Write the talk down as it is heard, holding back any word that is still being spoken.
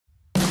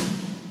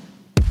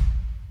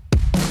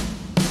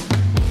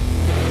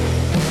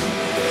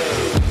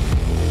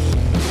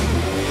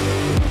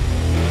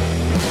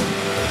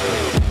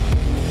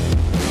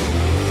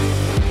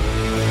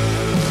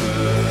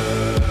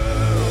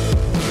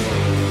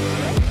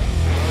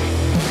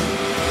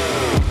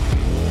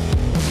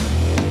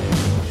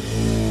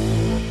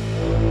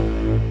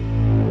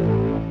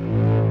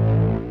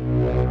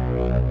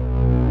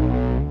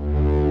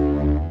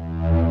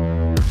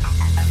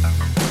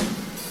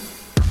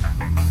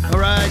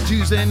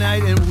Tuesday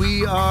night, and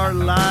we are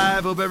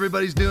live. Hope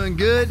everybody's doing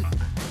good.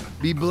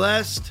 Be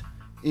blessed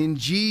in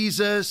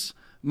Jesus'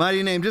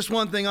 mighty name. Just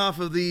one thing off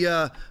of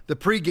the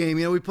pregame.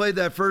 You know, we played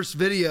that first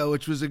video,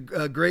 which was a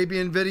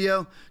Grabian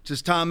video,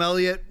 just Tom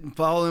Elliott.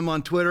 Follow him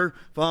on Twitter,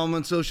 follow him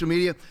on social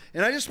media.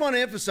 And I just want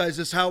to emphasize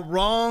this, how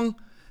wrong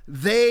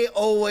they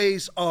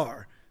always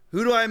are.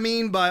 Who do I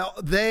mean by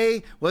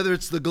they? Whether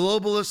it's the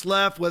globalist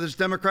left, whether it's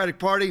Democratic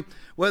Party,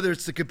 whether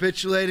it's the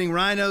capitulating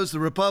rhinos, the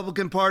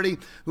Republican Party,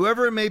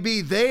 whoever it may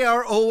be, they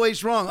are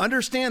always wrong.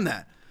 Understand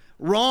that.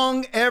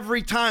 Wrong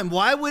every time.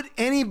 Why would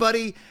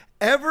anybody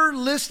ever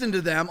listen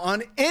to them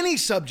on any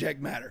subject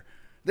matter?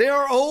 They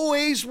are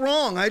always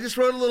wrong. I just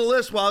wrote a little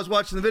list while I was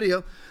watching the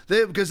video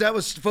because that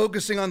was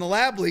focusing on the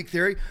lab leak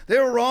theory. They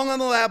were wrong on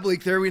the lab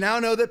leak theory. We now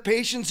know that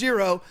patient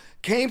zero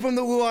came from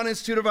the Wuhan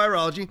Institute of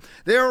Virology.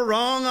 They were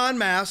wrong on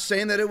masks,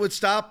 saying that it would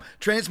stop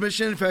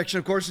transmission and infection.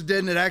 Of course it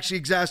didn't. It actually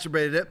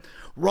exacerbated it.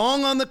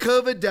 Wrong on the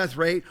COVID death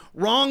rate.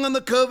 Wrong on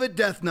the COVID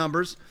death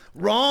numbers.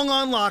 Wrong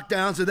on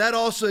lockdowns, and that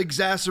also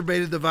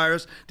exacerbated the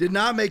virus, did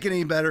not make it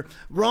any better.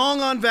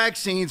 Wrong on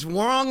vaccines,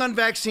 wrong on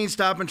vaccine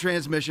stopping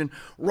transmission,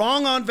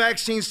 wrong on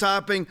vaccine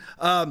stopping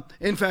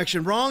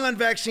infection, wrong on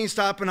vaccine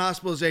stopping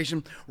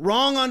hospitalization,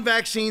 wrong on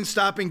vaccine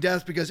stopping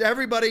death, because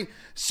everybody,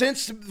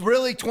 since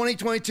really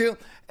 2022,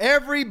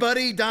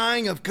 everybody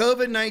dying of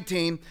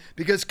COVID-19,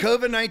 because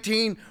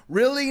COVID-19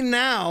 really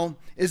now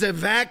is a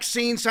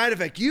vaccine side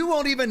effect. You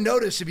won't even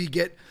notice if you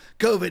get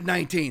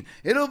COVID-19.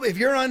 If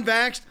you're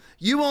unvaxxed,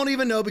 you won't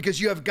even know, because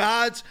you have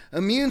God's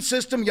immune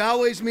system,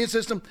 Yahweh's immune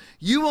system.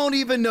 You won't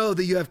even know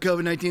that you have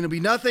COVID-19. It'll be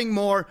nothing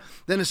more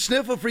than a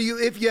sniffle for you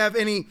if you have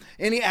any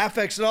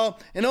affects at all.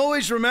 And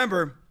always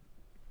remember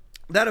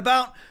that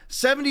about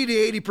 70 to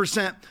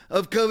 80%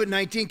 of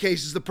COVID-19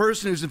 cases, the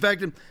person who's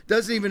infected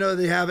doesn't even know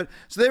they have it.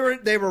 So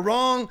they were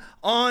wrong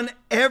on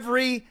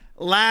every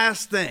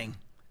last thing.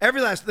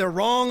 They're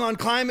wrong on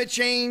climate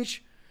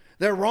change.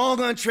 They're wrong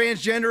on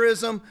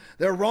transgenderism.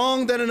 They're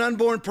wrong that an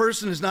unborn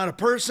person is not a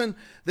person.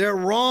 They're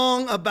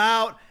wrong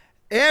about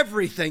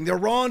everything. They're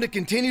wrong to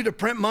continue to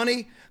print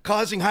money,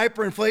 causing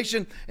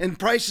hyperinflation and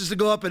prices to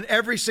go up in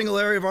every single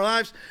area of our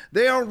lives.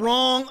 They are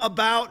wrong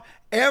about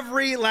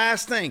every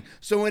last thing.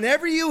 So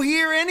whenever you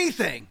hear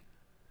anything,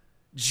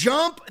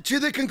 jump to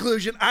the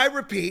conclusion, I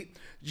repeat,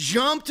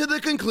 jump to the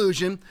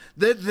conclusion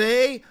that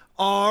they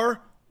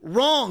are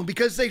wrong,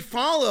 because they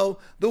follow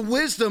the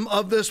wisdom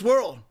of this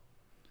world.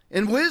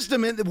 And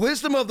the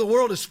wisdom of the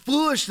world is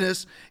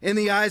foolishness in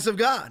the eyes of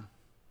God.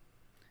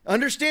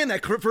 Understand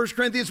that, 1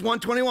 Corinthians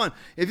 1:21.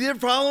 If they're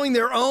following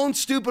their own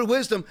stupid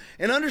wisdom,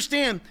 and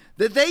understand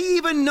that they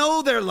even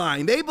know they're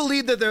lying. They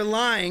believe that their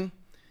lying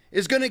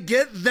is going to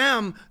get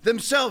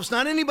themselves,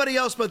 not anybody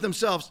else but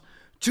themselves,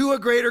 to a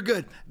greater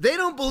good. They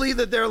don't believe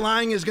that their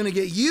lying is going to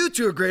get you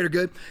to a greater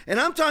good. And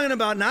I'm talking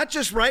about not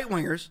just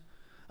right-wingers.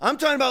 I'm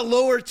talking about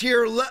lower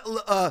tier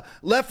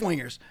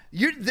left-wingers.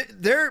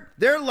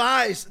 Their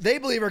lies, they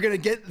believe, are going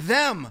to get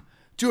them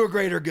to a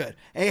greater good.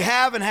 A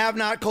have and have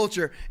not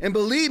culture. And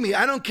believe me,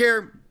 I don't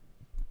care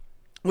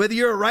whether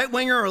you're a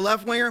right-winger or a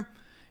left-winger,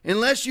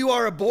 unless you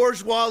are a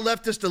bourgeois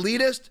leftist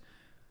elitist,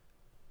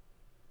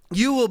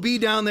 you will be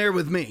down there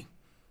with me.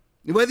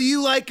 Whether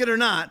you like it or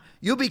not,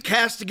 you'll be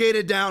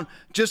castigated down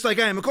just like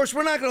I am. Of course,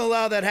 we're not going to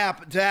allow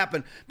that to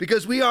happen,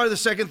 because we are the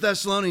 2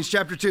 Thessalonians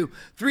chapter 2,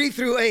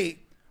 3-8.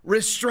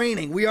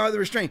 Restraining. We are the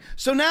restraining.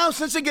 So now,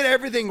 since they get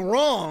everything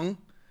wrong,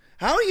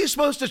 how are you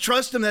supposed to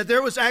trust them that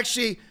there was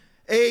actually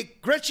a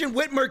Gretchen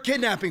Whitmer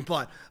kidnapping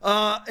plot,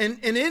 an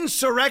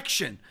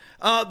insurrection,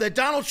 that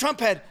Donald Trump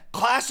had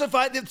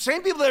classified? The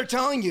same people that are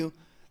telling you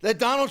that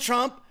Donald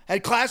Trump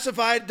had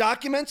classified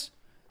documents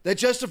that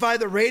justify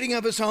the raiding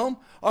of his home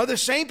are the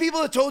same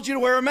people that told you to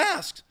wear a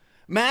mask.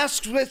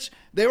 Masks, which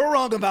they were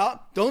wrong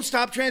about, don't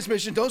stop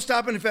transmission, don't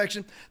stop an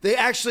infection. They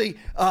actually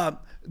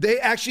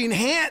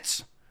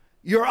enhance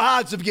your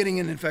odds of getting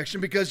an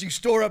infection, because you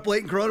store up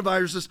latent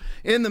coronaviruses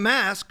in the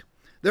mask.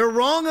 They're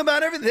wrong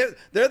about everything.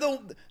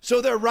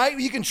 So they're right.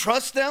 You can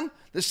trust them.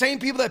 The same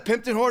people that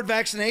pimped and hoard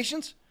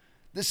vaccinations,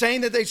 the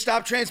saying that they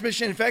stopped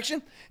transmission and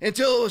infection,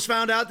 until it was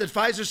found out that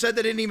Pfizer said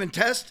they didn't even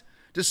test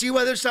to see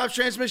whether it stops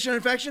transmission and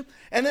infection.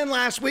 And then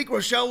last week,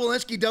 Rochelle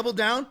Walensky doubled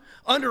down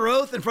under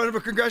oath in front of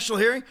a congressional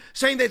hearing,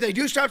 saying that they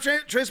do stop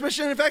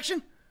transmission and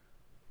infection.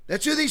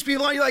 That's who these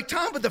people are. You're like,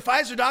 Tom, but the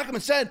Pfizer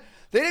document said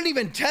they didn't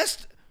even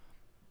test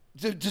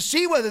to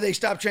see whether they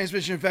stop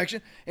transmission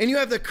infection. And you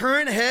have the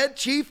current head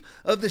chief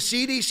of the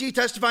CDC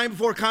testifying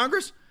before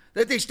Congress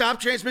that they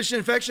stopped transmission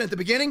infection at the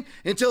beginning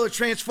until it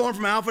transformed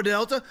from alpha to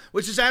delta,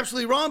 which is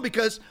absolutely wrong,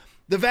 because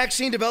the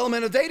vaccine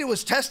developmental data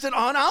was tested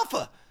on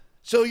alpha.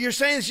 So you're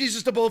saying she's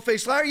just a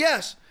bold-faced liar?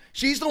 Yes.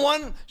 She's the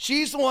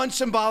one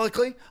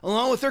symbolically,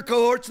 along with her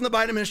cohorts in the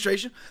Biden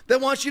administration, that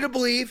wants you to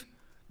believe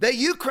that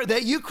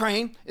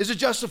Ukraine is a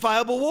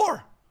justifiable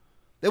war,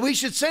 that we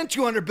should send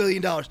 $200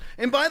 billion.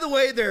 And by the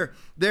way,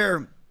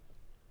 their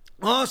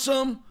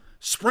awesome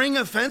spring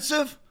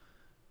offensive,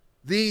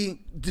 the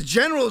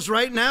generals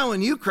right now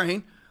in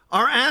Ukraine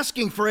are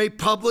asking for a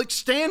public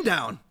stand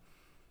down.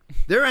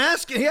 They're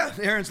asking, yeah,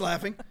 Aaron's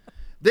laughing.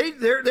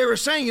 They were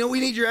saying, we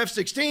need your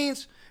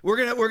F-16s. We're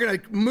gonna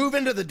move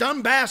into the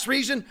Donbass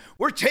region.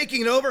 We're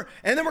taking it over,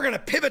 and then we're gonna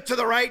pivot to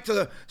the right, to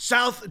the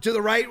south, to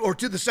the right, or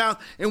to the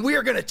south, and we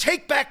are gonna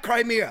take back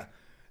Crimea.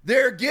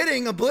 They're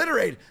getting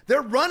obliterated.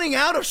 They're running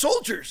out of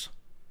soldiers.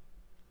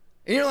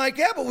 And you're like,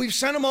 yeah, but we've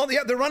sent them all.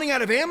 They're running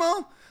out of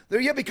ammo?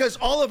 Because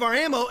all of our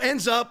ammo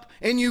ends up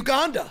in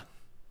Uganda.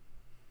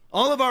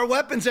 All of our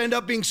weapons end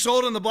up being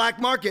sold on the black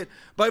market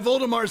by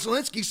Volodymyr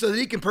Zelensky so that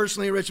he can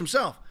personally enrich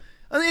himself.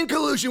 In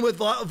collusion with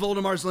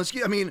Volodymyr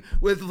Zelensky,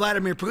 with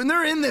Vladimir Putin.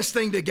 They're in this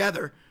thing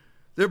together.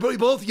 They're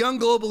both young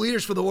global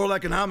leaders for the World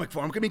Economic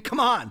Forum. Come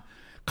on.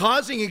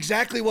 Causing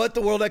exactly what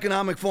the World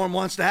Economic Forum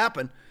wants to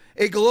happen.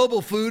 A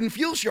global food and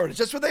fuel shortage.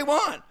 That's what they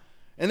want.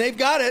 And they've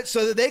got it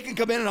so that they can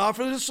come in and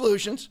offer the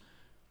solutions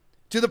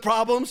to the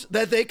problems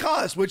that they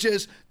caused, which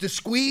is to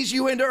squeeze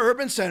you into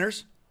urban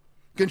centers,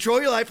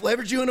 control your life,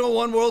 leverage you into a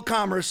one world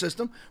commerce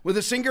system with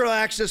a singular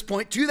access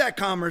point to that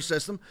commerce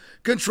system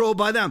controlled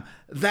by them.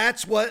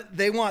 That's what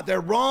they want.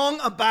 They're wrong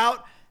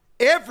about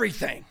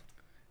everything.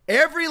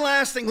 Every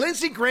last thing.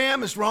 Lindsey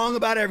Graham is wrong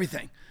about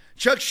everything.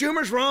 Chuck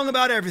Schumer's wrong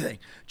about everything.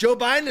 Joe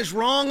Biden is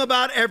wrong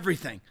about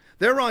everything.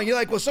 They're wrong. You're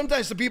like, well,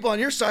 sometimes the people on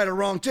your side are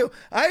wrong too.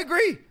 I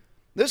agree.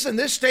 Listen,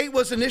 this state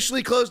was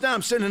initially closed down.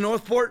 I'm sitting in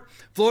Northport,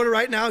 Florida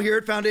right now here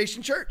at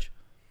Foundation Church.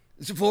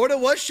 Florida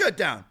was shut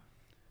down.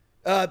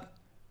 Ron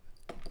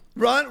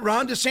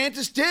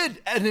DeSantis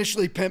did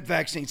initially pimp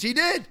vaccines. He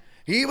did.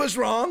 He was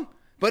wrong,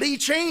 but he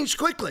changed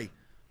quickly.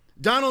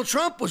 Donald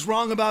Trump was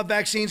wrong about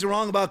vaccines and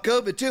wrong about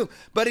COVID too,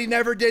 but he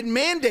never did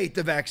mandate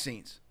the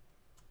vaccines.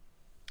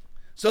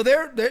 So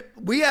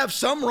we have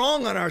some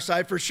wrong on our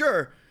side for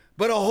sure,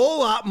 but a whole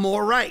lot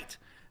more right.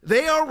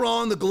 They are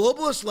wrong, the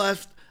globalist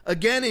left,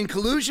 again in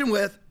collusion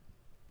with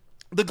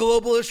the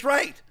globalist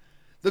right.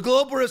 The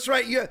globalist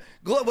right,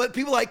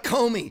 people like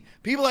Comey,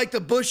 people like the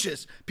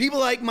Bushes, people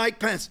like Mike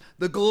Pence,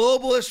 the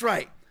globalist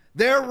right,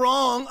 they're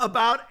wrong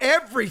about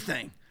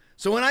everything.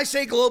 So when I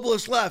say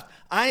globalist left,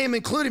 I am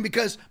including,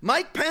 because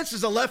Mike Pence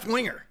is a left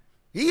winger.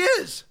 He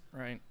is.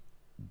 Right.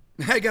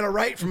 I got a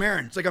right from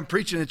Aaron. It's like I'm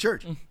preaching at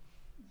church.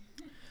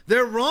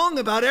 They're wrong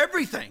about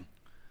everything.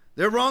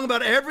 They're wrong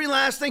about every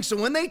last thing. So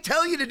when they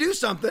tell you to do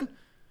something,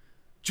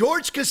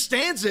 George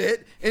Costanza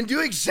it and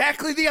do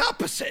exactly the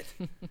opposite.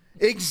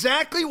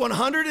 Exactly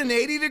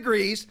 180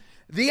 degrees,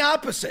 the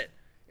opposite.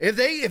 If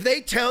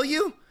they tell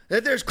you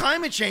that there's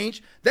climate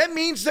change, that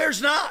means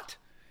there's not.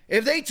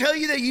 If they tell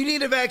you that you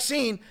need a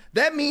vaccine,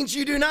 that means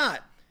you do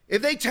not.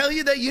 If they tell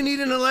you that you need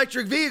an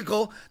electric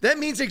vehicle, that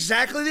means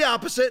exactly the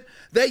opposite,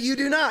 that you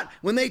do not.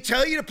 When they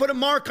tell you to put a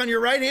mark on your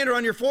right hand or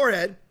on your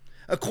forehead,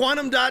 a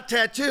quantum dot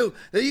tattoo,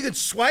 that you can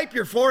swipe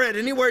your forehead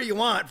anywhere you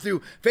want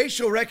through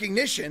facial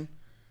recognition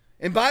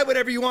and buy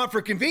whatever you want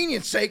for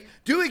convenience sake,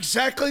 do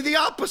exactly the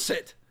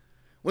opposite.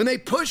 When they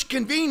push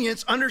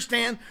convenience,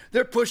 understand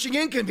they're pushing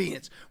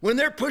inconvenience. When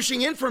they're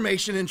pushing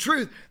information and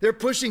truth, they're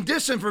pushing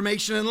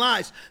disinformation and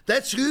lies.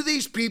 That's who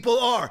these people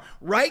are,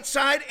 right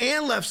side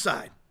and left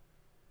side.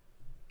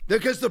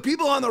 Because the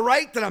people on the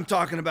right that I'm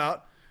talking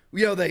about,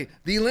 the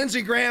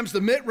Lindsey Grahams,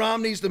 the Mitt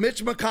Romneys, the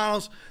Mitch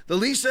McConnells, the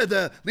Lisa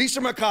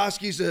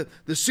McCoskeys,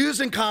 the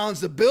Susan Collins,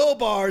 the Bill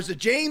Barrs, the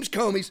James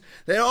Comeys,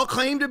 they all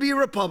claim to be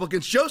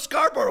Republicans. Joe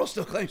Scarborough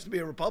still claims to be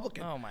a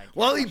Republican. Oh my gosh.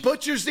 While he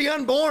butchers the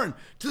unborn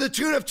to the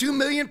tune of $2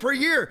 million per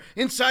year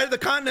inside of the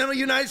continental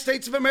United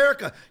States of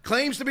America.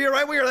 Claims to be a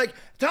right-winger. Like,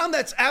 Tom,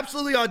 that's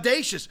absolutely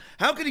audacious.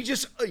 How could he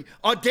just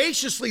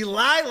audaciously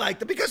lie like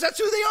that? Because that's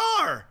who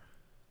they are.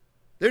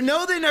 They're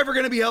never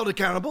going to be held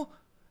accountable.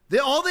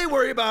 All they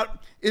worry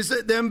about is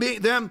that them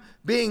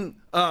being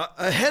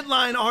a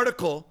headline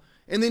article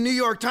in the New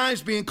York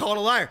Times being called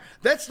a liar.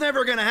 That's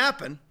never going to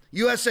happen.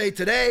 USA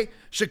Today,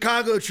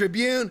 Chicago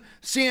Tribune,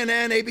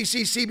 CNN,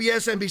 ABC,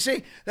 CBS,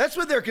 NBC. That's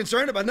what they're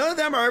concerned about. None of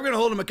them are ever going to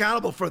hold them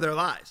accountable for their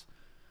lies.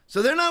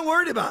 So they're not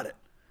worried about it.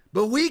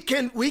 But we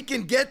can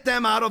get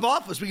them out of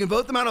office. We can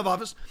vote them out of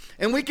office,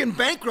 and we can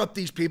bankrupt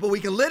these people. We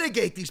can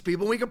litigate these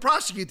people. We can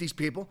prosecute these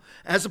people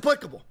as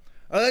applicable.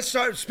 Let's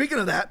start. Speaking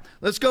of that,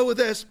 let's go with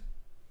this.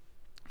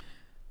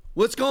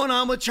 What's going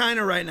on with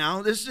China right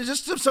now? This is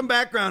just some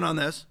background on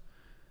this.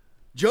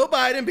 Joe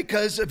Biden,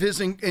 because of his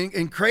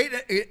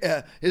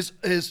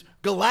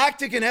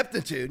galactic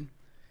ineptitude,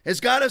 has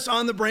got us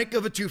on the brink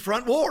of a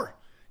two-front war.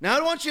 Now,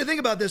 I want you to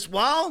think about this.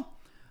 While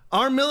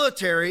our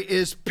military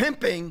is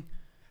pimping,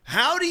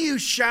 how do you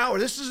shower?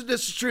 This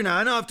is true now.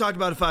 I know I've talked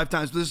about it 5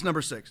 times, but this is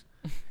number 6.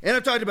 And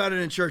I've talked about it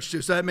in church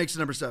too, so that makes it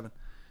number 7.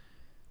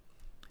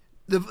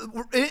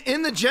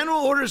 In the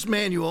General Orders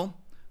Manual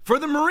for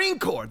the Marine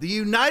Corps, the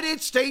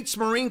United States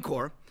Marine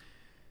Corps,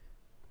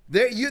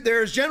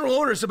 there's general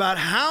orders about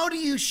how do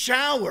you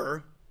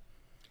shower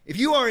if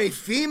you are a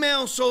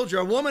female soldier,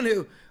 a woman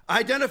who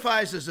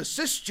identifies as a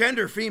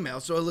cisgender female,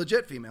 so a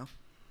legit female.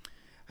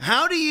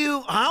 How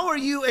are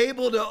you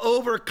able to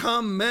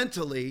overcome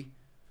mentally?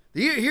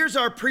 Here's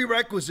our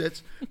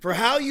prerequisites for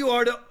how you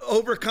are to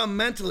overcome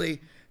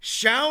mentally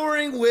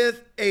showering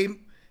with a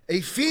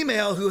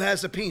female who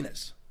has a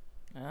penis.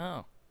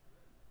 Oh.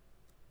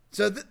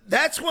 So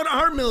that's what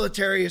our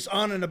military is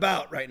on and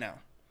about right now.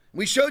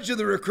 We showed you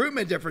the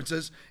recruitment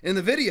differences in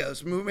the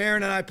videos.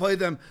 Aaron and I play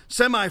them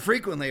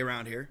semi-frequently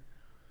around here.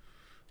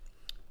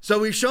 So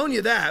we've shown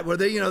you that, where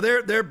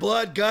they're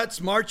blood,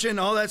 guts, marching,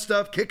 all that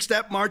stuff, kick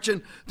step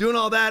marching, doing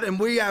all that. And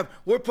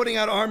we're putting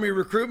out Army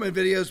recruitment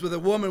videos with a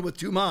woman with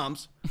 2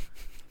 moms.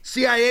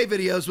 CIA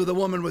videos with a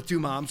woman with 2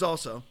 moms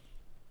also.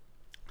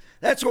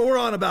 That's what we're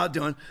on about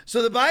doing.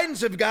 So the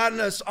Bidens have gotten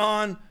us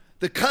on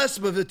the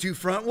cusp of a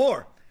 2-front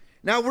war.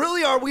 Now,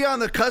 really, are we on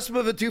the cusp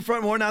of a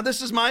 2-front war? Now,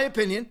 this is my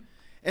opinion,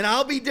 and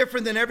I'll be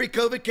different than every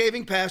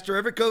COVID-caving pastor,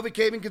 every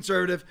COVID-caving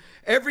conservative,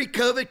 every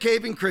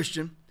COVID-caving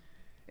Christian,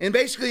 and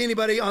basically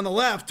anybody on the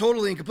left,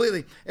 totally and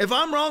completely. If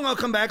I'm wrong, I'll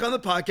come back on the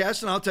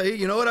podcast and I'll tell you,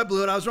 you know what, I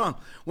blew it, I was wrong.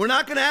 We're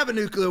not going to have a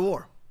nuclear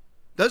war.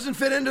 Doesn't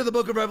fit into the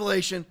book of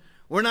Revelation.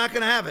 We're not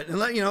going to have it.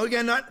 And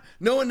again,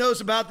 no one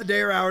knows about the day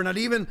or hour, not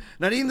even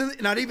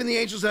the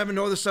angels of heaven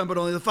nor the Son, but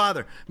only the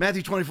Father.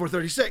 Matthew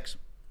 24:36.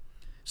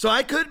 So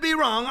I could be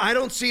wrong. I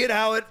don't see it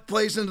how it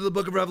plays into the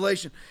book of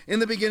Revelation in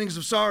the beginnings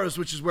of sorrows,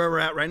 which is where we're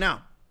at right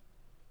now.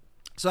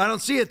 So I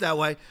don't see it that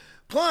way.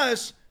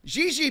 Plus,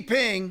 Xi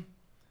Jinping,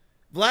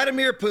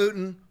 Vladimir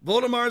Putin,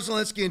 Volodymyr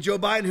Zelensky, and Joe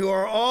Biden, who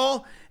are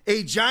all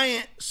a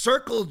giant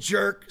circle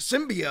jerk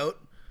symbiote.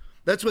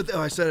 That's what,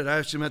 I said it. I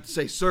actually meant to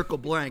say circle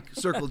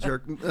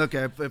jerk.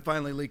 Okay, it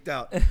finally leaked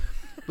out.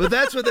 But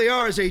that's what they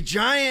are, is a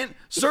giant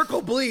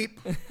circle bleep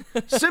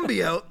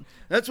symbiote.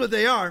 That's what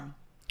they are.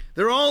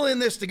 They're all in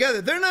this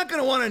together. They're not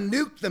going to want to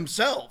nuke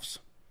themselves.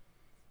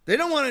 They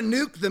don't want to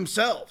nuke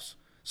themselves.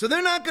 So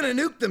they're not going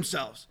to nuke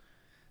themselves.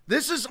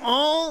 This is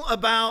all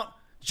about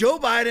Joe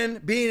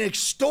Biden being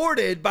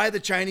extorted by the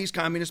Chinese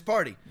Communist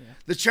Party. Yeah.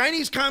 The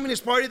Chinese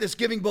Communist Party that's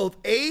giving both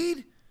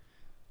aid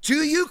to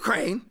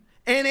Ukraine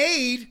and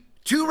aid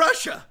to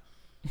Russia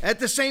at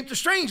the same time.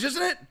 Strange,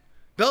 isn't it?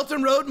 Belt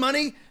and Road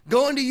money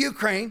going to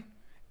Ukraine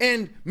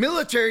and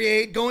military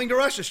aid going to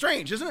Russia.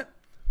 Strange, isn't it?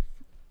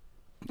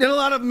 And a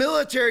lot of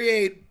military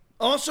aid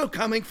also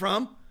coming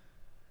from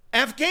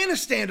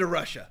Afghanistan to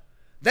Russia.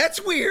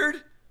 That's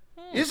weird.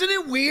 Isn't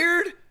it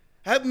weird?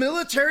 Have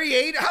military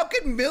aid? How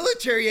could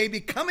military aid be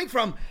coming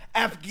from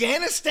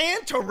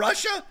Afghanistan to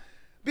Russia?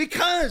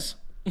 Because,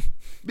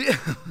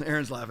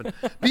 Aaron's laughing,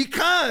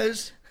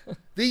 because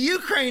the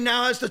Ukraine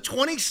now has the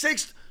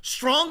 26th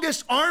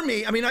strongest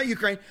army. I mean, not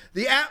Ukraine.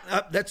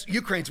 That's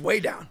Ukraine's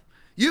way down.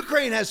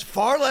 Ukraine has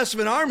far less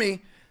of an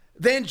army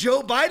than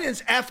Joe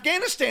Biden's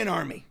Afghanistan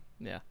army.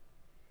 Yeah.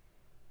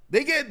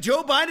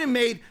 Joe Biden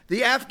made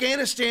the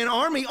Afghanistan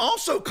army,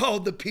 also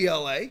called the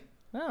PLA,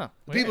 the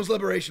People's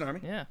Liberation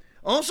Army. Yeah.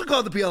 Also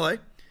called the PLA.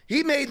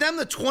 He made them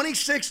the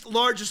 26th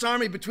largest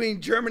army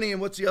between Germany and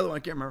what's the other one? I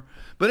can't remember.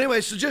 But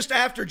anyway, so just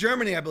after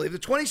Germany, I believe, the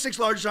 26th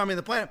largest army on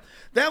the planet,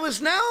 that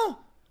was now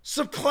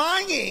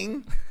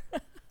supplying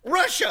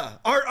Russia,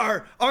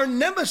 our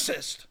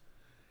nemesis.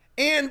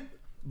 And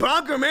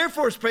Bagram Air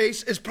Force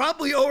Base is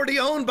probably already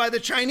owned by the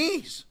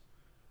Chinese.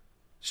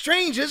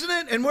 Strange, isn't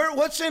it? And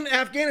what's in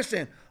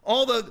Afghanistan?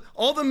 All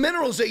the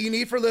minerals that you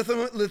need for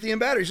lithium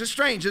batteries. It's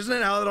strange, isn't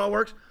it, how it all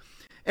works?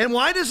 And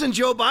why doesn't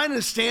Joe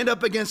Biden stand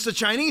up against the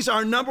Chinese,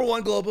 our number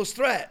one globalist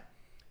threat?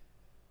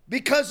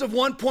 Because of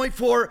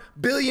 $1.4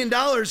 billion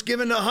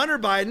given to Hunter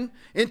Biden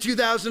in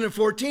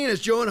 2014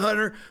 as Joe and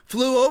Hunter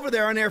flew over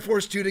there on Air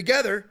Force Two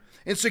together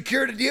and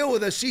secured a deal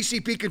with a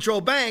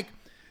CCP-controlled bank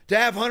to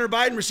have Hunter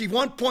Biden receive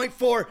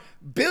 $1.4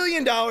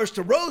 billion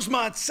to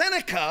Rosemont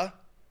Seneca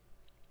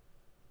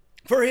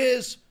for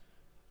his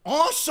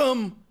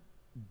awesome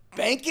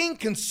banking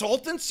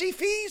consultancy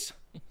fees.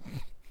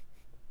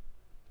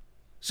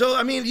 So,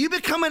 I mean, you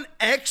become an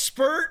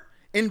expert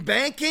in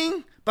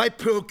banking by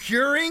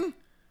procuring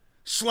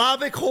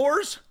Slavic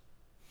whores?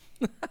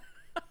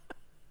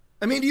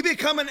 I mean, you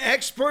become an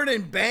expert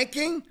in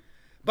banking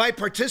by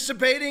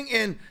participating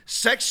in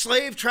sex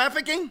slave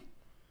trafficking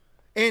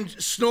and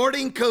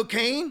snorting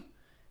cocaine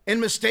and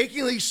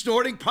mistakenly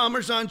snorting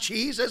Parmesan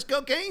cheese as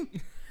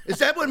cocaine? Is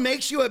that what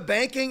makes you a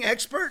banking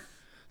expert?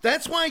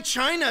 That's why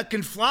China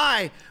can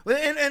fly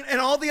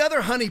and all the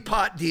other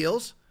honeypot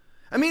deals.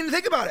 I mean,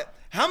 think about it.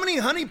 How many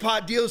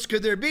honeypot deals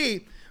could there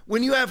be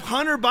when you have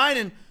Hunter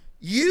Biden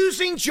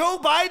using Joe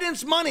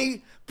Biden's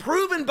money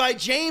proven by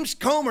James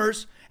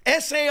Comer's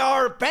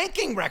SAR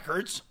banking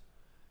records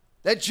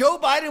that Joe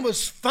Biden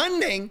was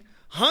funding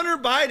Hunter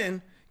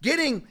Biden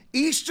getting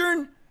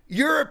Eastern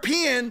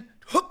European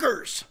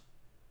hookers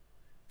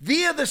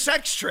via the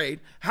sex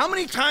trade? How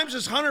many times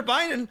is Hunter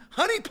Biden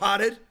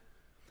honeypotted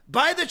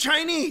by the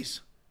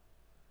Chinese?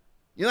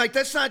 You're like,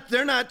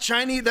 they're not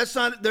Chinese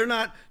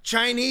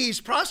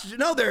prostitutes.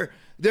 No,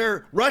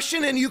 they're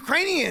Russian and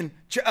Ukrainian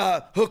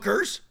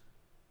hookers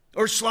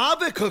or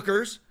Slavic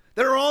hookers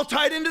that are all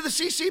tied into the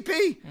CCP.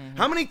 Mm-hmm.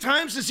 How many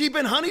times has he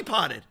been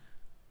honeypotted?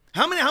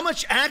 How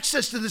much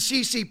access did the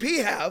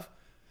CCP have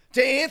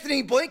to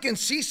Anthony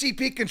Blinken's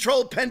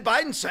CCP-controlled Penn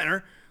Biden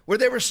Center where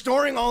they were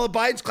storing all of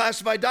Biden's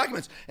classified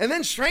documents? And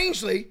then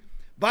strangely,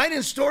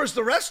 Biden stores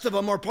the rest of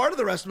them, or part of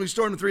the rest of them. He's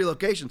stored in 3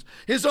 locations.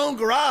 His own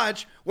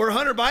garage, where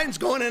Hunter Biden's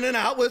going in and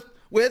out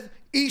with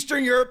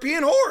Eastern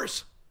European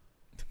whores.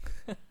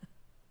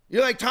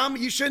 You're like, Tom,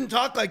 you shouldn't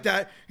talk like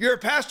that. You're a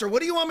pastor. What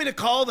do you want me to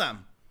call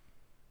them?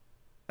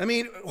 I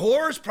mean,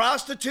 whores,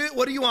 prostitute,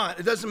 what do you want?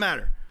 It doesn't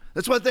matter.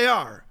 That's what they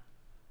are.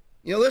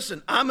 You know,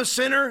 listen, I'm a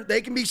sinner.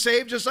 They can be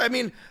saved.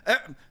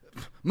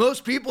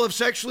 Most people have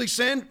sexually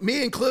sinned,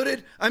 me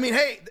included. I mean,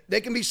 hey,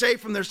 they can be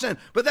saved from their sin.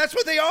 But that's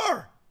what they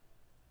are.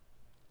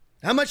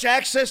 How much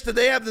access do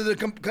they have to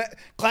the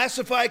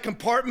classified,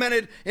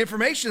 compartmented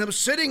information that was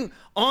sitting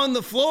on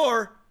the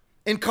floor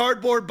in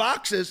cardboard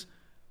boxes?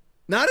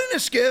 Not in a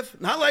SCIF,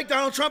 not like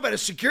Donald Trump had a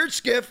secured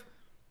SCIF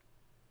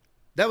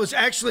that was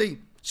actually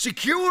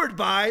secured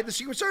by the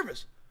Secret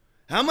Service.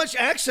 How much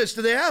access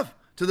do they have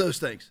to those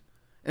things?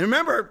 And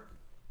remember,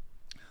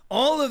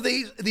 all of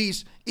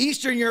these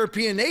Eastern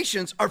European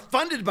nations are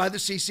funded by the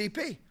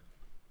CCP,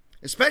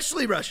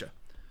 especially Russia.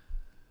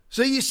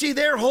 So you see,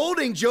 they're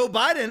holding Joe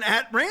Biden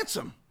at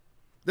ransom.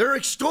 They're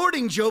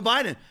extorting Joe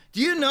Biden.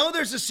 Do you know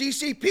there's a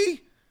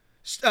CCP?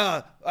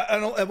 I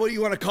don't know what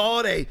you want to call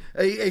it,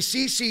 a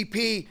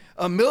CCP,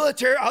 a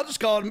military. I'll just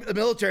call it a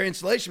military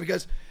installation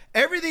because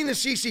everything the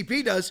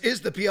CCP does is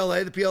the PLA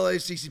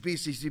is CCP,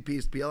 CCP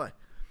is PLA.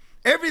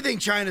 Everything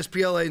China's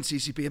PLA and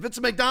CCP. If it's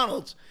a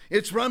McDonald's,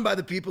 it's run by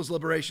the People's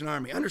Liberation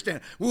Army. Understand?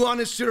 Wuhan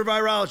Institute of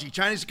Virology,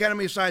 Chinese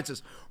Academy of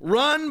Sciences,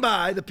 run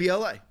by the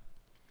PLA.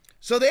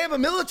 So they have a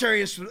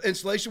military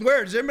installation.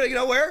 Where? Does everybody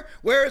know where?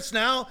 Where it's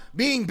now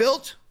being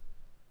built?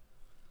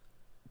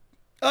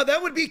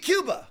 That would be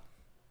Cuba.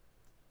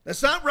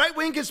 That's not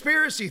right-wing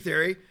conspiracy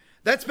theory.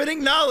 That's been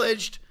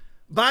acknowledged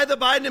by the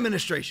Biden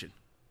administration.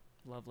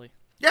 Lovely.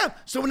 Yeah.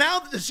 So now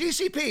the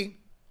CCP,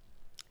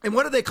 and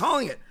what are they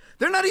calling it?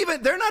 They're not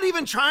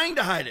even trying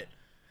to hide it.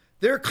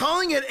 They're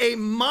calling it a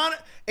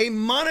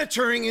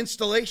monitoring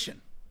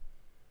installation.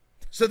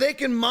 So they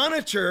can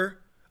monitor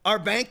our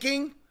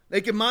banking,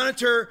 they can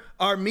monitor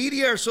our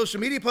media, our social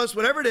media posts,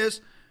 whatever it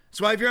is.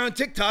 That's why if you're on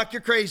TikTok,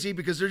 you're crazy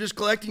because they're just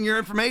collecting your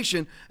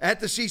information at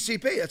the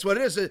CCP. That's what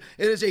it is. It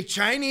is a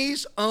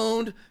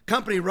Chinese-owned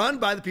company run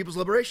by the People's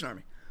Liberation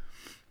Army.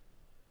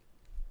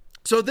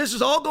 So this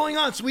is all going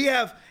on. So we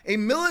have a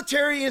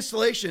military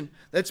installation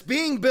that's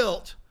being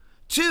built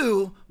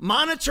to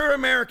monitor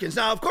Americans.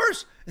 Now, of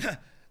course,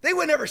 they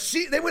would never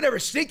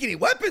sneak any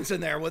weapons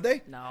in there, would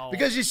they? No.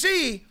 Because you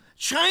see,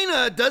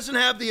 China doesn't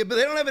have they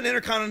don't have an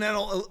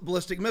intercontinental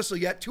ballistic missile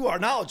yet, to our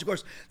knowledge. Of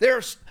course,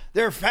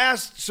 they're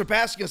fast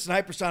surpassing us in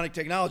hypersonic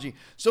technology.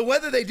 So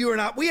whether they do or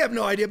not, we have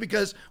no idea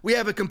because we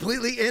have a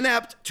completely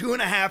inept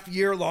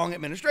 2.5-year-long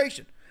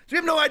administration. So we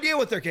have no idea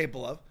what they're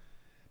capable of.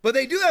 But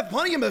they do have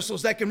plenty of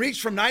missiles that can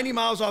reach from 90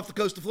 miles off the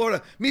coast of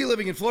Florida. Me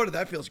living in Florida,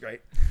 that feels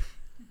great.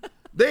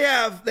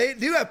 They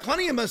do have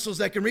plenty of missiles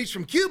that can reach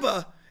from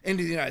Cuba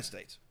into the United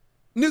States.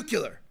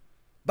 Nuclear.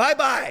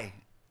 Bye-bye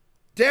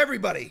to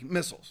everybody,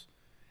 missiles.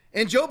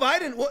 And Joe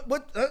Biden,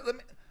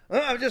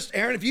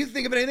 Aaron, if you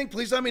think of anything,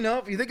 please let me know.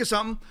 If you think of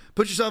something,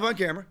 put yourself on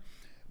camera.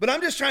 But I'm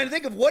just trying to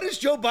think of what has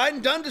Joe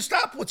Biden done to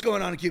stop what's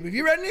going on in Cuba. Have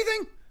you read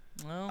anything?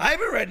 Well, I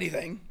haven't read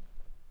anything.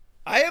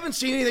 I haven't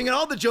seen anything at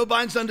all that Joe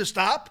Biden's done to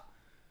stop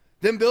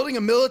them building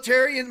a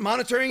military and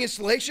monitoring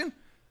installation,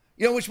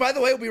 which, by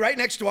the way, will be right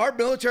next to our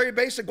military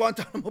base at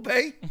Guantanamo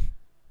Bay.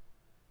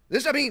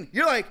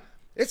 You're like,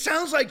 it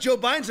sounds like Joe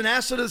Biden's an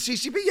asset of the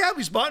CCP. Yeah, he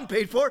was bought and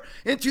paid for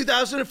in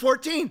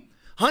 2014.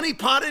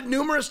 Honey-potted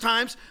numerous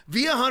times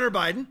via Hunter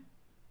Biden.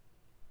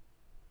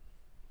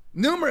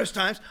 Numerous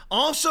times.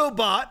 Also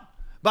bought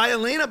by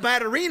Elena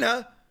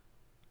Baturina,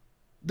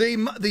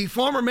 the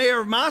former mayor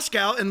of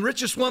Moscow and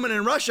richest woman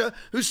in Russia,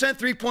 who sent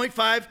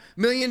 $3.5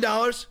 million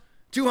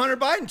to Hunter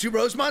Biden, to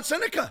Rosemont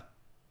Seneca.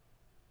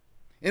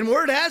 And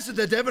word has it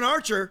that Devin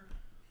Archer,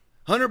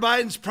 one of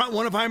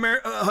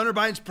Hunter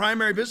Biden's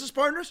primary business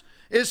partners,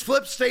 is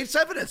flipped state's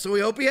evidence. So we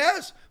hope he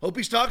has. Hope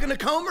he's talking to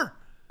Comer.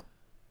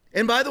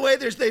 And by the way,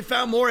 they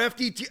found more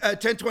FD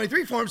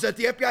 1023 forms that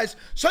the FBI's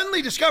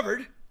suddenly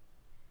discovered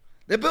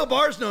that Bill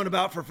Barr's known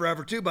about for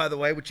forever too, by the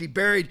way, which he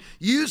buried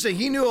using.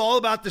 He knew all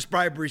about this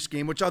bribery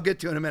scheme, which I'll get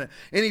to in a minute.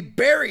 And he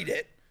buried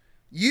it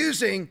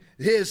using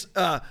his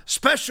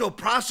special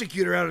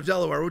prosecutor out of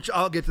Delaware, which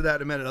I'll get to that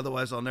in a minute.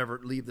 Otherwise, I'll never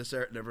leave this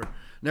area,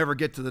 never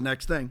get to the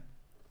next thing.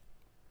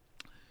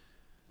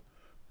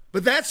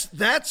 But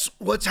that's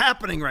what's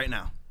happening right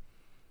now.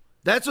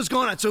 That's what's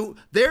going on. So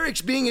they're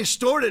being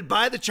extorted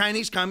by the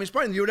Chinese Communist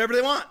Party. They do whatever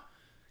they want.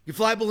 You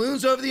fly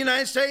balloons over the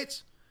United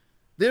States.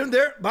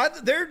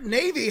 Their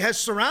Navy has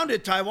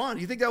surrounded Taiwan.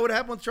 Do you think that would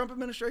happen with the Trump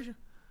administration?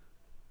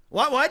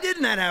 Why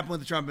didn't that happen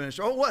with the Trump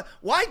administration?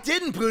 Why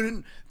didn't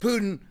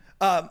Putin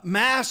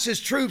mass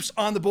his troops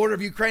on the border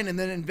of Ukraine and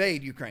then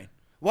invade Ukraine?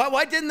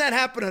 Why didn't that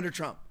happen under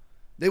Trump?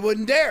 They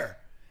wouldn't dare.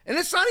 And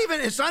it's not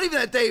even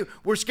that they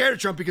were scared of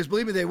Trump, because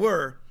believe me, they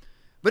were.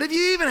 But if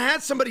you even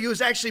had somebody who was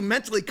actually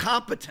mentally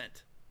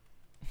competent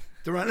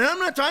to run, and I'm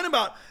not talking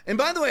about, and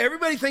by the way,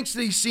 everybody thinks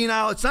that he's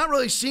senile. It's not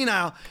really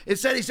senile.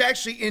 It's that he's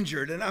actually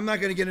injured, and I'm not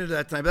going to get into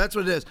that tonight, but that's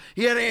what it is.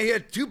 He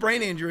had 2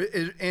 brain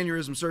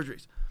aneurysm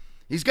surgeries.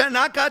 He's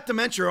not got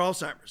dementia or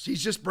Alzheimer's.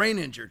 He's just brain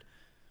injured.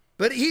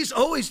 But he's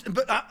always,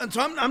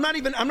 so I'm not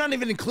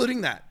even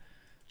including that.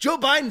 Joe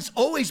Biden's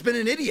always been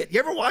an idiot. You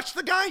ever watch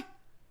the guy?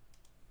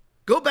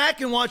 Go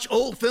back and watch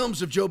old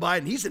films of Joe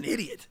Biden. He's an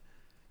idiot.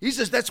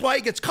 That's why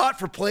he gets caught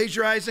for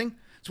plagiarizing.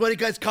 That's why he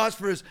gets caught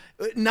for his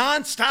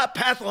nonstop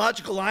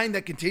pathological lying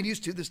that continues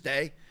to this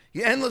day.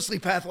 He endlessly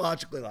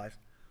pathologically lies.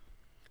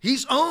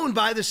 He's owned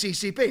by the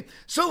CCP.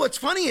 So what's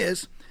funny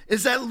is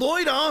that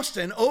Lloyd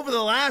Austin, over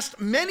the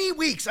last many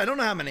weeks, I don't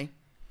know how many,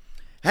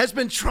 has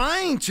been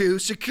trying to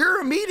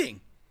secure a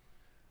meeting.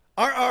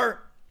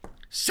 Our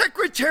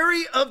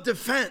Secretary of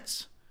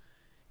Defense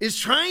is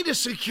trying to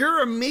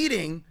secure a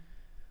meeting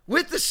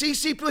with the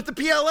CCP, with the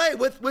PLA,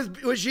 with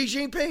Xi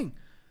Jinping.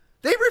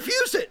 They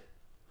refuse it.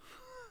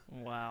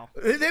 Wow.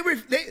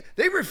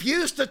 They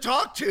refuse to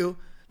talk to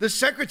the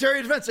Secretary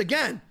of Defense.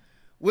 Again,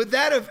 would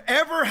that have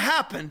ever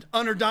happened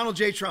under Donald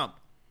J. Trump?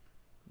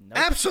 Nope.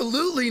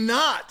 Absolutely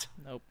not.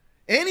 Nope.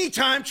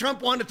 Anytime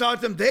Trump wanted to talk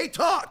to them, they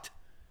talked.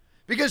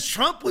 Because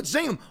Trump would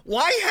zing them.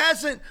 Why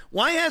hasn't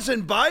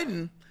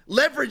Biden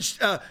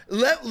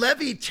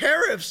levied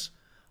tariffs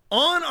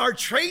on our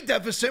trade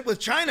deficit with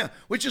China,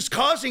 which is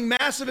causing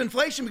massive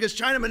inflation because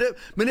China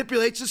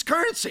manipulates its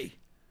currency?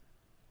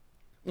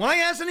 Why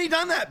hasn't he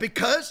done that?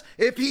 Because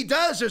if he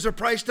does, there's a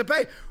price to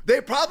pay.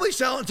 They're probably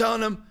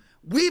telling him,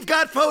 we've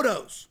got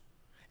photos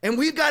and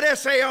we've got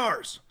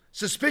SARs,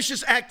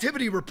 suspicious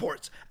activity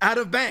reports, out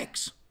of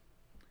banks.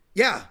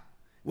 Yeah.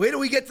 Wait till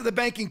we get to the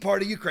banking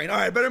part of Ukraine. All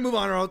right, I better move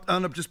on or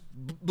I'm just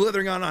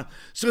blithering on.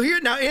 So here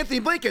now,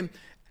 Anthony Blinken,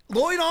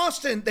 Lloyd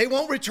Austin, they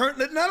won't return.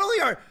 Not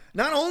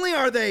only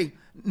are they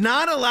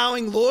not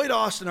allowing Lloyd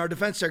Austin, our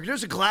defense secretary,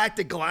 just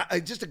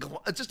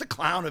a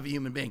clown of a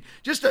human being,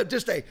 just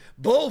a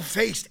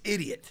bull-faced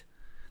idiot.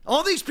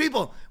 All these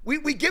people,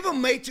 we give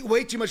them way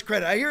too much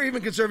credit. I hear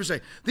even conservatives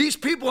say, these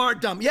people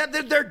aren't dumb. Yeah,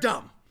 they're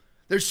dumb.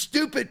 They're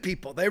stupid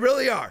people. They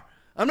really are.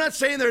 I'm not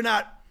saying they're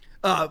not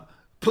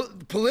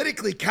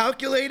politically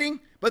calculating,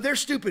 but they're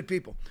stupid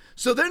people.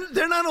 So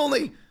they're not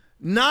only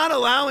not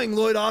allowing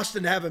Lloyd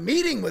Austin to have a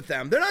meeting with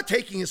them, they're not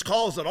taking his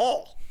calls at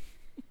all.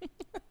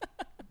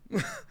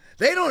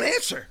 They don't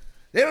answer.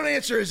 They don't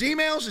answer his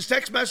emails, his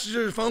text messages,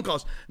 his phone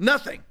calls.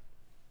 Nothing.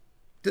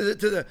 To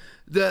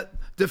the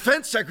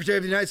Defense Secretary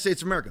of the United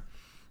States of America.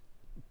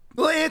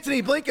 Well,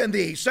 Anthony Blinken,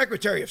 the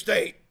Secretary of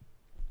State,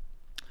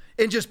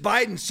 and just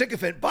Biden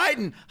sycophant,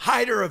 Biden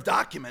hider of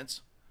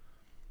documents.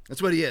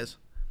 That's what he is.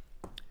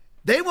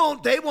 They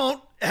won't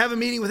have a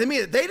meeting with him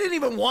either. They didn't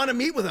even want to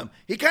meet with him.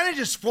 He kind of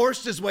just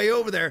forced his way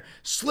over there,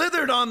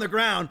 slithered on the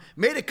ground,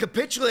 made a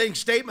capitulating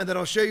statement that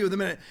I'll show you in a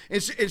minute,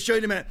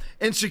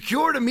 and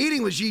secured a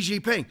meeting with Xi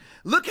Jinping.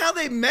 Look how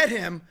they met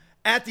him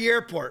at the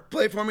airport.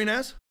 Play it for me,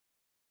 Naz.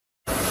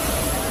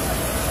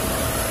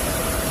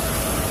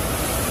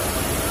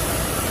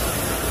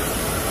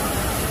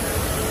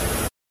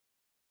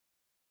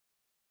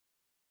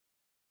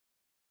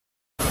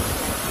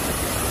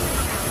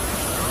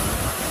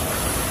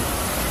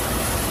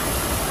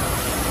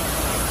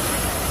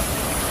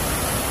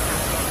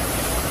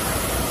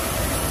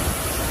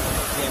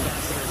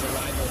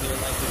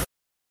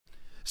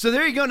 So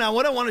there you go. Now,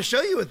 what I want to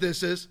show you with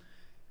this is,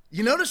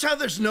 you notice how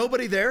there's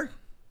nobody there?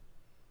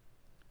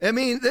 I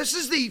mean, this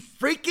is the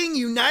freaking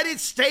United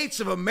States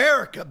of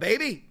America,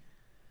 baby.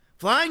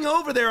 Flying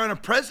over there on a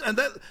president.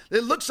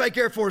 It looks like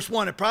Air Force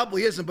One. It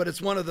probably isn't, but it's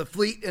one of the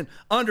fleet and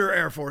under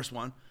Air Force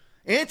One.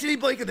 Anthony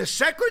Blinken, the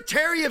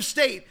Secretary of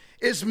State,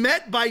 is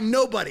met by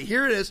nobody.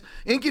 Here it is.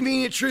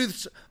 Inconvenient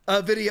Truths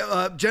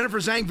video, Jennifer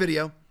Zhang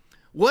video.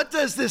 What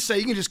does this say?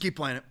 You can just keep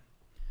playing it.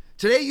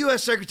 Today,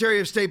 U.S. Secretary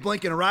of State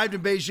Blinken arrived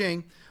in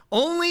Beijing.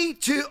 Only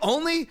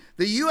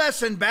the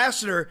U.S.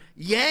 Ambassador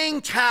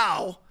Yang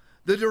Tao,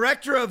 the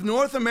Director of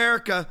North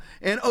America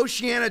and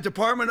Oceania,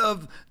 Department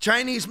of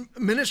Chinese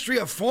Ministry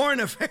of Foreign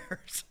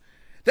Affairs.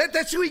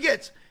 That's who he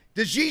gets.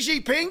 Does Xi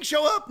Jinping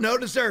show up? No.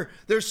 Does their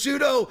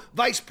pseudo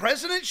vice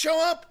president show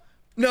up?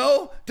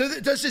 No.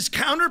 Does his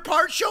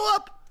counterpart show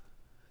up?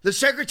 The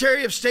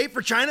Secretary of State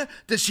for China?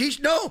 Does he?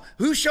 No.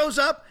 Who shows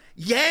up?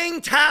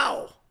 Yang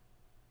Tao.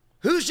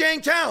 Who's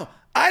Yang Tao?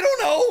 I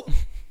don't know.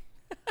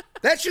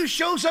 That's who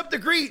shows up to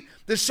greet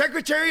the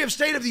Secretary of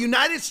State of the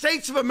United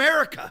States of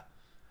America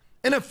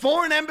in a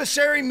foreign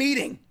embassy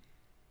meeting.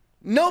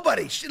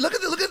 Nobody. Look at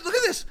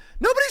this.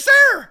 Nobody's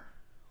there.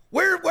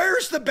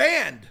 Where's the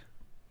band?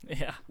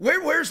 Yeah.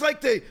 Where's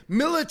like the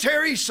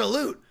military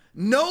salute?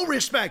 No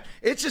respect.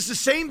 It's just the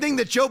same thing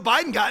that Joe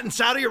Biden got in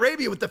Saudi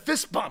Arabia with the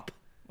fist bump.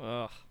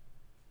 Ugh.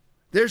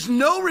 There's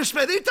no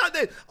respect. They thought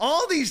that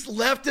all these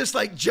leftists,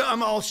 like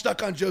I'm all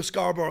stuck on Joe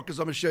Scarborough because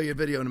I'm going to show you a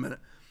video in a minute.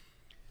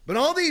 But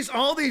all these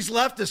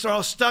leftists are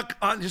all stuck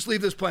on, just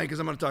leave this playing because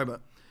I'm going to talk about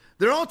it.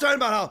 They're all talking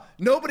about how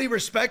nobody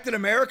respected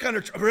America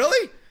under Trump.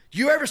 Really? Do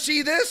you ever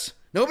see this?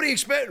 Nobody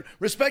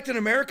respected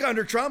America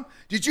under Trump?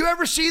 Did you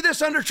ever see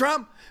this under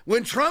Trump?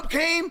 When Trump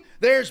came,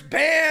 there's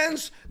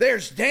bands,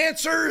 there's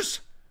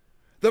dancers.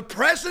 The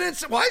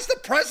president's, why is the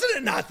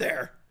president not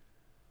there?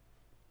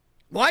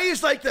 Why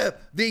is like the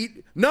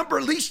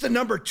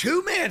number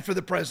two man for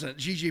the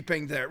president, Xi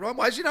Jinping, there? Well,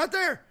 why is he not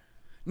there?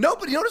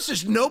 Nobody. Notice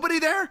there's nobody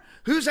there.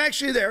 Who's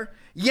actually there?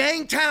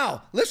 Yang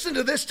Tao. Listen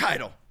to this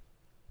title.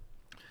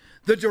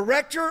 The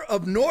Director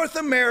of North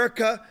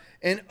America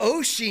and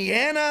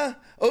Oceania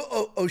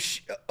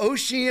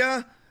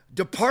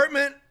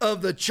Department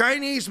of the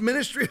Chinese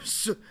Ministry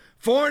of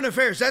Foreign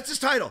Affairs. That's his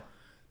title.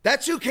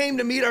 That's who came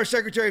to meet our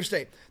Secretary of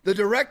State. The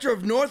Director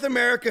of North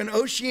America and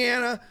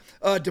Oceania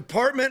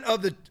Department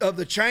of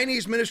the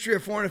Chinese Ministry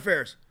of Foreign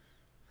Affairs.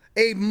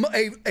 A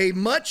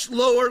much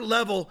lower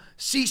level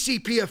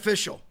CCP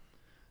official.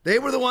 They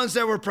were the ones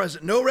that were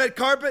present. No red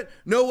carpet,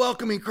 no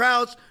welcoming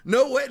crowds,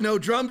 no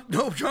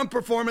drum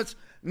performance,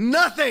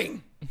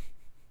 nothing.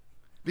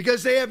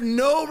 Because they have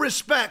no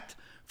respect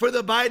for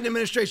the Biden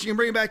administration. You can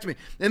bring it back to me.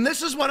 And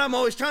this is what I'm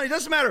always telling you. It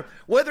doesn't matter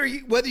whether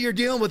you're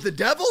dealing with the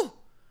devil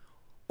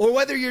or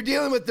whether you're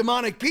dealing with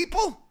demonic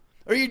people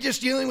or you're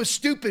just dealing with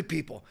stupid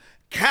people.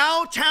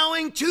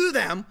 Kowtowing to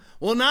them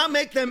will not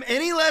make them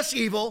any less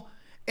evil,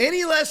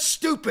 any less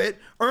stupid,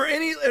 or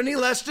any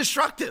less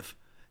destructive.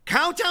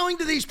 Kowtowing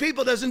to these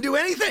people doesn't do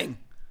anything.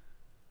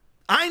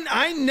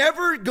 I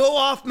never go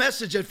off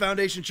message at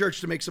Foundation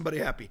Church to make somebody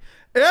happy,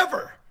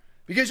 ever.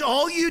 Because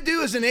all you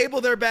do is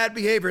enable their bad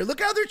behavior.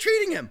 Look how they're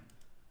treating him.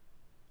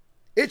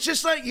 It's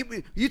just like,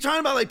 you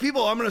talking about like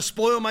people, I'm going to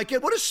spoil my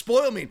kid. What does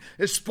spoil mean?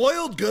 Is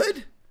spoiled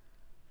good?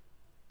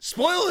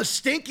 Spoil is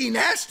stinky,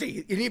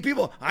 nasty. You need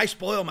people, I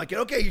spoil my kid.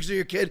 Okay, so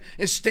your kid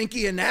is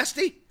stinky and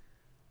nasty?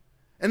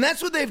 And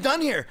that's what they've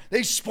done here.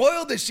 They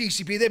spoiled the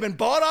CCP. They've been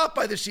bought off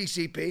by the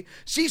CCP.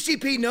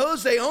 CCP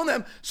knows they own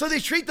them, so they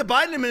treat the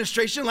Biden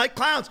administration like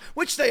clowns,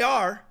 which they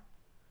are.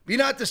 Be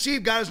not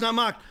deceived, God is not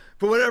mocked.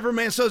 For whatever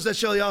man sows, that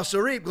shall he also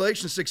reap.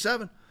 Galatians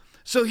 6:7.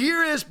 So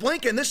here is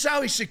Blinken. This is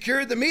how he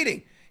secured the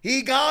meeting.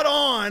 He got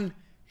on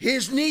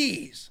his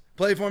knees.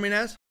 Play for me,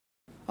 Naz.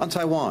 On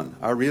Taiwan,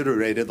 I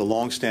reiterated the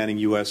long-standing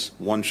U.S.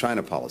 One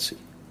China policy.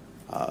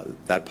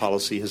 That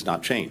policy has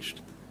not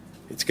changed.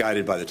 It's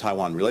guided by the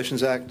Taiwan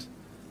Relations Act,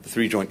 the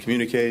 3 joint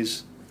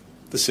communiques,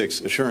 the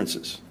 6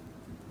 assurances.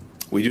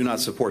 We do not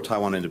support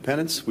Taiwan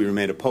independence. We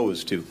remain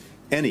opposed to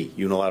any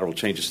unilateral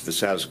changes to the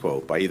status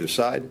quo by either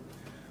side.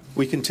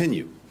 We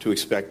continue to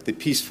expect the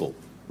peaceful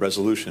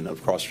resolution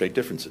of cross-strait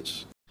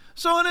differences.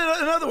 So in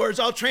other words,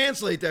 I'll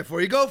translate that for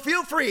you.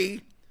 Feel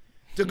free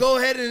to go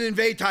ahead and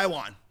invade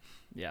Taiwan.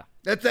 Yeah.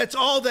 That's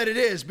all that it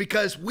is,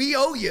 because we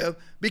owe you,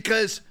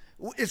 because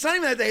it's not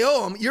even that they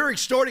owe them. You're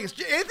extorting us.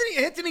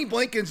 Anthony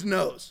Blinken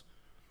knows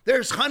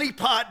there's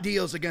honeypot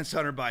deals against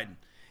Hunter Biden.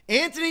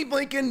 Anthony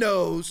Blinken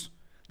knows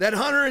that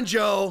Hunter and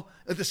Joe,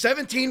 the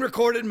 17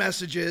 recorded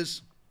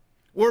messages,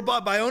 were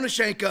bought by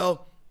Onashenko,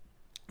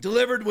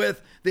 delivered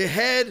with the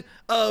head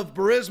of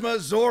Burisma,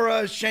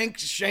 Zora,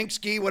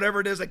 Shanksky,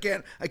 whatever it is. I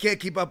can't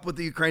keep up with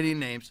the Ukrainian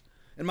names.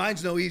 And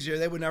mine's no easier.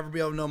 They would never be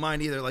able to know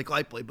mine either, like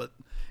Laipply. But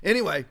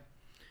anyway,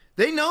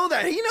 they know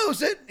that. He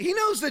knows it. He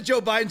knows that Joe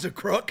Biden's a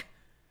crook.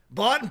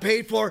 Bought and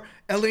paid for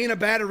Elena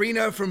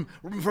Baturina from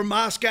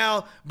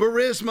Moscow,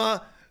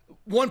 Burisma,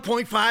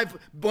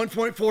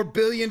 $1.4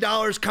 billion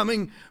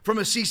coming from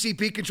a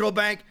CCP-controlled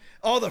bank.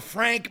 All the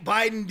Frank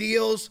Biden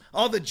deals,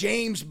 all the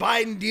James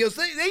Biden deals.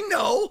 They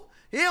know.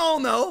 They all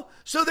know.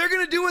 So they're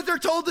going to do what they're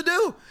told to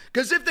do.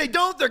 Because if they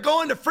don't, they're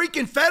going to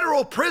freaking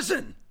federal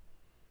prison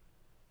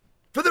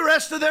for the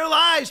rest of their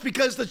lives,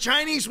 because the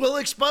Chinese will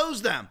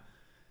expose them.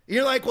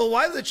 You're like, well,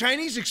 why do the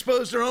Chinese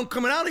expose their own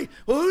criminality?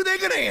 Well, who are they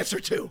going to answer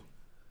to?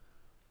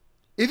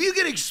 If you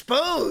get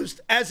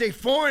exposed as a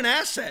foreign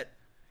asset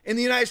in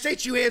the United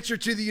States, you answer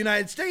to the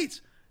United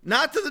States,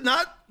 not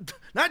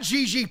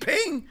Xi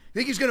Jinping.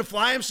 Think he's going to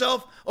fly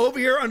himself over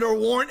here under a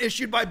warrant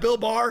issued by Bill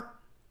Barr?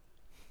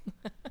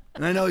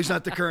 And I know he's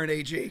not the current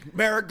AG.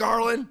 Merrick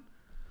Garland?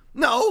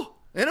 No,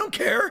 they don't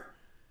care.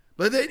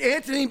 But then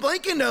Anthony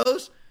Blinken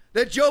knows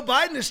that Joe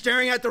Biden is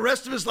staring at the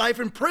rest of his life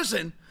in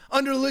prison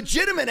under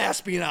legitimate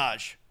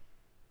espionage.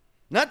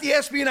 Not the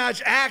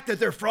Espionage Act that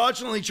they're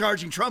fraudulently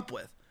charging Trump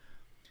with.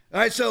 All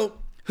right, so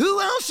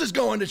who else is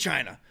going to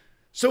China?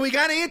 So we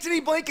got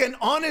Anthony Blinken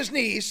on his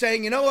knees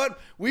saying, you know what?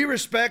 We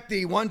respect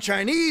the one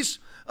Chinese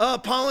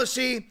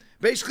policy,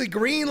 basically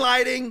green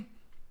lighting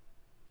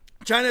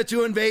China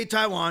to invade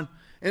Taiwan.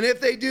 And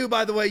if they do,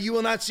 by the way, you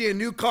will not see a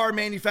new car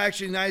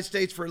manufactured in the United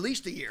States for at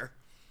least a year.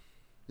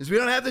 Because we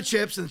don't have the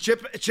chips, and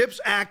the CHIPS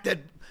Act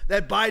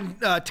that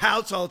Biden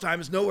touts all the time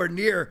is nowhere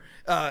near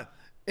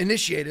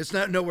initiated. It's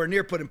not nowhere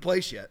near put in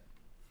place yet.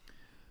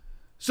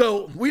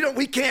 So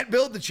we can't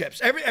build the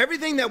chips.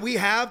 Everything that we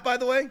have, by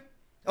the way.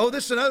 Oh,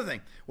 this is another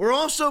thing. We're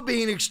also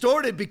being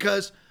extorted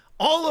because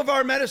all of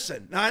our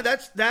medicine. Now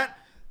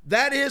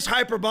that is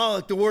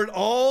hyperbolic, the word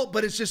all,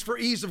 but it's just for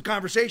ease of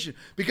conversation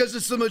because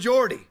it's the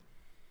majority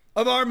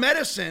of our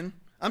medicine.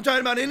 I'm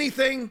talking about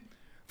anything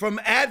from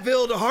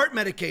Advil to heart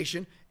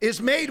medication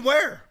is made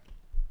where?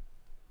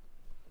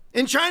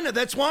 In China.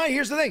 That's why,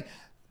 here's the thing.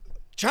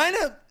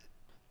 China,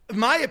 in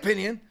my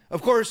opinion,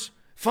 of course,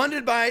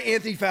 funded by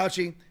Anthony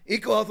Fauci,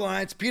 Eco Health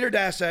Alliance, Peter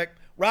Daszak,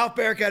 Ralph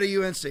Baric out of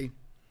UNC,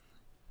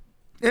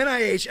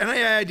 NIH,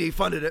 NIAID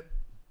funded it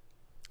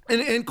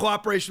in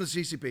cooperation with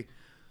CCP.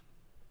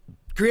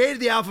 Created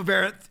the alpha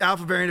variant of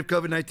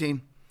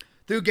COVID-19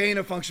 through gain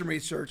of function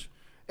research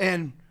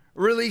and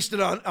released it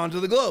onto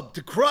the globe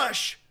to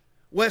crush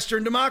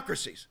Western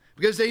democracies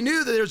because they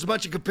knew that there was a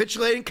bunch of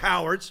capitulating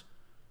cowards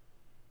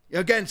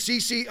Again,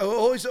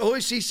 always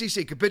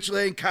CCC,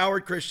 capitulating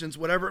coward Christians,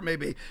 whatever it may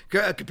be,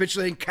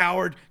 capitulating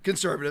coward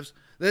conservatives.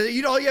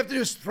 All you have to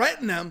do is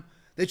threaten them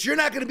that you're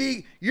not going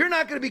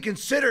to be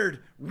considered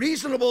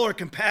reasonable or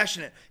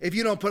compassionate if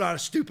you don't put on a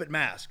stupid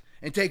mask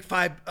and take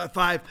five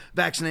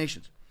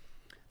vaccinations.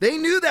 They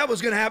knew that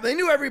was going to happen. They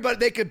knew everybody.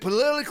 They could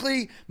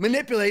politically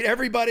manipulate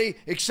everybody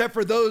except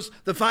for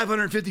the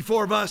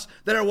 554 of us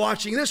that are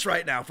watching this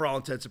right now, for all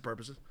intents and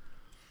purposes.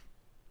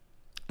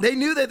 They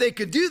knew that they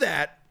could do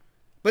that,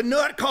 but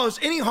not cause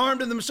any harm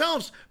to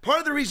themselves. Part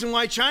of the reason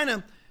why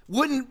China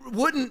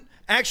wouldn't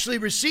actually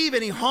receive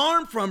any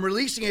harm from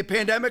releasing a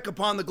pandemic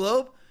upon the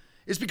globe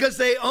is because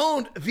they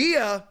owned,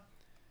 via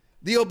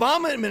the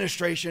Obama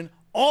administration,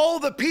 all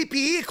the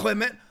PPE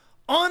equipment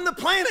on the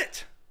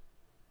planet.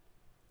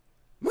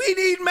 We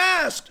need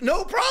masks,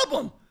 no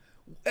problem.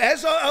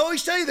 As I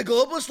always tell you, the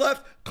globalist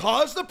left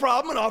caused the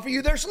problem and offer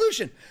you their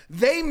solution.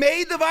 They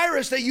made the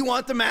virus that you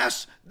want the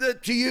masks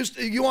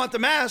you want the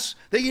masks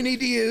that you need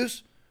to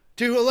use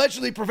to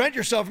allegedly prevent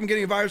yourself from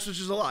getting a virus, which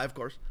is a lie, of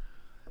course.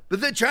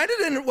 But China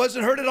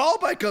wasn't hurt at all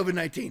by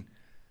COVID-19.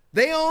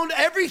 They owned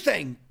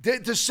everything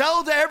to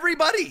sell to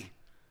everybody.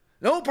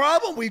 No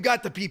problem. We've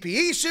got the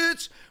PPE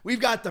suits. We've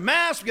got the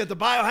masks. We got the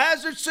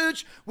biohazard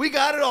suits. We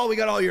got it all. We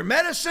got all your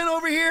medicine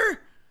over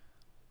here.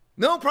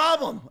 No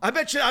problem. I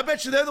bet you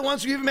they're the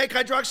ones who even make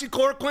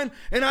hydroxychloroquine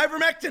and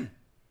ivermectin.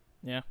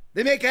 Yeah.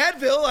 They make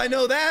Advil. I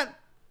know that.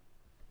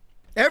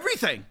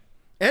 Everything.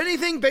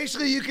 Anything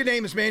basically you can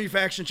name is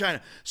manufactured in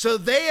China. So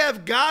they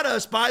have got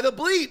us by the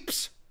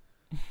bleeps.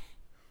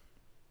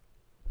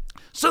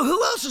 So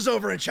who else is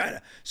over in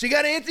China? So you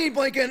got Anthony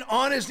Blinken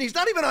on his knees.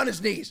 Not even on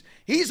his knees.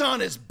 He's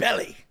on his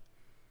belly.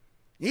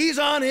 He's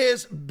on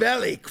his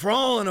belly,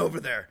 crawling over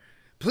there.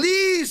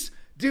 Please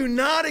do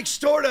not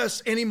extort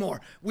us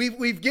anymore.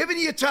 We've given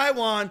you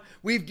Taiwan.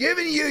 We've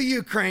given you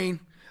Ukraine.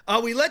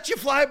 We let you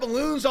fly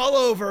balloons all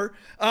over.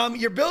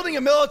 You're building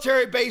a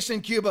military base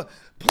in Cuba.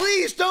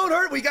 Please don't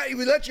hurt. We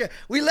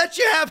let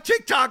you have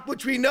TikTok,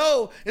 which we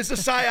know is a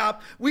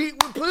psyop.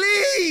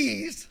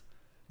 Please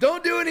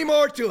don't do any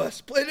more to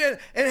us. And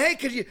hey,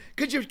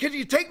 could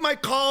you take my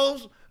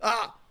calls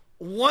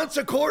once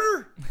a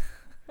quarter?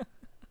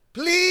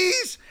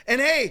 Please.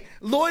 And hey,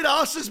 Lloyd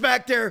Austin's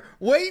back there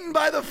waiting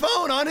by the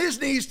phone on his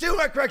knees too.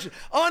 Correction,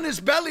 on his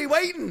belly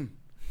waiting.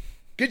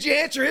 Could you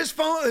answer his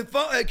phone?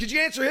 Could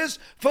you answer his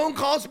phone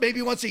calls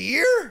maybe once a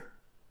year?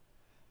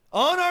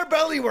 On our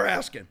belly, we're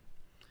asking.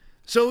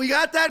 So we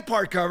got that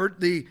part covered.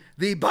 The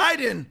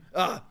Biden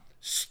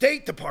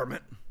State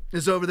Department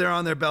is over there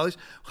on their bellies.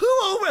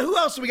 Who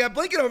else? We got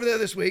Blinken over there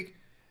this week.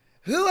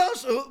 Who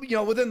else?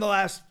 Within the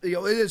last, it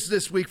is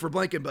this week for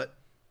Blinken, but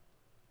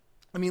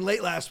I mean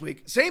late last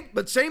week.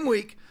 Same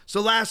week.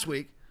 So last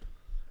week.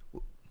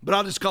 But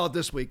I'll just call it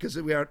this week because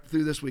we aren't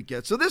through this week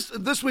yet. So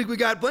this week we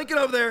got Blinken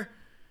over there.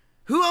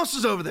 Who else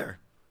is over there?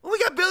 Well, we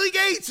got Billy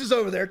Gates is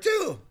over there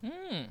too.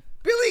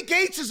 Billy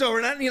Gates is over.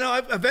 And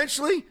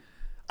eventually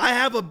I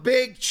have a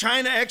big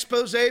China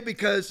expose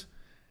because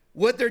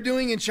what they're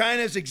doing in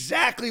China is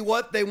exactly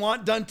what they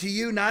want done to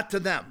you, not to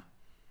them.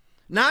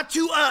 Not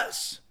to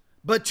us,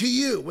 but to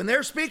you. When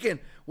they're speaking,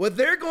 what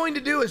they're going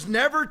to do is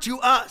never to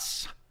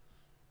us.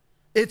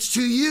 It's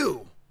to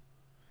you,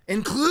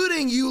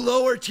 including you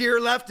lower tier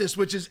leftists,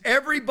 which is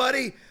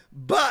everybody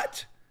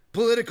but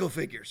political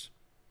figures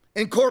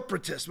and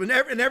corporatists.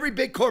 And every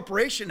big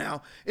corporation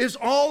now is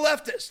all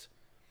leftist,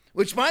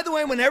 which, by the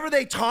way, whenever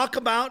they talk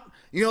about,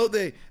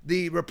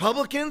 the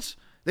Republicans,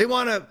 they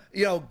want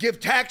to,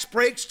 give tax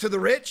breaks to the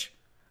rich.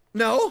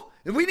 No,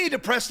 we need to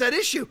press that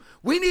issue.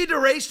 We need to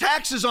raise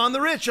taxes on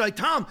the rich. Like,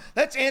 Tom,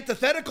 that's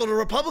antithetical to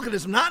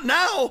republicanism. Not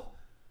now.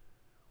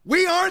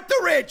 We aren't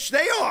the rich.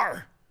 They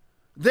are.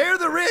 They're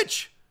the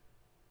rich.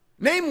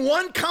 Name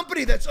one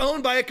company that's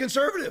owned by a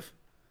conservative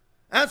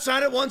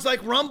outside of ones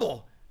like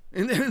Rumble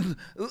and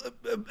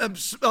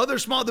other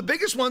small. The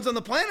biggest ones on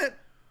the planet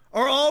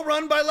are all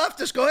run by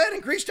leftists. Go ahead,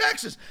 increase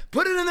taxes.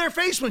 Put it in their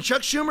face when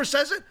Chuck Schumer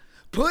says it.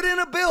 Put in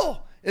a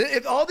bill.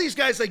 If all these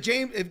guys like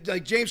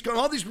James,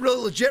 all these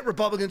real legit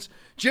Republicans,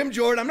 Jim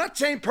Jordan, I'm not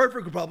saying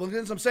perfect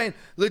Republicans, I'm saying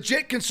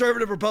legit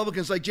conservative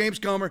Republicans like James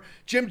Comer,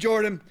 Jim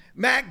Jordan,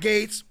 Matt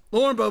Gaetz,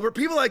 Lauren Boebert,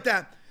 people like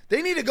that,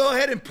 they need to go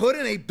ahead and put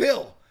in a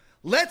bill.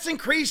 Let's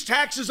increase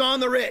taxes on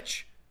the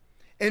rich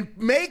and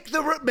make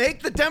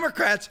the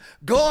Democrats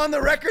go on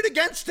the record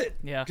against it.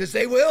 Yeah. Because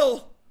they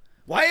will.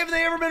 Why haven't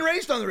they ever been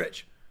raised on the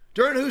rich?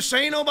 During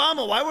Hussein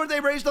Obama, why weren't they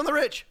raised on the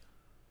rich?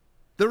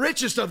 The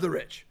richest of the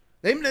rich.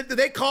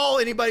 They call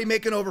anybody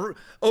making over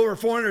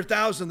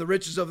 400,000 the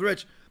richest of the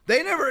rich.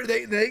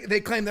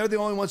 They claim they're the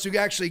only ones who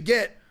actually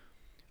get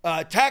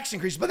tax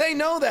increases, but they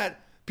know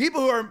that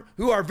people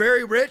who are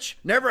very rich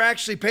never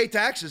actually pay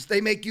taxes. They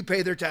make you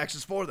pay their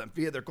taxes for them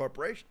via their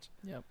corporations.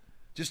 Yep.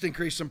 Just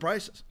increase some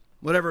prices,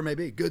 whatever it may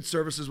be, goods,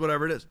 services,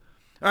 whatever it is.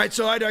 All right,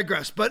 so I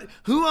digress. But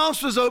who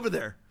else was over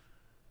there?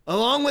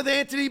 Along with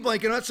Anthony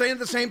Blinken, I'm not saying at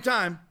the same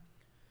time,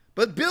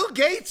 but Bill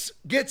Gates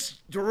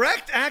gets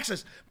direct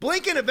access.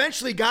 Blinken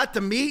eventually got to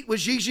meet with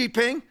Xi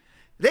Jinping.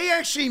 They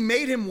actually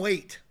made him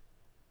wait.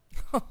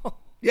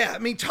 Yeah, I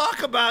mean,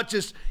 talk about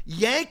just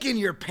yanking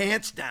your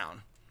pants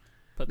down.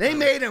 They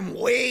made him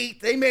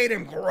wait. They made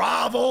him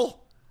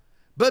grovel.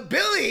 But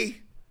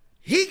Billy,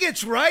 he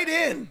gets right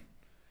in.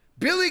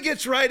 Billy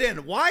gets right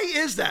in. Why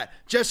is that?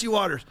 Jesse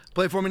Waters,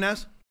 play for me,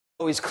 Naz.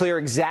 He's clear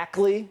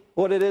exactly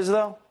what it is,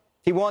 though.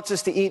 He wants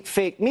us to eat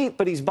fake meat,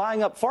 but he's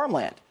buying up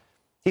farmland.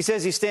 He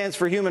says he stands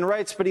for human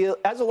rights, but he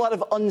has a lot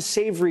of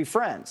unsavory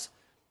friends.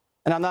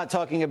 And I'm not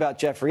talking about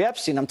Jeffrey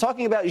Epstein. I'm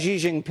talking about Xi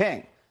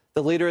Jinping,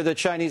 the leader of the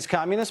Chinese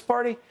Communist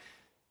Party.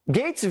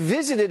 Gates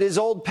visited his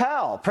old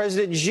pal,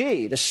 President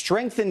Xi, to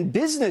strengthen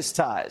business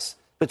ties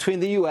between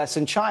the U.S.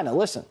 and China.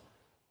 Listen.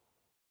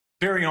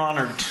 Very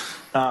honored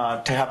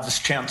to have this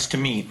chance to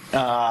meet.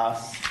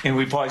 And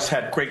we've always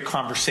had great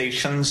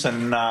conversations,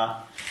 and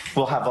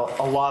we'll have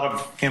a lot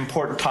of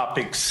important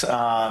topics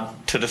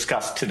to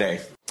discuss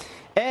today.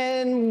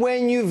 And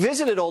when you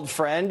visit an old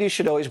friend, you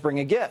should always bring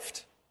a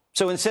gift.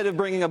 So instead of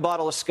bringing a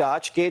bottle of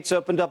scotch, Gates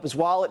opened up his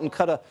wallet and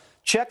cut a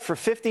check for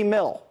 $50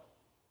 million.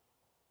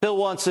 Bill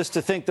wants us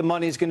to think the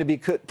money is going to be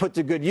put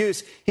to good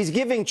use. He's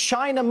giving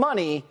China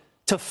money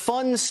to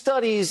fund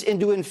studies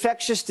into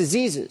infectious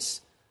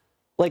diseases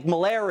like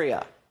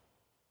malaria.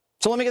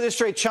 So let me get this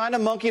straight. China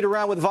monkeyed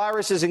around with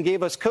viruses and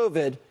gave us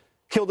COVID,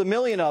 killed 1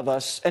 million of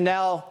us, and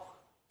now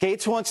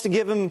Gates wants to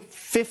give him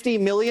 $50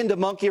 million to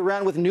monkey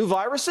around with new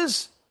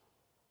viruses?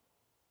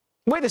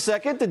 Wait a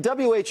second. The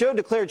WHO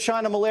declared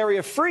China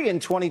malaria-free in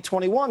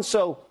 2021,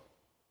 so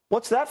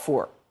what's that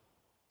for?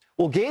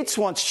 Well, Gates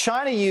wants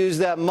China to use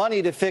that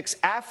money to fix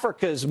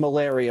Africa's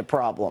malaria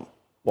problem.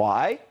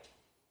 Why?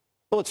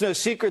 Well, it's no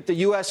secret the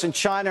U.S. and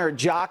China are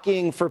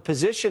jockeying for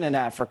position in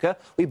Africa.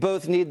 We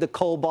both need the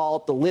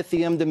cobalt, the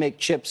lithium to make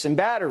chips and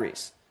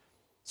batteries.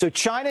 So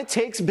China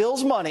takes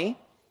Bill's money,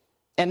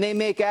 and they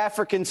make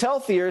Africans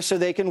healthier so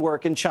they can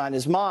work in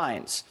China's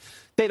mines.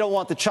 They don't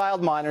want the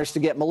child miners to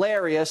get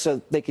malaria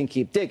so they can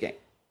keep digging.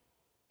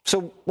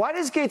 So why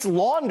does Gates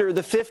launder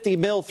the $50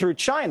 million through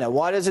China?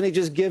 Why doesn't he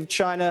just give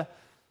China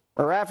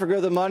or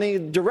Africa the money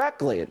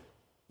directly?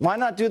 Why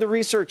not do the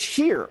research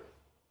here?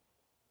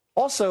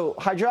 Also,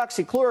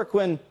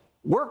 hydroxychloroquine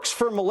works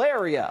for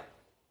malaria.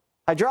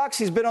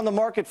 Hydroxy's been on the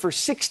market for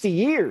 60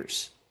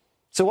 years.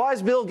 So why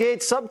is Bill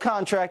Gates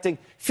subcontracting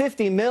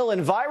 $50 million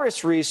in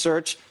virus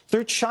research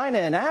through China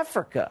and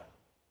Africa?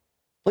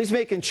 Well, he's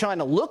making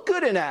China look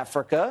good in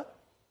Africa,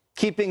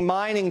 keeping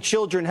mining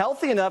children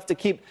healthy enough to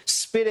keep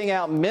spitting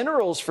out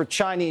minerals for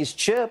Chinese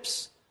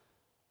chips,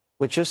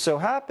 which just so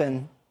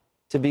happen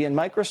to be in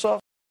Microsoft.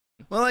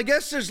 Well, I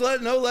guess there's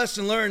no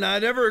lesson learned. I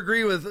never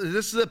agree with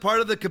this. Is a part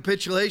of the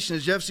capitulation,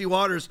 as Jesse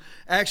Waters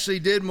actually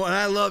did. And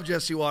I love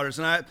Jesse Waters,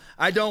 and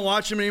I don't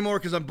watch him anymore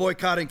because I'm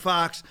boycotting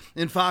Fox,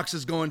 and Fox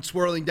is going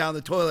swirling down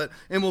the toilet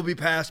and will be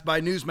passed by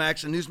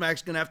Newsmax, and Newsmax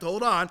is going to have to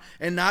hold on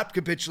and not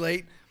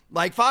capitulate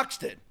like Fox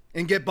did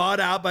and get bought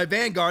out by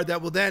Vanguard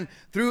that will then,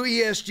 through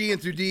ESG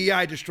and through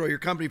DEI, destroy your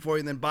company for you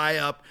and then buy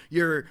up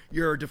your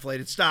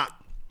deflated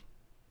stock.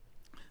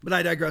 But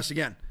I digress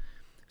again.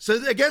 So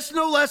I guess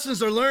no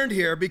lessons are learned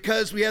here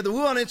because we had the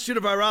Wuhan Institute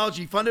of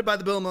Virology funded by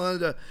the Bill and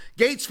Melinda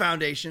Gates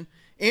Foundation,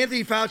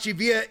 Anthony Fauci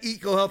via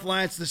EcoHealth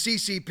Alliance, the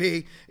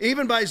CCP,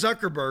 even by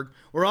Zuckerberg,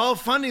 were all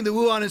funding the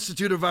Wuhan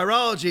Institute of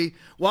Virology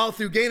while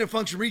through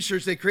gain-of-function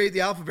research they created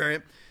the Alpha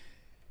variant.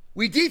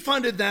 We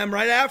defunded them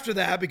right after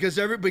that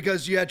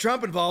because you had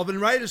Trump involved, and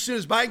right as soon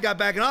as Biden got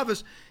back in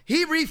office,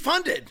 he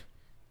refunded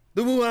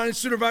the Wuhan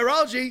Institute of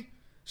Virology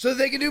so that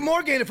they can do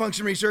more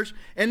gain-of-function research.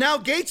 And now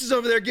Gates is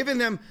over there giving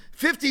them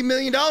 $50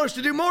 million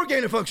to do more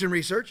gain-of-function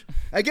research.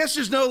 I guess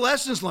there's no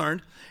lessons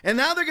learned. And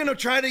now they're going to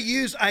try to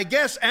use, I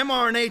guess,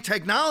 mRNA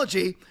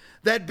technology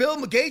that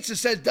Bill Gates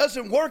has said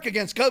doesn't work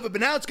against COVID,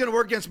 but now it's going to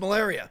work against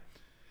malaria.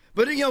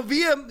 But,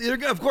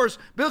 of course,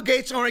 Bill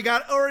Gates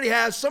already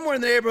has somewhere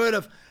in the neighborhood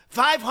of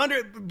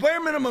 500, bare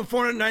minimum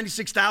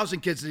 496,000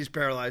 kids that he's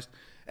paralyzed.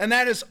 And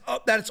that is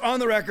on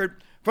the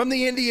record from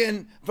the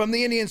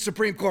Indian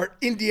Supreme Court,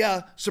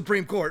 India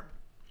Supreme Court.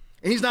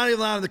 And he's not even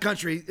allowed in the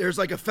country. There's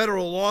like a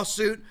federal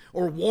lawsuit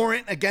or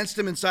warrant against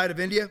him inside of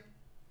India.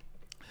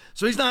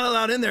 So he's not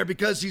allowed in there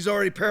because he's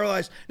already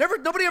paralyzed.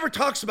 Nobody ever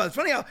talks about it. It's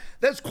funny how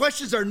those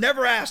questions are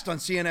never asked on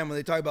CNN when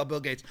they talk about Bill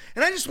Gates.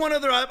 And I just one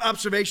other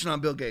observation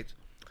on Bill Gates.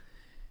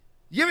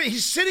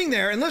 He's sitting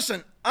there, and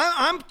listen,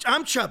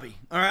 I'm chubby.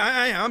 All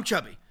right, I'm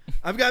chubby.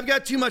 I've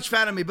got too much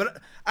fat on me,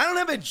 but I don't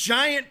have a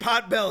giant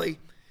pot belly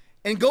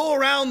and go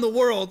around the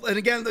world. And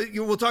again,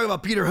 we'll talk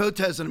about Peter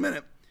Hotez in a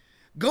minute.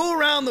 Go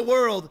around the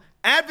world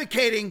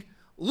advocating,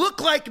 look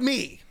like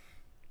me.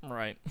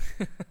 Right.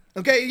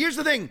 Okay, here's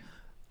the thing.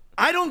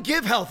 I don't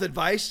give health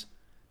advice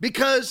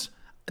because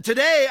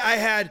today I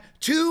had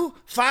 2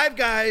 Five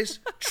Guys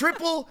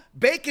triple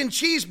bacon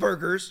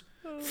cheeseburgers,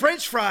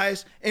 French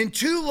fries, and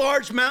 2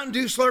 large Mountain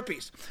Dew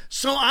Slurpees.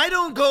 So I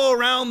don't go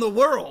around the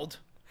world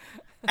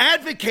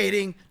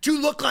advocating to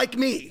look like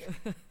me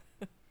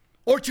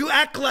or to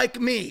act like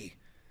me.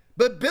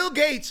 But Bill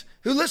Gates,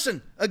 who,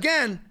 listen,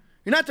 again,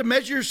 you're not to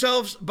measure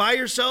yourselves by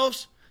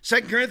yourselves,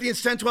 2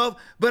 Corinthians 10:12,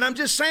 but I'm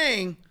just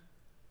saying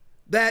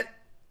that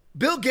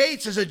Bill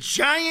Gates is a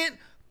giant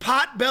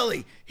pot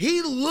belly.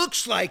 He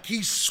looks like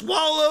he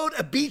swallowed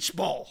a beach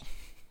ball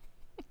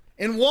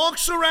and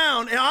walks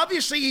around and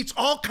obviously eats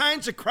all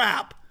kinds of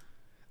crap.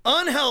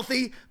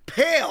 Unhealthy,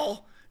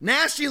 pale,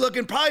 nasty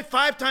looking, probably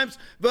 5 times,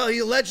 well, he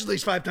allegedly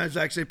is 5 times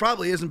vaccinated,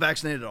 probably isn't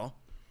vaccinated at all.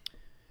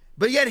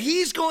 But yet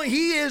he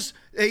is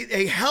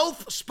a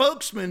health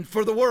spokesman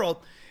for the world.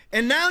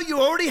 And now you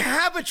already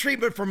have a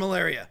treatment for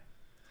malaria.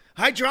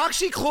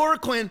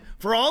 Hydroxychloroquine,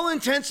 for all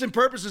intents and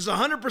purposes,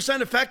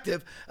 100%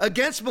 effective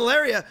against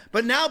malaria.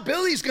 But now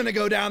Billy's going to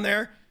go down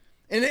there.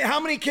 And how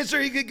many kids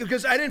are he?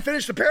 Because I didn't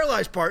finish the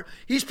paralyzed part.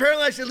 He's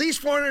paralyzed at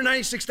least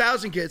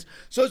 496,000 kids.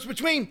 So it's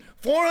between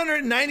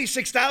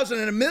 496,000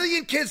 and 1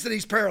 million kids that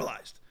he's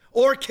paralyzed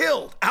or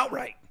killed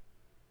outright.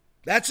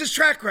 That's his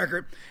track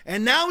record.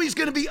 And now he's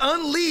going to be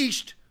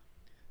unleashed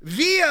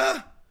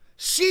via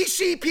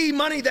CCP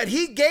money that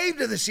he gave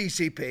to the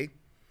CCP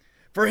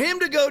for him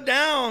to go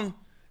down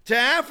to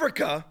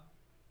Africa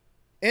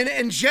and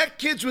inject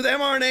kids with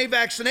mRNA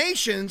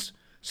vaccinations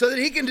so that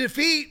he can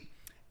defeat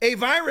a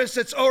virus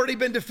that's already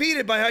been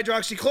defeated by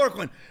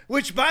hydroxychloroquine,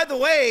 which, by the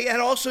way, had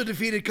also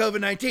defeated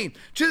COVID-19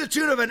 to the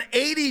tune of an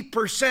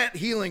 80%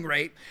 healing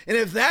rate. And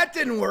if that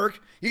didn't work,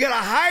 you got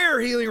a higher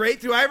healing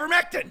rate through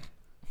ivermectin.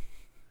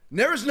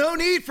 There was no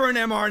need for an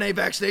mRNA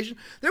vaccination.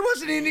 There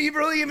wasn't any need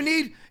for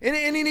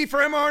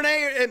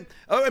mRNA,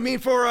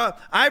 for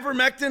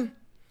ivermectin,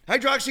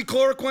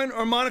 hydroxychloroquine,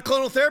 or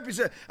monoclonal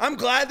therapies. I'm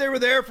glad they were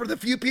there for the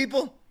few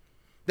people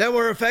that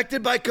were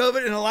affected by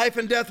COVID in a life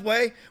and death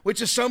way,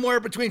 which is somewhere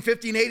between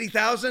 50 and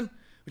 80,000,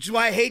 which is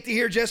why I hate to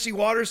hear Jesse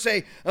Waters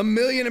say 1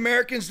 million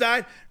Americans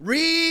died.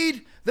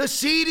 Read the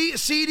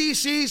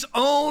CDC's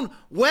own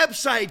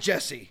website,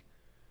 Jesse.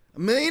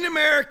 1 million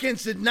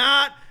Americans did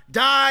not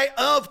die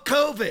of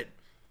COVID.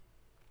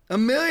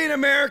 1 million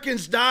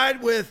Americans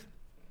died with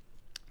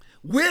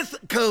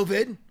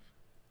COVID.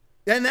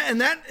 And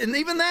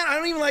even that, I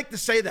don't even like to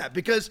say that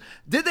because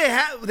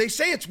they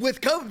say it's with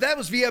COVID. That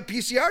was via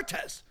PCR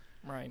tests.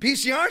 Right.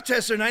 PCR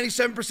tests are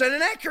 97%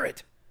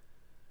 inaccurate.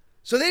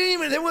 So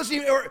it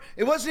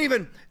wasn't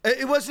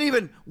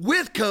even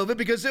with COVID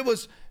because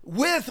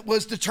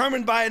was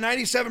determined by a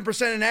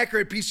 97%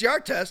 inaccurate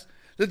PCR test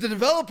that the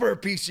developer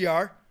of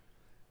PCR,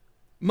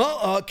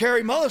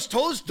 Carrie Mullis,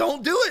 told us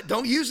don't do it.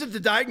 Don't use it to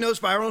diagnose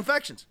viral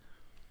infections.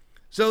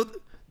 So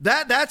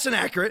that's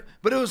inaccurate,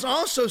 but it was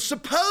also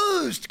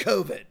supposed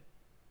COVID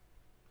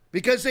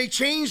because they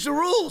changed the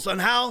rules on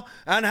how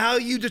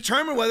you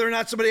determine whether or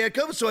not somebody had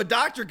COVID. So a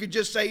doctor could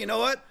just say, you know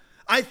what?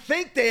 I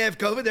think they have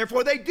COVID,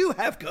 therefore they do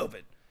have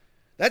COVID.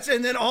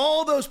 And then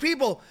all those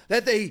people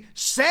that they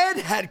said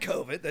had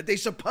COVID, that they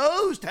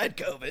supposed had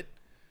COVID,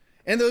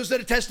 and those that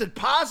had tested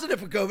positive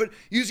for COVID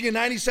using a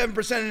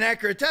 97%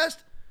 inaccurate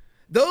test,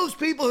 those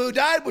people who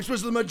died, which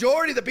was the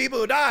majority of the people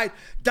who died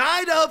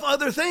of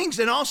other things.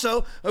 And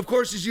also, of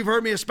course, as you've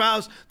heard me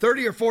espouse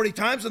 30 or 40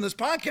 times on this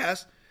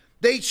podcast,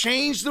 they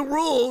changed the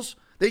rules.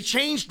 They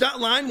changed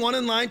line 1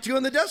 and line 2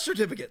 on the death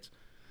certificates.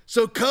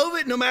 So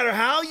COVID, no matter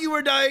how you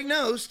were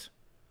diagnosed,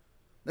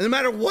 no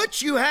matter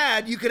what you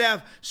had, you could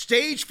have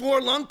stage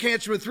 4 lung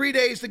cancer with 3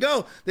 days to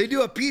go. They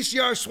do a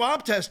PCR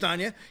swab test on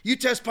you. You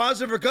test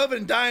positive for COVID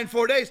and die in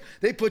 4 days.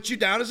 They put you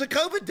down as a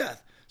COVID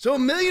death. So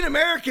 1 million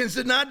Americans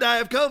did not die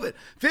of COVID.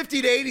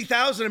 50 to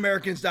 80,000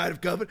 Americans died of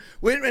COVID.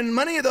 And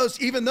many of those,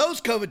 even those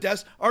COVID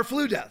deaths, are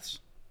flu deaths.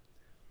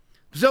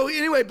 So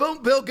anyway,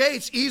 Bill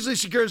Gates easily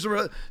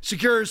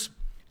secures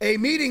a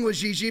meeting with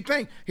Xi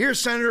Jinping. Here's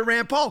Senator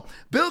Rand Paul.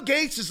 Bill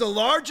Gates is the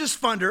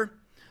largest funder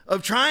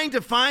of trying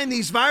to find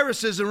these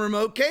viruses in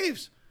remote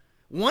caves.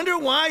 Wonder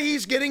why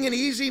he's getting an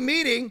easy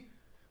meeting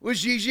with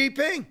Xi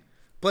Jinping.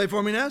 Play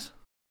for me, Nez.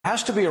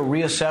 Has to be a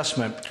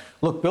reassessment.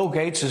 Look, Bill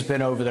Gates has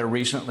been over there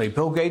recently.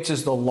 Bill Gates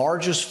is the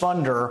largest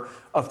funder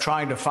of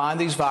trying to find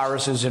these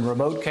viruses in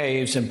remote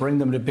caves and bring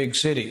them to big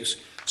cities.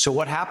 So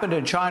what happened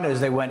in China is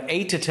they went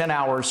 8 to 10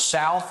 hours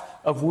south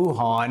of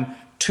Wuhan,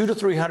 200 to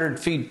 300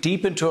 feet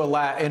deep into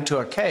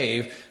a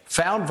cave,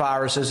 found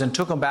viruses and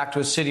took them back to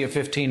a city of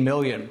 15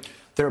 million.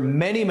 There are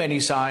many, many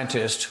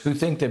scientists who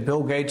think that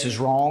Bill Gates is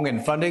wrong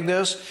in funding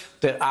this,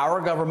 that our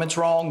government's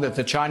wrong, that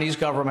the Chinese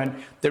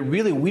government, that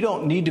really we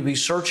don't need to be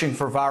searching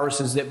for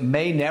viruses that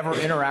may never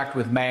interact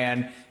with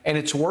man. And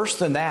it's worse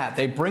than that.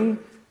 They bring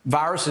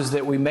viruses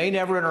that we may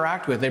never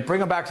interact with. They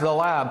bring them back to the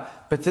lab,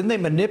 but then they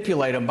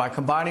manipulate them by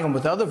combining them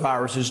with other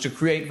viruses to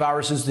create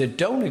viruses that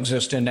don't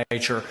exist in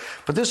nature.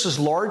 But this has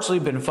largely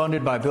been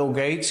funded by Bill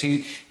Gates.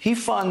 He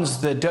funds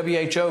the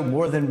WHO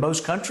more than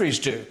most countries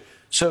do.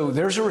 So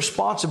there's a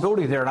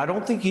responsibility there. And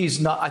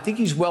I think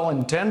he's well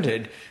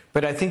intended,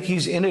 but I think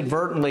he's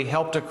inadvertently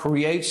helped to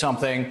create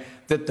something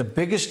that the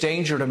biggest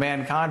danger to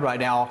mankind right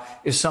now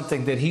is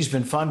something that he's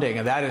been funding,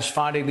 and that is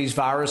finding these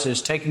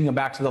viruses, taking them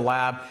back to the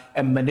lab,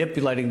 and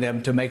manipulating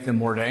them to make them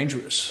more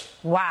dangerous.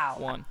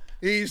 Wow.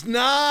 He's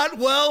not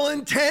well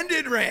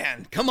intended,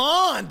 Rand. Come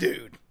on,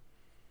 dude.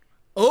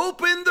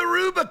 Open the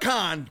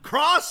Rubicon.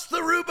 Cross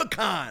the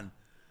Rubicon.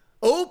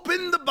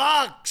 Open the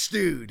box,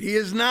 dude. He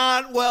is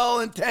not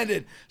well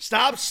intended.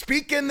 Stop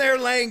speaking their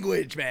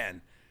language,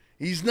 man.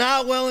 He's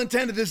not well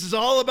intended. This is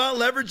all about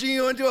leveraging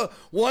you into a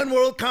one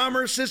world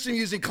commerce system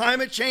using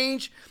climate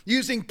change,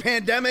 using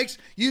pandemics,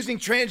 using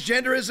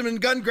transgenderism and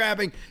gun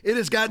grabbing. It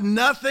has got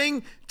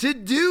nothing to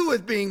do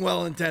with being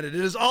well intended. It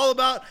is all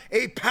about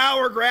a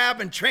power grab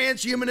and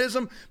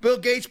transhumanism. Bill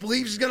Gates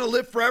believes he's going to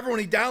live forever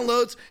when he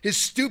downloads his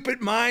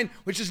stupid mind,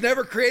 which has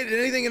never created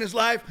anything in his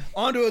life,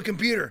 onto a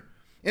computer.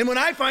 And when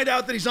I find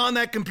out that he's on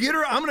that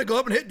computer, I'm going to go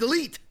up and hit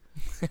delete.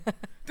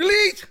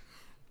 Delete.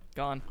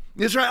 Gone.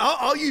 That's right.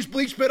 I'll use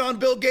bleach pit on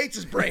Bill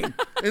Gates' brain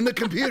in the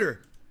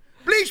computer.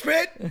 Bleach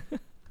pit.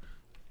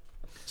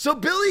 So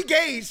Billy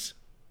Gates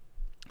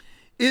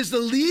is the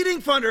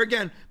leading funder.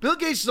 Again, Bill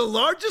Gates is the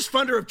largest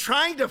funder of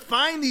trying to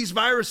find these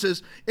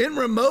viruses in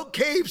remote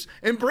caves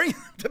and bring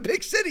them to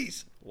big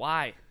cities.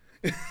 Why?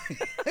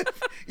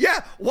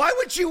 Yeah. Why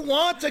would you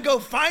want to go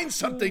find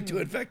something to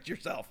infect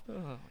yourself?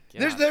 Oh,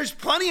 There's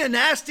plenty of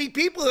nasty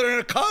people that are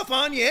going to cough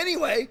on you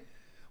anyway.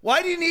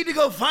 Why do you need to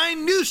go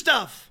find new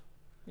stuff?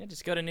 Yeah,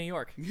 just go to New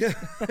York. Yeah,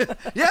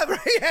 yeah, right.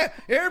 Yeah.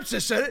 Arabs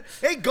just said it.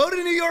 Hey, go to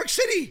New York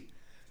City.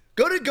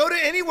 Go to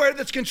anywhere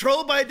that's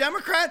controlled by a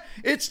Democrat.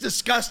 It's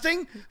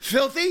disgusting,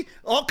 filthy,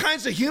 all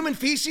kinds of human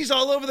feces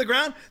all over the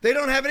ground. They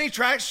don't have any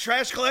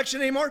trash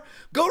collection anymore.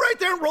 Go right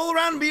there and roll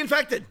around and be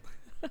infected.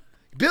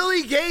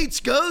 Billy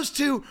Gates goes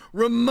to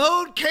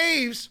remote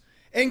caves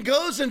and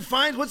goes and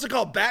finds, what's it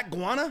called? Bat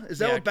guana? Is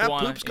that what bat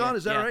poop's called?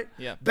 Is that right?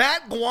 Yeah.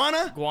 Bat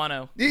guana?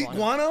 Guano.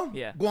 Guano?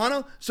 Yeah.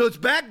 Guano. So it's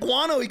bat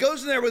guano. He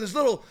goes in there with his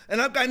little, and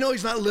I know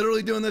he's not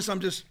literally doing this. I'm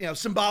just,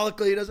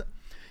 symbolically he does it.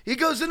 He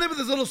goes in there with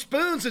his little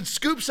spoons and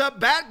scoops up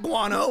bat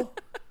guano.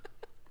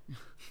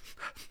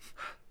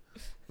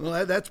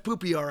 Well, that's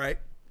poopy, all right.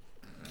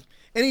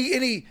 And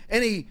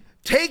he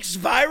takes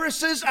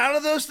viruses out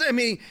of those.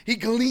 He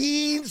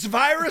gleans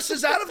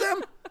viruses out of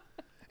them.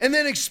 And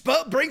then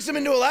brings them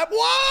into a lab.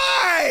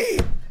 Why?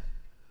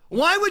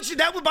 Why would you?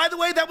 By the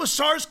way, that was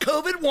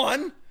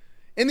SARS-CoV-1.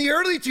 In the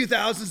early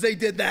 2000s, they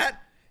did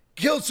that.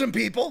 Killed some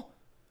people.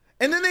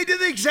 And then they did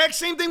the exact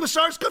same thing with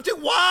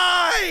SARS-CoV-2.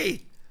 Why?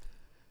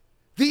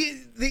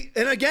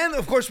 And again,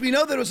 of course, we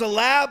know that it was a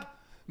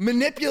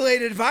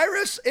lab-manipulated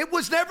virus. It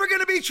was never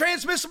going to be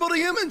transmissible to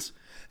humans.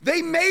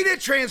 They made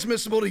it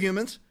transmissible to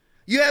humans.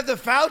 You have the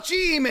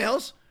Fauci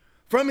emails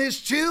from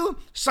his two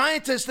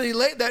scientists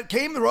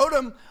that wrote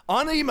him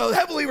on an email,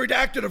 heavily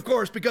redacted, of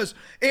course, because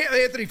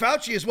Anthony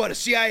Fauci is what, a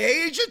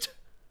CIA agent?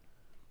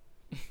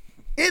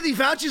 Anthony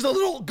Fauci is a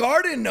little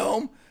garden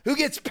gnome who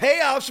gets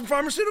payoffs from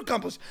pharmaceutical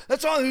companies.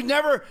 That's all.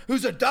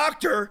 Who's a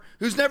doctor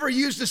who's never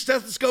used a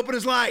stethoscope in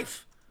his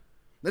life.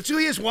 That's who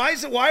he is. Why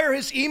are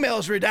his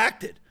emails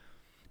redacted?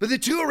 But the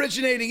two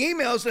originating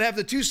emails that have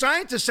the two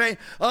scientists saying,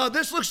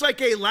 this looks like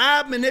a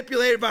lab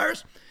manipulated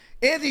virus.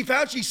 Anthony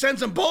Fauci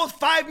sends them both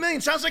 $5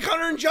 million. Sounds like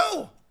Hunter and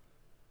Joe.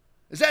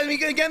 Is that,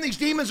 again, these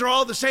demons are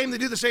all the same. They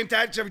do the same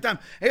tactics every time.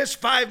 It's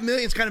 $5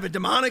 million. It's kind of a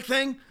demonic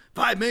thing.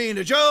 $5 million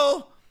to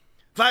Joe,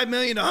 $5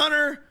 million to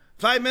Hunter,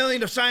 $5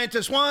 million to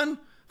Scientist 1,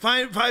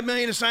 $5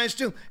 million to Scientist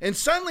 2. And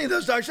suddenly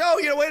those doctors say,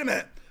 wait a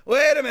minute.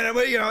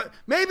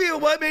 Maybe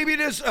it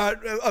is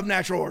of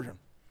natural origin.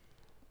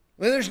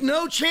 Well, there's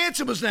no chance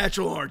it was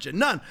natural origin.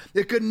 None.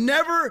 It could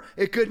never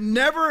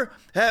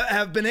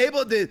have been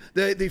able,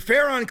 the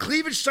Ferron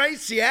cleavage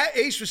sites, the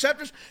ACE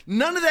receptors,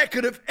 none of that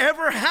could have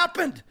ever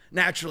happened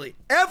naturally.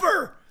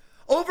 Ever.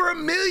 Over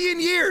 1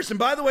 million years. And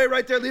by the way,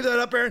 right there, leave that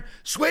up, Aaron.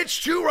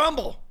 Switch to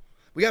Rumble.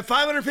 We got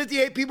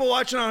 558 people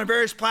watching on our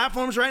various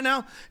platforms right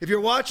now. If you're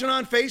watching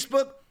on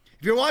Facebook,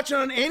 if you're watching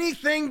on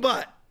anything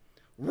but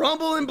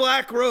Rumble and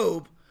Black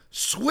Robe,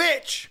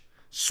 switch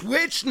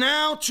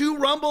now to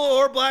Rumble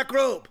or Black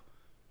Robe.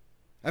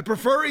 I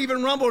prefer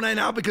even Rumble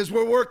now because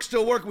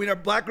still working.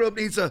 Black Robe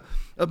needs a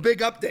big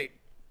update,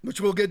 which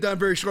we'll get done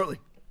very shortly.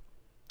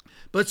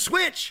 But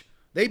switch.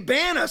 They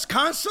ban us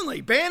constantly,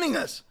 banning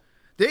us.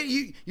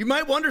 You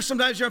might wonder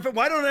sometimes,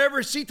 why don't I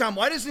ever see Tom?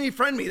 Why doesn't he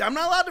friend me? I'm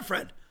not allowed to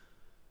friend.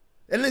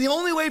 And then the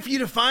only way for you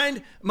to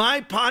find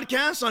my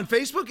podcast on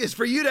Facebook is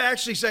for you to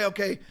actually say,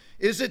 okay,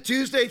 is it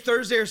Tuesday,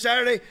 Thursday, or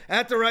Saturday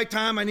at the right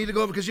time? I need to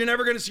go because you're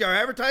never going to see our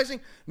advertising.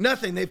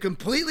 Nothing. They've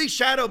completely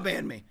shadow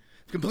banned me.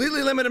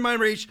 Completely limited my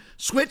reach.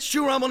 Switch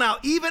to Rumble now.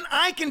 Even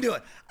I can do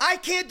it. I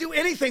can't do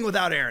anything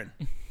without Aaron.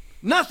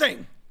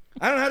 Nothing.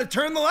 I don't know how to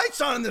turn the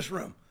lights on in this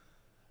room.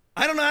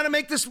 I don't know how to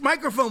make this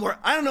microphone work.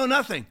 I don't know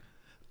nothing.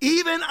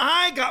 Even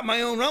I got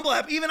my own Rumble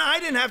app. Even I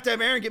didn't have to have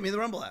Aaron get me the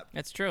Rumble app.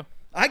 That's true.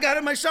 I got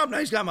it myself. Now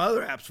he's got my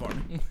other apps for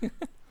me.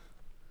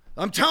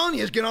 I'm telling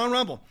you, get on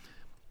Rumble.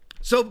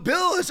 So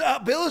Bill is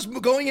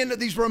going into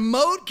these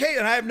remote caves,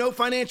 and I have no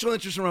financial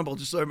interest in Rumble.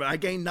 Just so I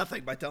gain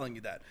nothing by telling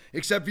you that,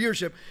 except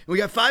viewership. And we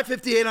got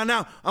 558 on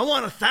now. I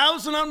want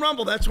 1,000 on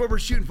Rumble. That's what we're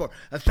shooting for.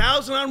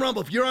 1,000 on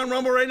Rumble. If you're on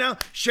Rumble right now,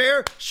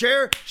 share.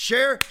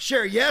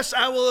 Yes,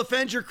 I will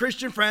offend your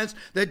Christian friends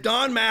that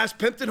don mass,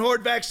 pimped and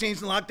hoard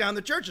vaccines, and lock down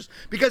the churches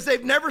because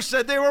they've never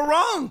said they were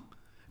wrong.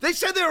 They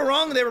said they were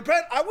wrong and they were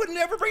bad. I would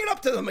never bring it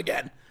up to them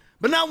again.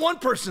 But not one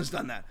person's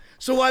done that.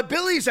 So while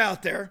Billy's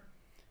out there,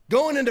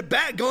 going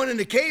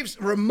into caves,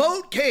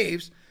 remote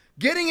caves,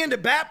 getting into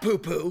bat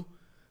poo-poo,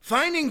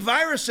 finding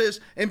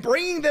viruses and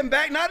bringing them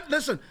back.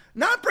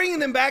 Not bringing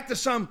them back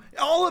to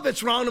all of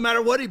it's wrong no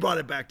matter what he brought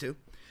it back to.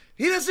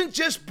 He doesn't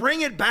just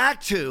bring it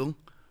back to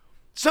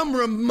some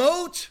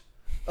remote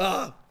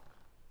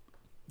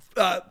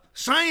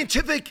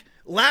scientific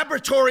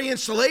laboratory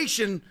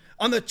installation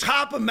on the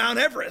top of Mount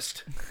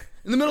Everest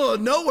in the middle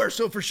of nowhere.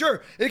 So for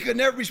sure, it could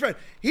never be spread.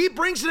 He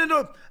brings it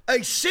into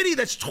a city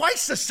that's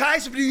twice the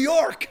size of New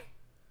York,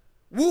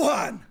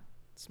 Wuhan.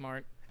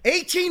 Smart.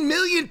 18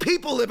 million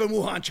people live in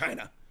Wuhan,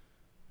 China.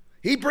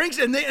 He brings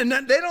they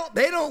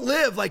don't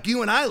live like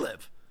you and I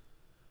live.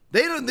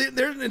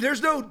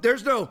 There's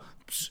no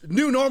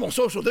new normal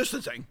social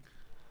distancing.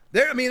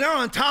 They're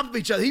on top of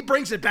each other. He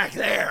brings it back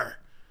there.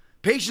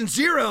 Patient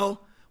zero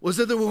was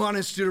at the Wuhan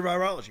Institute of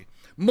Virology.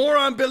 More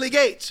on Billy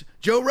Gates.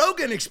 Joe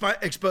Rogan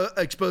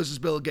exposes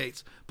Bill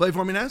Gates. Play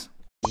for me, Naz.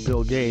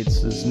 Bill Gates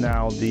is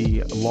now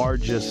the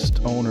largest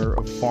owner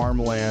of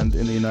farmland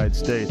in the United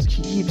States.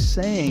 He keeps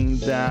saying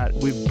that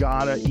we've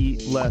got to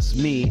eat less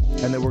meat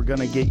and that we're going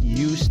to get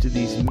used to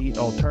these meat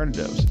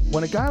alternatives.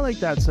 When a guy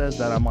like that says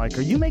that, I'm like,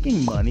 are you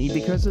making money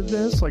because of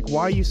this? Like,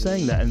 why are you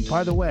saying that? And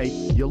by the way,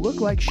 you look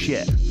like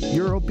shit.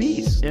 You're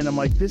obese. And I'm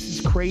like, this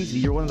is crazy.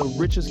 You're one of the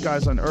richest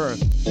guys on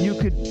earth. You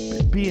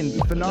could be in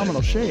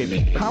phenomenal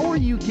shape. How are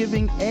you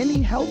giving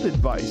any health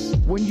advice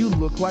when you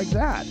look like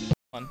that?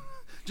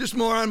 Just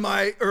more on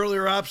my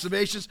earlier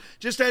observations.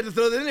 Just had to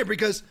throw that in there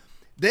because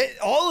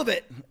all of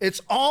it, it's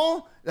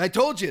all, I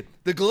told you,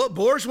 the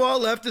bourgeois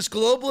leftist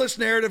globalist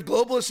narrative,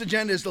 globalist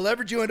agenda is to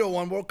leverage you into a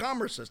one world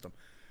commerce system.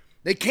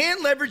 They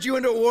can't leverage you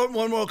into a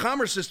one world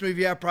commerce system if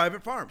you have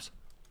private farms,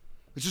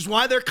 which is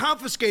why they're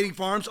confiscating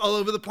farms all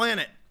over the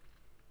planet.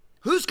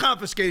 Who's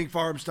confiscating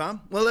farms,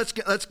 Tom? Well, let's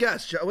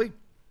guess, shall we?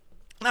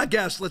 Not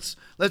guess. Let's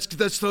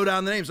throw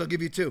down the names. I'll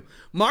give you two.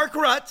 Mark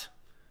Rutte,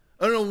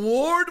 an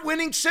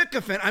award-winning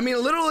sycophant.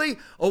 Literally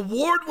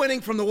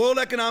award-winning from the World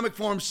Economic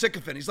Forum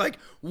sycophant. He's like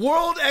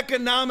World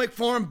Economic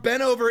Forum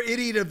bent-over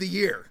idiot of the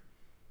year.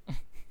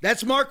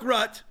 That's Mark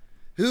Rutte,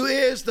 who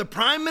is the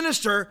prime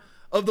minister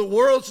of the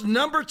world's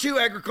number 2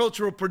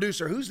 agricultural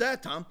producer. Who's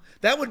that, Tom?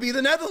 That would be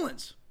the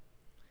Netherlands.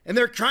 And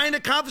they're trying to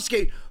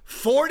confiscate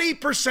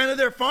 40% of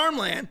their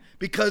farmland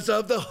because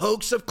of the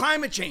hoax of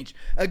climate change.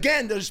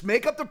 Again, they'll just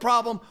make up the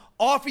problem,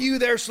 offer you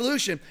their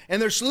solution,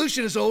 and their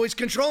solution is always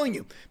controlling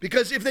you.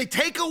 Because if they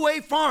take away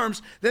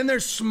farms, then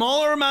there's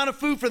smaller amount of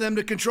food for them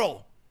to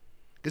control.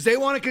 Because they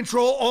want to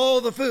control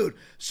all the food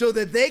so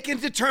that they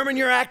can determine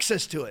your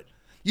access to it.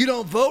 You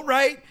don't vote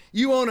right,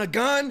 you own a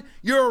gun,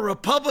 you're a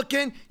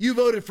Republican, you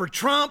voted for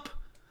Trump.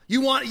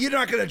 You're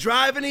not going to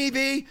drive an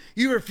EV.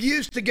 You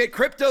refuse to get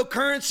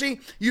cryptocurrency.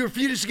 You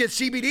refuse to get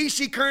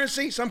CBDC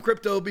currency. Some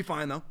crypto will be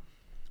fine, though,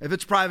 if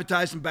it's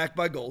privatized and backed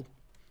by gold,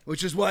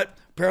 which is what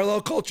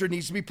parallel culture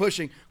needs to be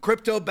pushing.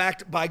 Crypto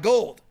backed by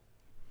gold.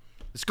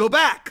 Let's go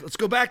back. Let's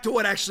go back to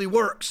what actually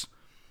works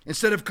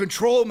instead of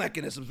control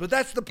mechanisms. But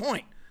that's the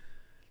point.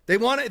 You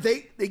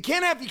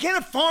can't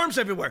have farms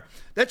everywhere.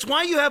 That's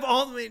why you have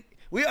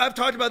I've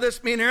talked about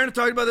this. Me and Aaron have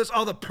talked about this.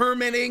 All the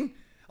permitting,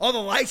 all the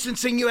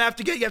licensing you have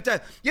to get. You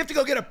have to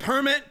go get a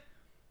permit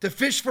to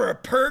fish for a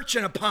perch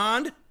in a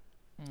pond.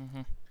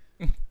 Mm-hmm.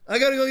 I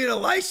got to go get a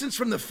license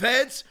from the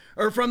feds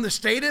or from the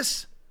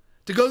status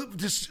to go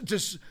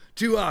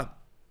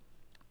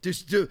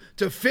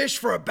to fish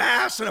for a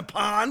bass in a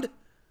pond.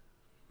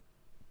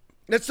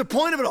 That's the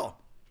point of it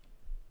all.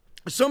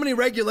 There's so many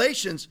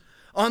regulations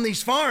on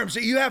these farms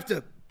that you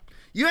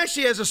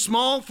actually, as a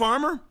small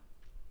farmer,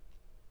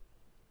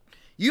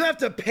 you have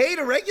to pay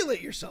to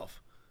regulate yourself.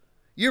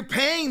 You're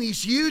paying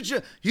these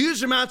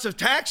huge amounts of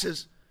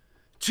taxes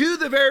to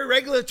the very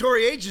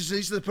regulatory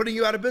agencies that are putting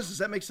you out of business.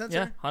 That makes sense?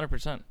 Yeah,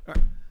 100%. Right.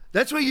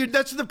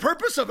 That's the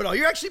purpose of it all.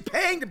 You're actually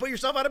paying to put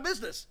yourself out of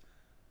business.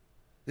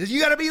 You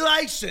got to be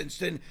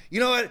licensed, and you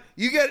know what?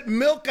 You get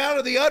milk out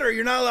of the udder,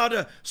 you're not allowed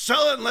to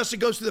sell it unless it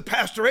goes through the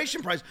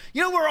pasteurization process.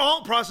 We're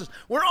all processed.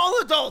 We're all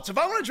adults. If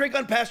I want to drink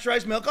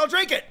unpasteurized milk, I'll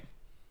drink it.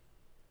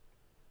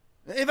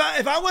 If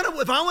I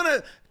want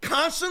to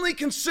constantly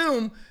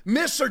consume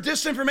mis or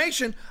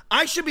disinformation,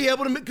 I should be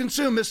able to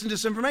consume mis and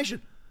disinformation.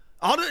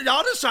 I'll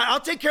decide. I'll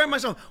take care of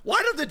myself.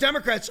 Why do the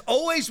Democrats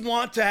always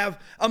want to have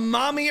a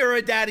mommy or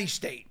a daddy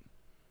state?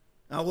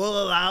 Now,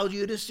 we'll allow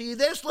you to see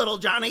this, little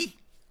Johnny.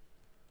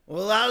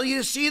 We'll allow you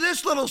to see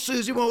this, little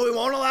Susie. Well, we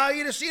won't allow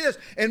you to see this.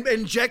 And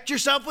inject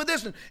yourself with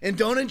this. And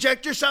don't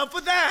inject yourself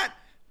with that.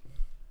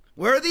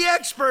 We're the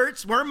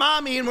experts. We're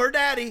mommy and we're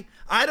daddy.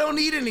 I don't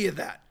need any of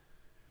that.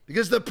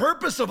 Because the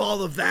purpose of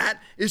all of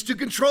that is to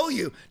control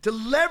you, to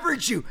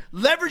leverage you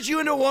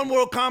into a one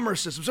world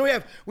commerce system. So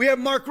we have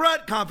Mark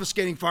Rutte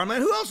confiscating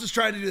farmland. Who else is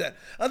trying to do that?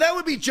 That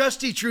would be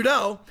Justy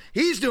Trudeau.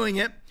 He's doing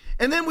it.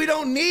 And then we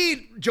don't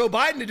need Joe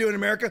Biden to do it in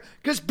America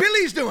because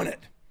Billy's doing it.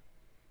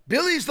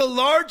 Billy's the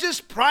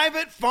largest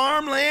private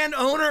farmland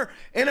owner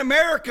in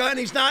America, and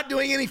he's not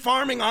doing any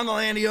farming on the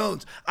land he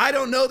owns. I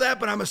don't know that,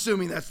 but I'm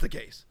assuming that's the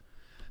case.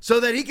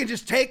 So that he can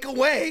just take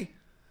away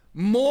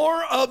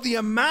more of the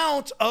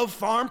amount of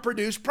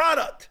farm-produced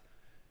product.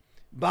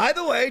 By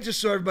the way, just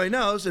so everybody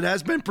knows, it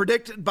has been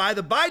predicted by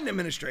the Biden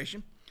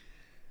administration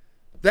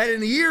that in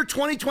the year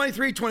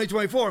 2023,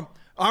 2024,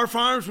 our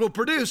farms will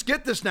produce,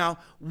 get this now,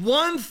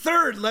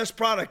 1/3 less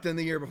product than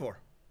the year before.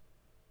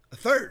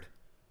 1/3.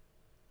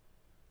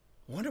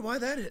 I wonder why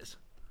that is.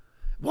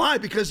 Why?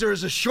 Because there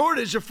is a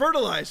shortage of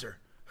fertilizer.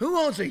 Who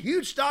owns a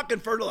huge stock in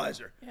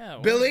fertilizer? Yeah,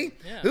 well, Billy?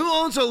 yeah. Who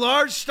owns a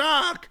large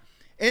stock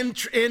in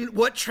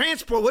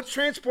transports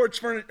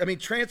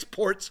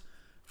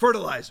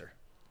fertilizer?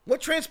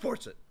 What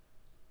transports it?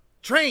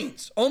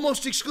 Trains,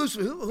 almost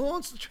exclusively. Who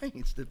owns the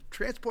trains to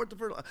transport the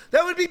fertilizer?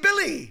 That would be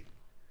Billy.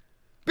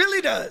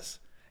 Billy does.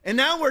 And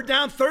now we're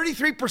down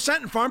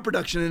 33% in farm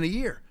production in a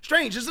year.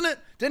 Strange, isn't it?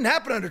 Didn't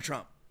happen under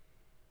Trump.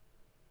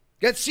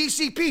 Got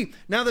CCP.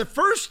 Now the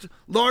first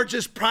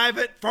largest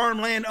private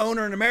farmland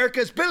owner in America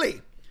is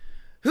Billy.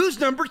 Who's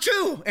number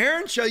 2?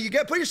 Aaron,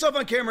 put yourself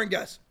on camera and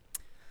guess.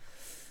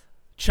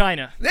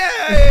 China.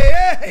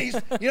 Yeah.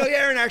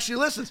 Aaron actually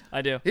listens.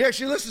 I do. He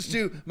actually listens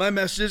to my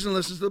messages and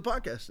listens to the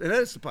podcast and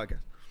edits the podcast.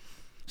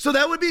 So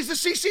that would be the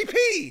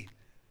CCP.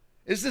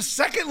 Is the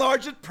second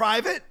largest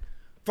private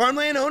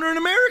farmland owner in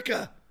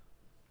America.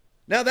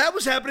 Now that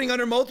was happening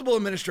under multiple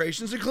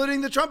administrations,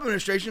 including the Trump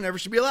administration. Never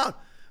should be allowed.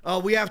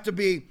 We have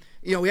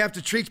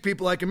to treat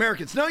people like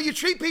Americans. No, you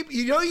treat people.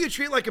 You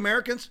treat like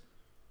Americans.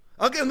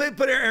 Okay, let me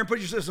put Aaron. Put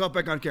yourself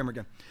back on camera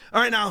again.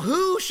 All right, now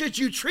who should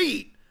you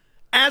treat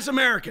as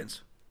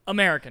Americans?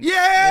 Americans.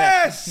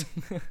 Yes.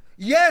 Yeah.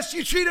 Yes,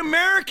 you treat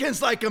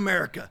Americans like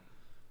America.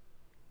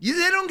 They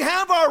don't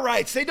have our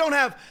rights. They don't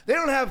have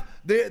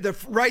the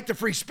right to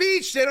free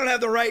speech. They don't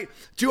have the right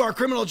to our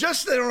criminal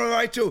justice. They don't have the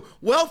right to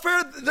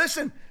welfare.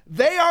 Listen,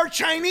 they are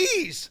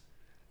Chinese.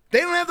 They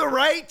don't have the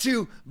right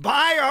to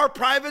buy our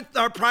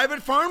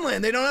private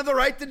farmland. They don't have the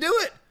right to do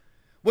it.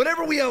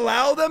 Whatever we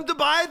allow them to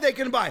buy, they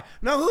can buy.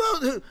 Now,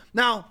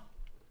 Now,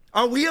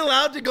 are we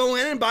allowed to go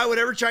in and buy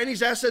whatever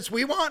Chinese assets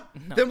we want?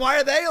 No. Then why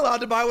are they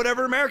allowed to buy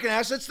whatever American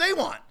assets they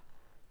want?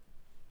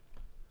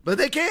 But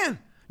they can.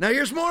 Now,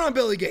 here's more on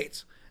Billy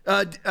Gates.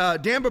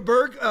 Dan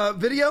Berg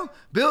video.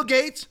 Bill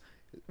Gates,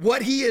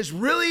 what he is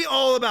really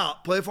all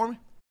about. Play it for me.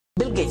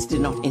 Bill Gates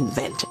did not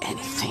invent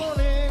anything.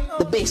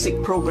 The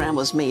basic program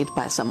was made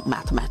by some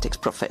mathematics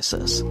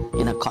professors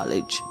in a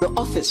college. The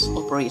office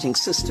operating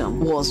system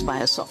was by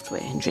a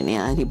software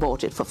engineer, and he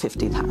bought it for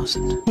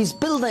 $50,000. He's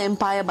built the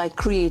empire by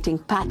creating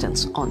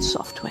patents on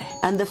software.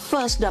 And the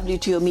first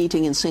WTO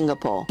meeting in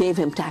Singapore gave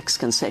him tax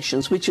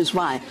concessions, which is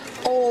why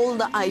all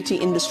the IT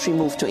industry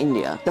moved to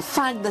India. The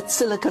fact that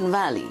Silicon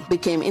Valley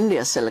became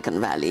India's Silicon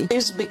Valley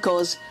is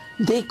because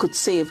they could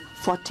save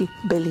 $40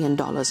 billion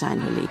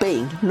annually,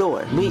 paying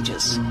lower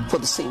wages for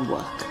the same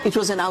work. It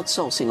was an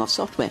outsourcing of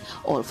software,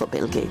 all for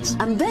Bill Gates.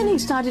 And then he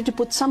started to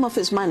put some of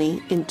his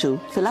money into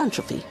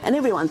philanthropy. And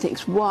everyone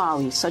thinks, wow,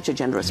 he's such a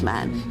generous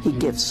man. He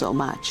gives so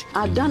much.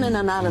 I've done an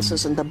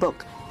analysis in the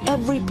book.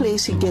 Every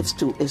place he gives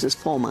to is his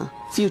former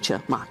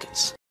future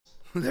markets.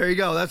 There you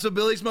go. That's what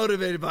Billy's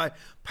motivated by.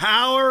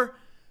 Power,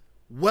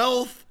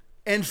 wealth,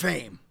 and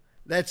fame.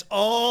 That's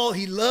all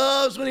he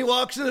loves when he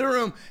walks into the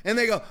room. And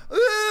they go,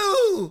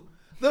 ooh,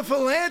 the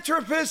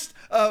philanthropist,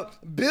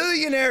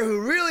 billionaire who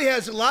really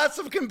has lots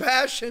of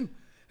compassion,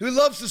 who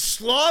loves to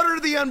slaughter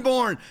the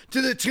unborn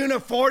to the tune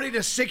of 40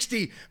 to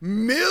 60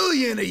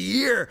 million a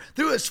year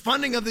through his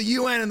funding of the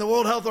UN and the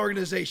World Health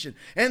Organization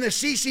and the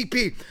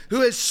CCP,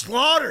 who has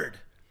slaughtered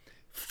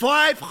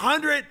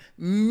 500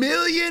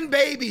 million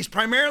babies,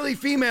 primarily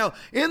female,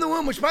 in the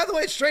womb, which, by the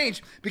way, is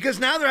strange because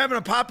now they're having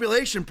a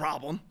population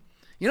problem.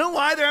 You know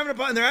why they're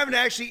having to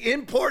actually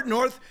import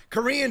North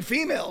Korean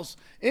females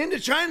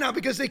into China now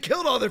because they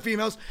killed all their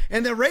females,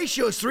 and the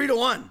ratio is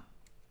 3-to-1.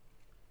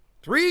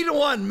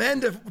 3-to-1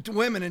 men to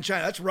women in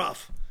China. That's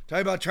rough.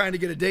 Talk about trying to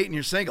get a date and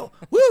you're single.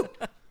 Woo!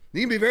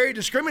 You can be very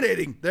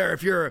discriminating there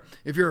if you're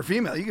a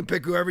female. You can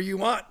pick whoever you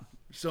want.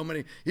 So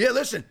many. Yeah,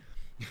 listen.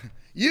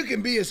 You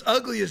can be as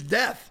ugly as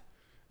death,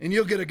 and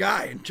you'll get a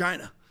guy in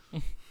China.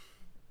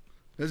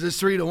 Because it's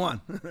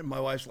 3-to-1. My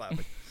wife's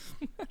laughing.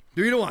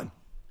 3-to-1.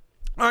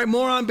 All right,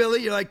 more on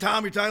Billy. You're like,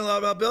 Tom, you're talking a lot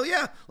about Bill.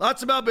 Yeah,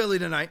 lots about Billy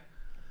tonight.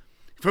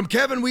 From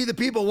Kevin, We the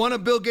People, one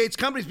of Bill Gates'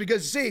 companies,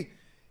 because, see,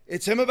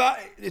 it's him about,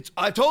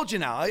 I told you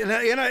now,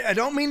 and I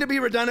don't mean to be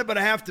redundant, but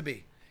I have to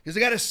be. Because I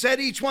got to set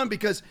each one,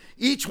 because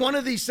each one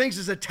of these things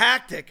is a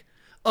tactic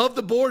of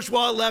the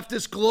bourgeois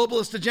leftist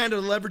globalist agenda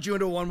to leverage you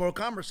into a one world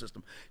commerce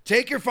system.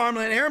 Take your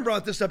farmland. Aaron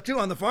brought this up, too,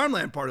 on the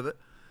farmland part of it.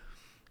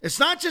 It's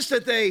not just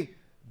that they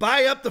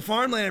buy up the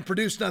farmland and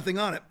produce nothing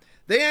on it.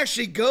 They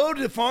actually go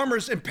to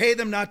farmers and pay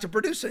them not to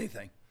produce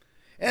anything.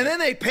 And then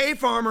they pay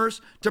farmers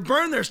to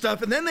burn their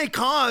stuff. And then they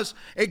cause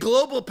a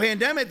global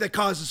pandemic that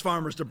causes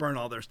farmers to burn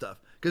all their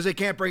stuff because they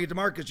can't bring it to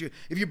market.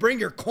 If you bring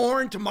your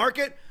corn to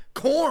market,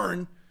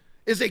 corn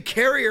is a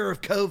carrier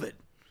of COVID.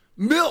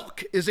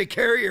 Milk is a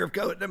carrier of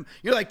COVID.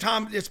 You're like,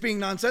 Tom, it's being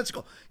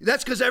nonsensical.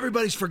 That's because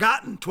everybody's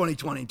forgotten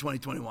 2020 and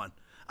 2021.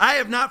 I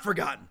have not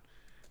forgotten.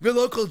 The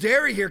local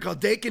dairy here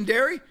called Dakin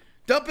Dairy,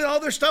 dumping all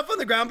their stuff on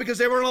the ground because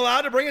they weren't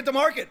allowed to bring it to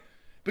market.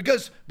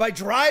 Because by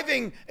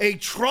driving a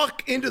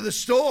truck into the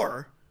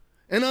store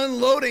and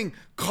unloading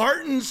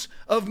cartons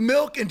of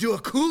milk into a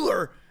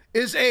cooler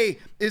is a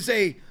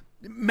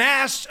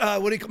mass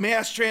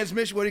mass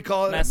transmission? What do you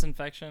call it? Mass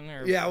infection,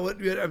 or Yeah,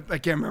 I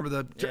can't remember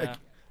the.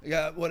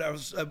 Yeah. What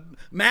else?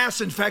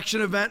 Mass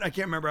infection event. I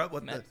can't remember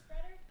what the.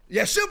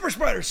 Yeah, super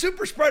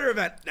spreader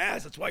event.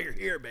 That's why you're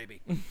here,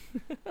 baby.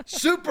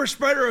 Super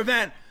spreader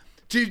event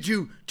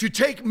to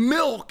take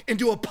milk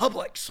into a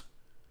Publix.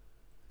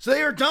 So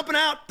they were dumping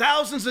out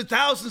thousands and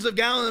thousands of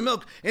gallons of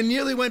milk and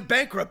nearly went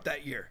bankrupt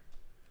that year.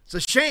 It's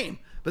a shame,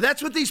 but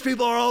that's what these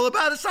people are all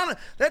about. It's not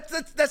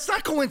that's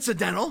not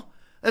coincidental.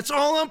 That's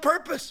all on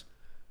purpose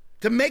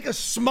to make a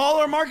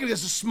smaller market,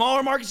 because a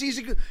smaller market's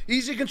easy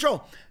to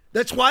control.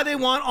 That's why they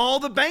want all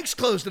the banks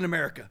closed in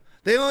America.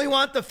 They only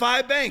want the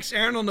 5 banks.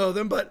 Aaron will know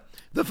them, but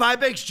the 5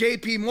 banks: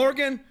 J.P.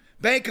 Morgan,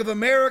 Bank of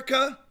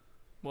America,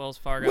 Wells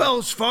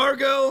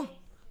Fargo,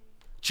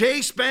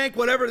 Chase Bank,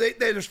 whatever.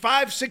 There's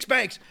 5, 6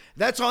 banks.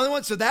 That's all they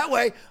want. So that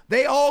way,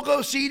 they all go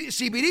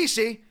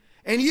CBDC,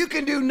 and you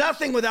can do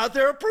nothing without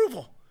their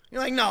approval.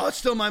 You're like, no, it's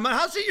still my money.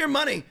 How's it your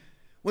money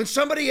when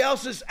somebody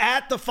else is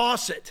at the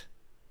faucet?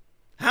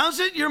 How's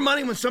it your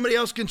money when somebody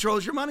else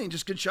controls your money and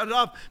just can shut it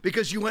off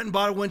because you went and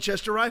bought a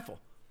Winchester rifle?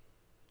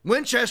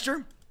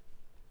 Winchester,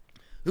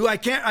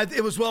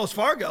 it was Wells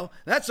Fargo.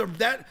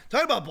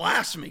 Talk about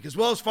blasphemy, because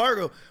Wells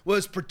Fargo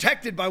was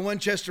protected by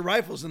Winchester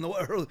rifles in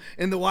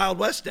the Wild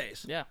West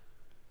days. Yeah.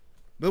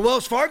 But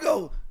Wells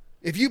Fargo,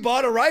 if you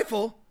bought a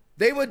rifle,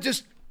 it was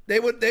just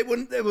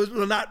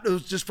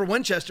for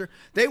Winchester.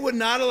 They would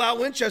not allow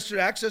Winchester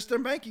to access their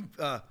banking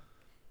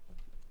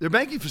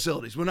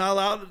facilities. Would not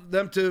allow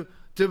them to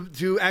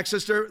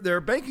access their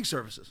banking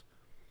services.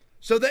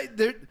 So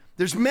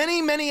there's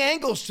many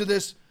angles to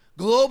this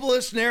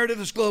globalist narrative,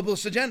 this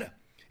globalist agenda.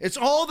 It's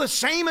all the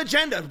same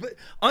agenda. But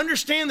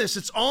understand this,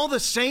 it's all the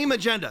same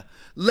agenda.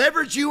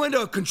 Leverage you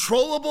into a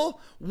controllable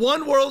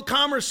one world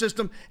commerce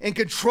system and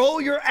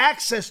control your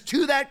access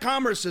to that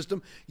commerce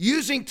system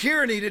using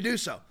tyranny to do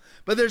so.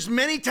 But there's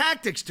many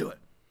tactics to it.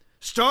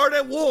 Start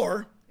a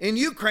war in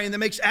Ukraine that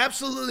makes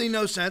absolutely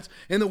no sense,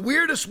 in the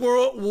weirdest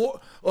war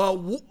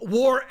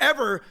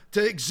ever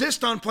to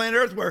exist on planet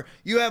Earth, where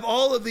you have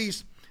all of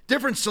these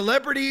different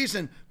celebrities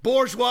and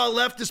bourgeois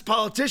leftist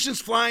politicians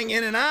flying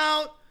in and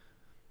out.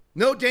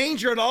 No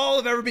danger at all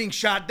of ever being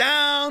shot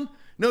down.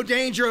 No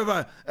danger of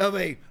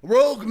a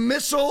rogue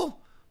missile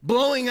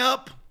blowing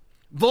up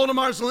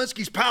Volodymyr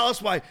Zelensky's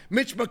palace while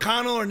Mitch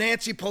McConnell or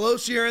Nancy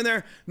Pelosi are in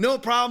there. No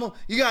problem.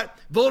 You got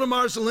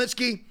Volodymyr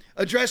Zelensky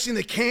addressing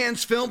the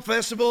Cannes Film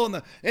Festival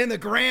and the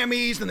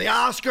Grammys and the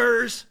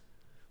Oscars.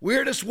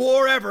 Weirdest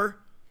war ever.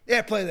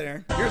 Yeah, play that,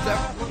 Aaron. Here's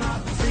that.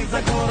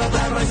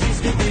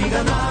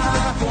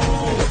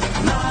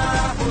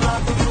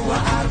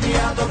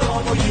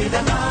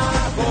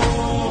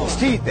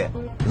 Стійте,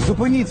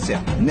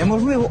 зупиніться.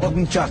 Неможливо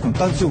одночасно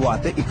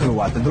танцювати і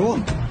керувати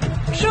дроном.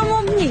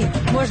 Чому б ні?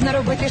 Можна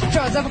робити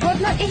що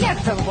завгодно і як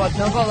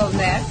завгодно.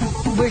 Головне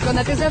 –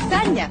 виконати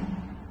завдання.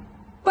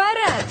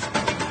 Вперед!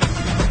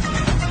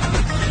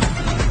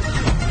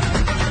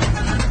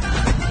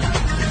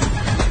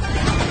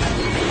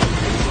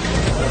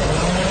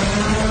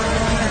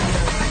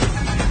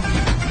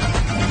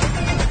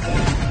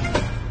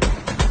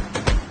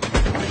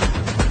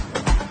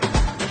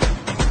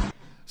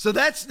 So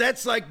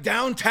that's like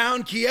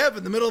downtown Kiev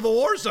in the middle of a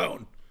war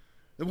zone.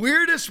 The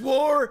weirdest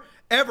war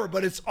ever,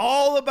 but it's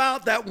all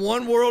about that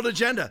one world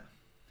agenda.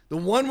 The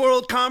one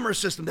world commerce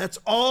system. That's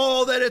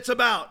all that it's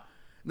about.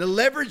 And they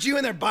leverage you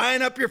in there,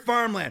 buying up your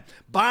farmland,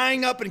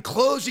 buying up and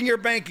closing your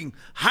banking,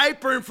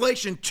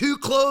 hyperinflation, 2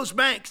 closed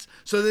banks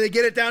so that they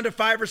get it down to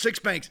 5 or 6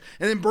 banks,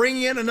 and then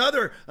bringing in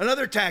another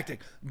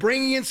tactic,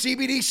 bringing in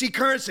CBDC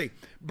currency,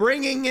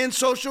 bringing in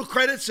social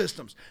credit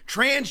systems,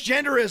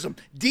 transgenderism,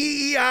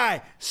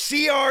 DEI,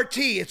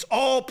 CRT. It's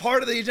all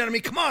part of the agenda. I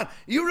mean, come on.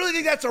 You really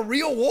think that's a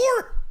real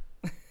war?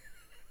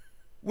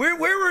 Where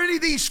were any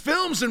of these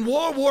films in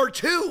World War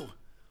II?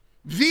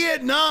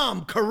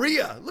 Vietnam,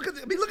 Korea. Look at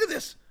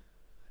this.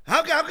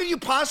 How can you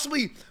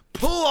possibly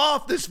pull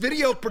off this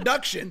video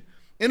production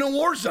in a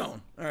war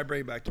zone? All right,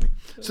 bring it back to me.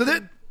 So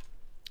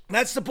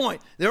that's the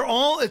point.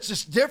 It's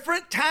just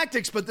different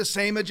tactics, but the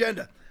same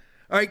agenda.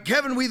 All right,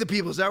 Kevin, We the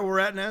People. Is that where we're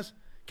at, Naz?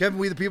 Kevin,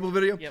 We the People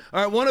video? Yep.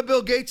 All right, one of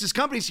Bill Gates'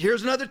 companies.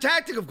 Here's another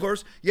tactic, of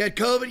course. You had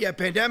COVID, you had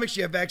pandemics,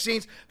 you had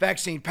vaccines,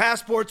 vaccine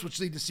passports, which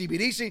lead to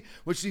CBDC,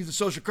 which leads to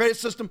social credit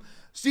system.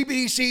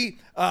 CBDC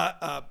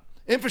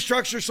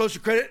infrastructure,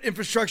 social credit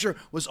infrastructure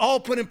was all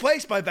put in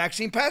place by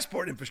vaccine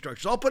passport infrastructure.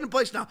 It's all put in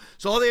place now.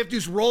 So all they have to do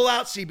is roll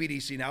out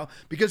CBDC now,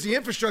 because the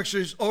infrastructure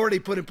is already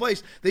put in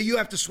place that you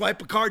have to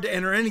swipe a card to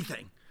enter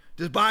anything,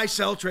 to buy,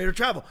 sell, trade, or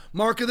travel.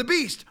 Mark of the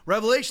beast,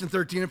 Revelation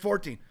 13 and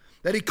 14.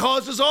 That he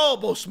causes all,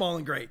 both small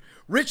and great,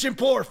 rich and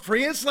poor,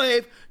 free and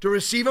slave, to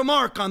receive a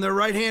mark on their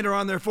right hand or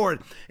on their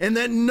forehead, and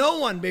that no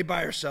one may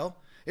buy or sell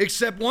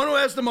except one who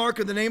has the mark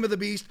of the name of the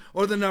beast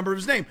or the number of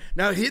his name.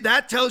 Now,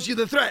 that tells you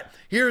the threat.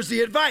 Here's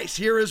the advice.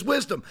 Here is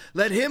wisdom.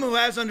 Let him who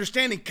has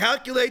understanding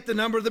calculate the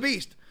number of the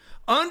beast.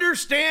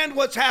 Understand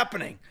what's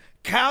happening.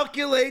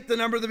 Calculate the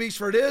number of the beast,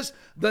 for it is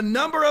the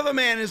number of a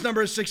man. His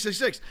number is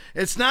 666.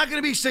 It's not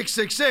going to be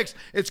 666.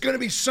 It's going to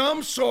be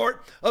some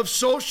sort of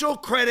social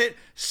credit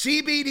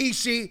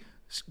CBDC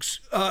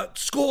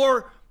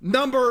score,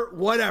 number,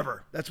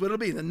 whatever. That's what it'll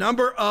be, the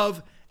number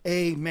of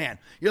a man.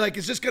 You're like,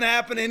 is this going to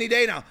happen any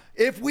day now?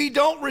 If we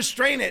don't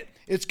restrain it,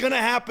 it's going to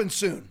happen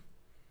soon.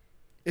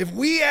 If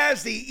we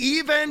as the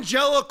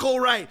evangelical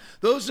right,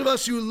 those of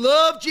us who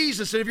love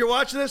Jesus, and if you're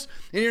watching this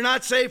and you're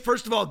not saved,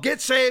 first of all,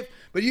 get saved,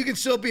 but you can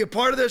still be a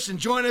part of this and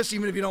join us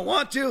even if you don't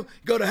want to.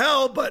 Go to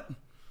hell, but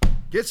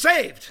get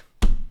saved.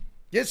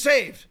 Get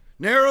saved.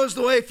 Narrow's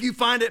the way if you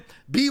find it.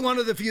 Be one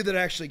of the few that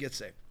actually get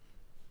saved.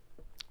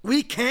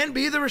 We can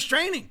be the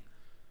restraining.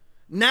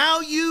 Now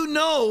you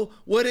know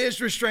what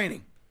is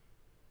restraining,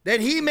 that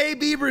he may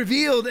be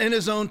revealed in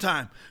his own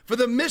time. For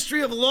the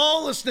mystery of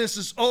lawlessness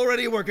is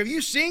already at work. Have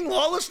you seen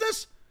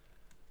lawlessness?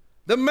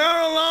 The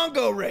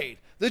Mar-a-Lago raid,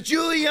 the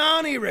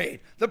Giuliani raid,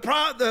 the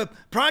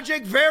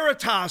Project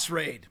Veritas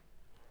raid,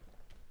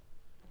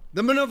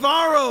 the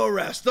Navarro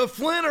arrest, the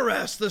Flynn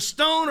arrest, the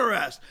Stone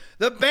arrest,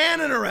 the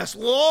Bannon arrest,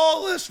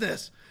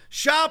 lawlessness,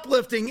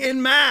 shoplifting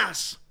in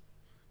mass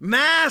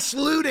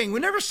looting.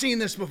 We've never seen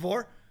this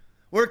before,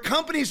 where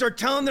companies are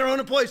telling their own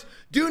employees,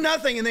 do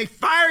nothing, and they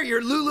fire your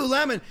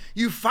Lululemon.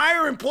 You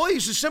fire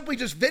employees who simply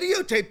just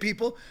videotape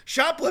people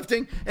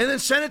shoplifting and then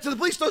send it to the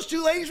police. Those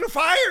two ladies were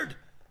fired.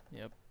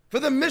 Yep. For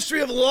the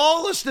mystery of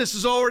lawlessness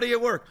is already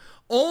at work.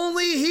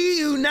 Only he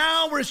who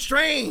now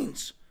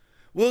restrains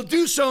will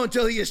do so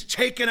until he is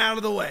taken out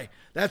of the way.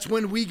 That's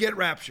when we get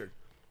raptured.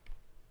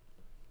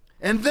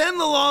 And then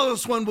the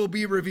lawless one will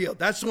be revealed.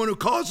 That's the one who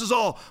causes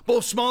all,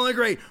 both small and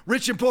great,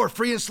 rich and poor,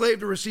 free and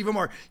slave, to receive a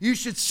mark. You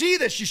should see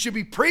this. You should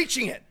be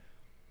preaching it.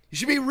 You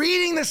should be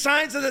reading the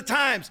signs of the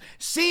times,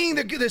 seeing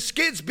the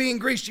skids being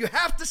greased. You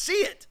have to see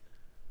it.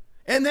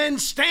 And then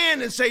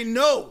stand and say,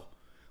 no.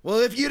 Well,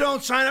 if you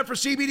don't sign up for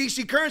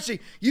CBDC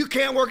currency, you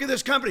can't work at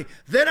this company.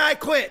 Then I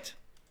quit.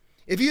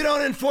 If you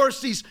don't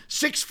enforce these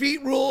 6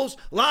 feet rules,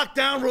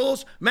 lockdown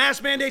rules,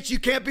 mask mandates, you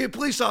can't be a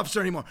police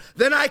officer anymore.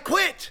 Then I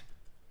quit.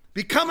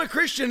 Become a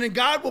Christian and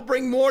God will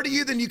bring more to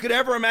you than you could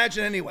ever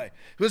imagine anyway.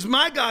 Because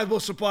my God will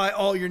supply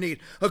all your need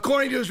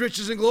according to his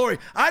riches and glory.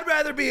 I'd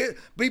rather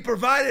be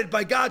provided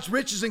by God's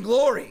riches and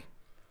glory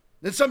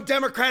than some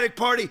Democratic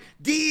Party,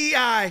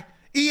 DEI,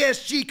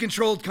 ESG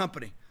controlled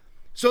company.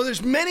 So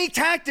there's many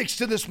tactics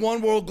to this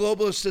one world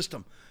globalist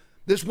system.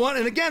 This one,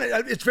 and again,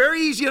 it's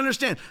very easy to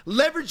understand.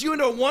 Leverage you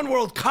into a one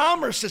world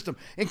commerce system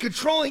and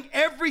controlling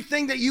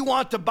everything that you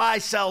want to buy,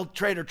 sell,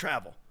 trade, or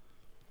travel.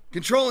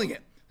 Controlling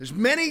it. There's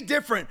many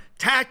different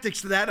tactics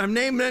to that. I'm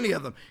naming many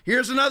of them.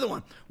 Here's another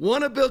one.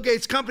 One of Bill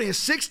Gates' company has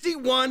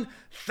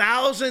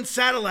 61,000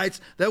 satellites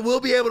that will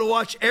be able to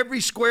watch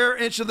every square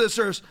inch of this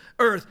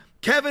earth.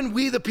 Kevin,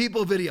 We the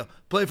People video.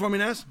 Play for me,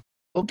 Ness.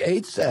 Bill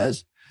Gates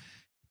says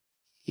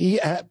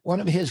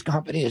one of his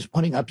companies is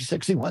putting up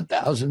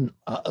 61,000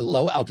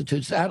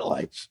 low-altitude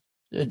satellites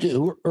to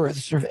do Earth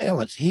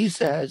surveillance. He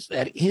says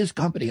that his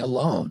company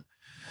alone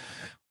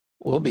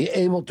will be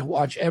able to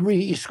watch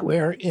every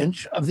square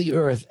inch of the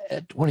earth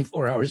at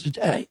 24 hours a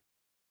day.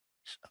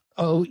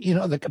 So,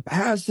 the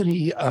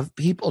capacity of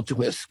people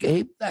to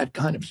escape that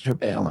kind of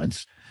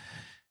surveillance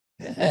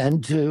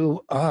and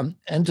to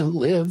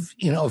live,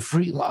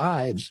 free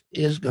lives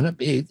is going to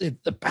be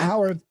the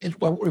power.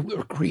 What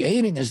we're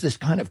creating is this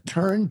kind of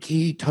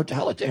turnkey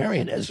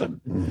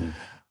totalitarianism. Mm-hmm.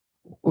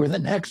 We're the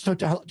next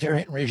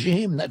totalitarian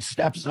regime that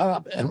steps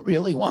up and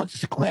really wants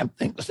to clamp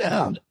things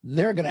down.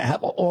 They're going to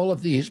have all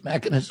of these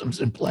mechanisms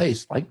in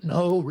place like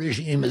no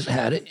regime has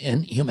had it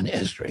in human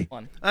history.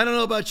 I don't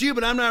know about you,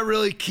 but I'm not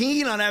really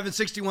keen on having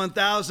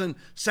 61,000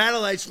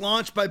 satellites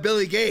launched by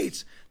Billy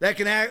Gates that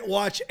can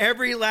watch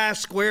every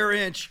last square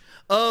inch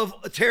of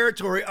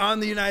territory on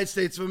the United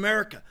States of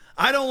America.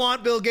 I don't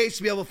want Bill Gates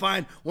to be able to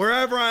find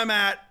wherever I'm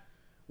at,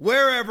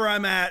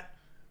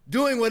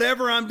 doing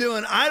whatever I'm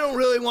doing. I don't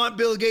really want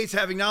Bill Gates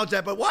having knowledge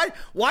of that. But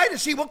why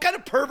does he? What kind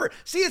of pervert?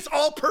 See, it's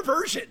all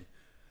perversion.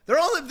 They're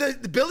all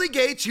the Billy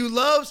Gates who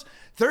loves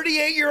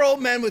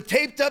 38-year-old men with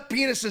taped up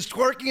penises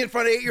twerking in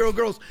front of 8-year-old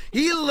girls.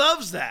 He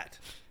loves that.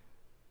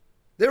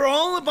 They're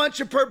all a bunch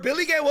of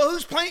Billy Gates. Well,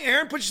 whose plane?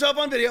 Aaron, put yourself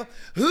on video.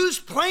 Whose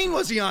plane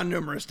was he on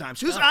numerous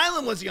times? Whose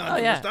island was he on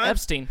numerous times?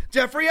 Epstein.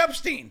 Jeffrey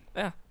Epstein.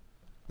 Yeah.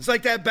 It's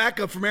like that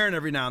backup from Aaron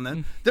every now and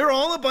then. They're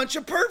all a bunch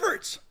of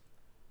perverts.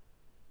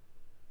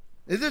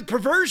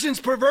 Perversion's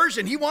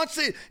perversion. He wants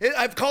to.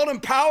 I've called him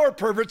power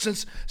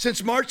perverts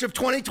since March of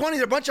 2020.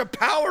 They're a bunch of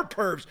power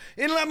pervs.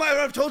 And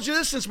I've told you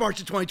this since March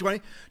of 2020.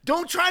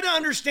 Don't try to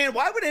understand.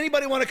 Why would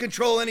anybody want to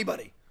control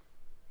anybody?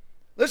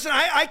 Listen,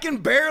 I can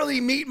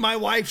barely meet my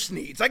wife's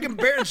needs.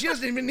 She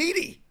doesn't even need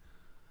me.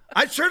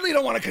 I certainly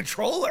don't want to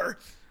control her.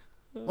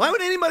 Why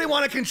would anybody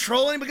want to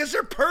control anybody? Because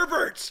they're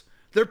perverts.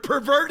 They're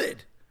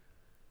perverted.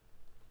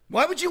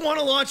 Why would you want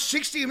to launch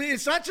 60? I mean,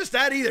 it's not just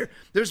that either.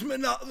 There's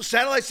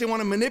satellites, they want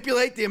to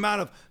manipulate the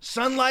amount of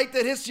sunlight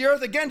that hits the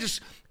earth. Again,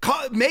 just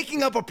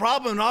making up a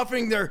problem and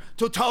offering their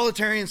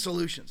totalitarian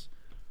solutions.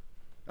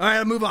 All right,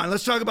 I'll move on.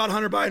 Let's talk about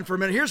Hunter Biden for a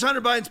minute. Here's Hunter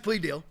Biden's plea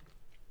deal.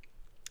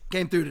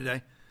 Came through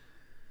today.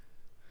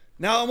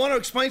 Now, I want to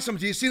explain something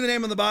to you. You see the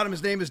name on the bottom.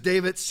 His name is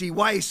David C.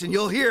 Weiss, and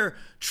you'll hear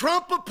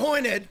Trump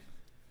appointed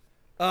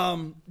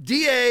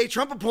DA,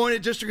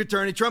 Trump-appointed district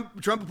attorney,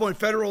 Trump-appointed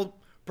federal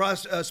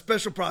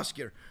special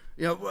prosecutor.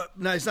 No,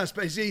 he's not.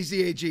 He's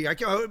the AG.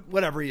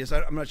 Whatever he is.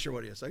 I'm not sure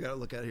what he is. I got to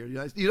look at it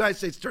here. United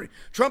States attorney.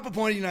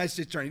 Trump-appointed United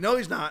States attorney. No,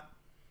 he's not.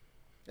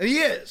 He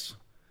is.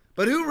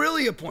 But who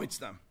really appoints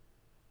them?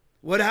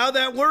 How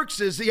that works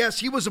is, yes,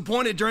 he was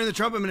appointed during the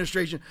Trump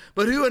administration,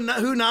 but who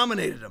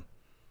nominated him?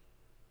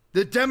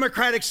 The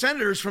Democratic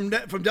senators from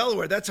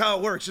Delaware. That's how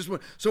it works.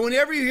 So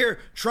whenever you hear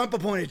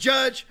Trump-appointed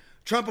judge,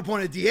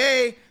 Trump-appointed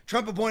DA,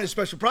 Trump-appointed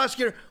special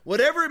prosecutor,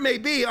 whatever it may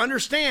be,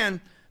 understand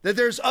that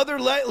there's other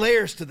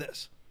layers to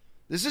this.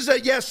 This is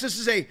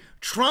a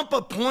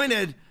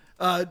Trump-appointed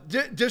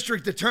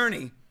district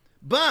attorney,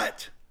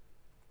 but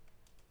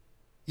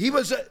he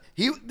was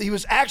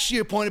actually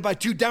appointed by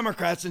 2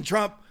 Democrats, and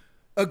Trump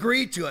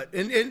agreed to it.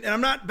 And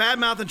I'm not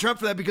bad-mouthing Trump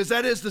for that, because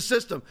that is the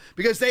system,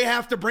 because they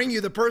have to bring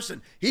you the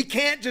person. He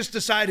can't just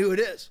decide who it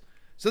is.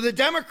 So the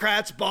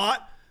Democrats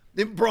brought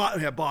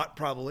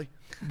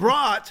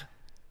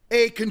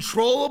a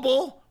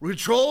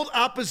controlled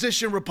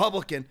opposition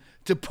Republican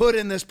to put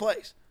in this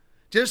place.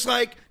 Just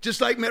like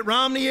Mitt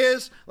Romney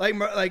is, like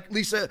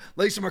Lisa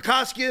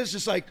Murkowski is,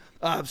 just like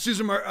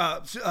Lisa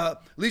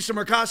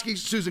Murkowski,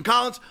 Susan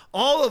Collins,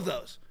 all of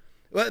those.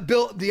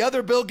 The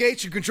other Bill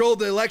Gates who controlled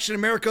the election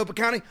in Maricopa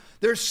County,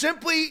 they're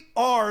simply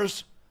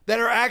R's that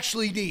are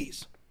actually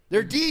D's.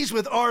 They're D's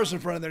with R's in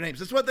front of their names.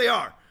 That's what they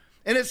are.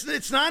 And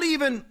it's not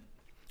even,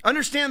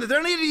 understand that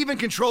they're not even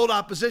controlled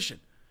opposition.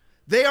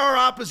 They are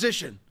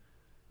opposition.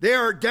 They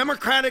are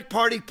Democratic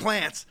Party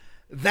plants.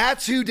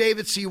 That's who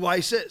David C.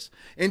 Weiss is.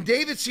 And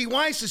David C.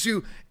 Weiss is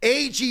who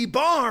A.G.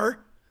 Barr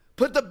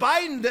put the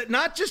Biden,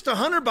 not just the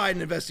Hunter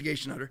Biden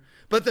investigation under,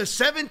 but the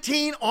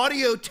 17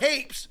 audio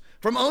tapes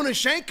from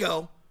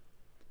Onashenko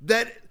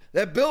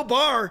that Bill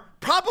Barr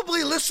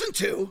probably listened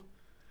to,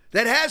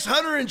 that has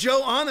Hunter and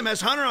Joe on them,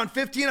 has Hunter on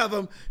 15 of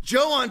them,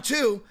 Joe on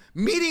 2,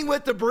 meeting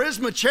with the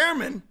Burisma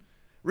chairman,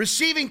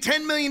 receiving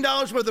 $10 million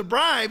worth of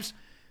bribes.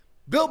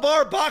 Bill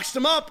Barr boxed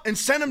them up and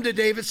sent them to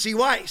David C.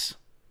 Weiss,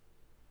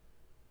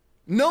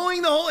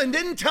 knowing the whole, and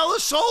didn't tell a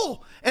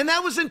soul. And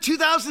that was in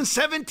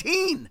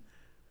 2017.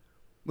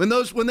 When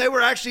they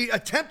were actually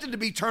attempted to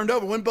be turned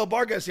over, when Bill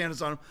Barr got his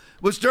hands on them,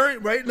 was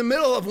right in the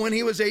middle of when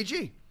he was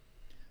AG.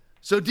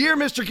 So, dear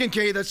Mr.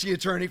 Kincaid, that's the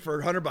attorney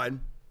for Hunter Biden,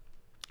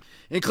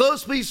 in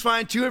close, please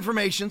find 2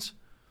 informations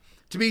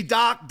to be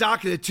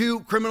docketed,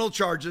 2 criminal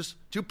charges,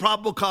 2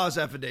 probable cause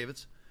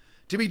affidavits,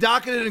 to be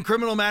docketed in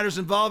criminal matters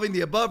involving the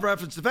above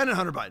referenced defendant,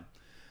 Hunter Biden.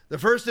 The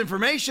first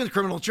information,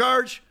 criminal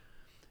charges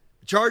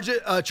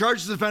the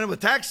defendant with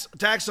tax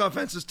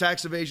offenses,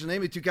 tax evasion,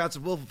 namely 2 counts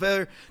of willful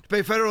failure to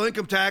pay federal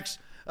income tax.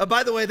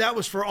 By the way, that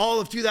was for all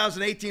of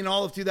 2018,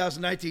 all of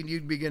 2019.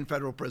 You'd begin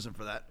federal prison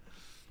for that.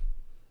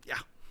 Yeah,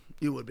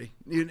 you would be.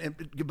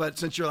 But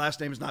since your last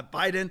name is not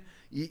Biden,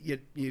 you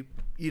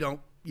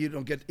don't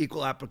get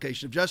equal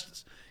application of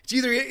justice.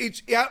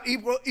 It's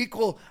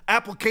equal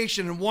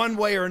application in one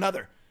way or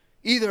another.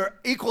 Either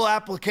equal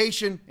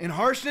application in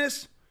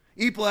harshness,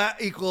 equal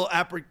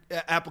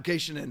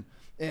application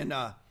in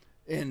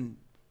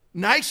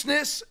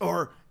niceness,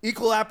 or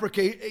equal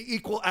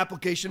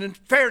application in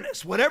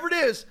fairness. Whatever it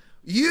is,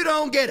 you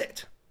don't get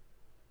it.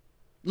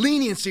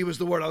 Leniency was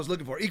the word I was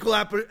looking for. Equal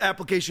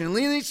application and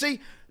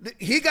leniency.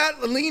 He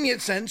got a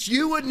lenient sentence.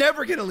 You would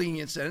never get a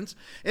lenient sentence.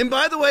 And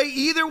by the way,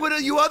 either would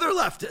you other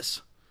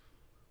leftists,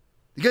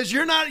 because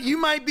you're not. You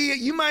might be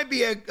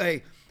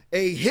a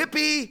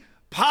hippie,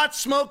 pot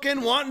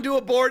smoking, wanting to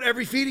abort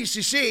every fetus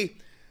you see,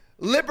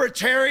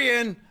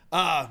 libertarian,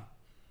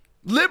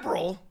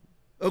 liberal.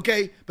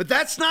 Okay, but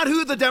that's not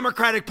who the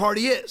Democratic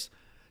Party is.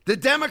 The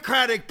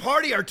Democratic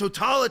Party are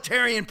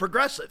totalitarian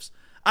progressives,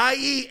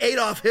 i.e.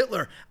 Adolf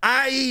Hitler,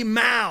 i.e.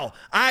 Mao,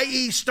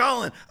 i.e.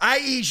 Stalin,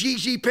 i.e. Xi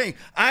Jinping,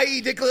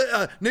 i.e.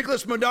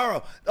 Nicolas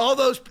Maduro. All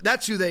those,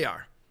 that's who they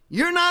are.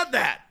 You're not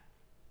that.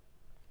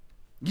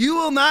 You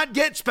will not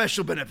get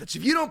special benefits.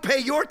 If you don't pay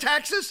your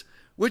taxes,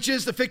 which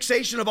is the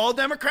fixation of all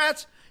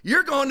Democrats,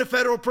 you're going to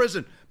federal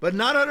prison. But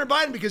not Hunter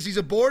Biden, because he's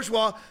a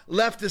bourgeois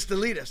leftist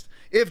elitist.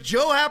 If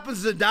Joe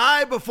happens to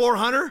die before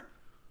Hunter,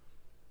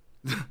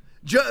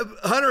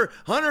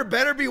 Hunter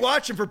better be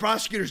watching for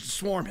prosecutors to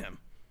swarm him,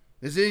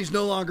 because he's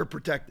no longer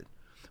protected.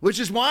 Which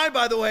is why,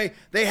 by the way,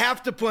 they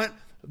have to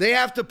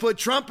put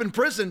Trump in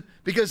prison,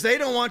 because they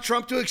don't want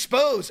Trump to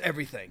expose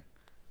everything.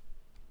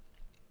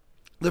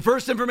 The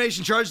first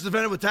information charges the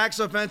defendant with tax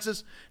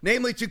offenses,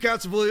 namely 2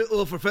 counts of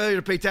willful failure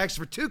to pay taxes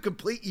for 2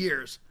 complete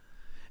years.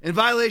 In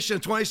violation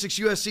of 26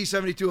 U.S.C.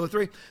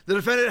 7203, the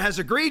defendant has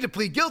agreed to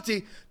plead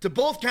guilty to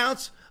both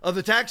counts of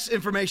the tax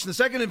information. The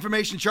second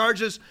information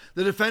charges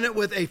the defendant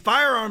with a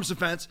firearms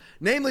offense,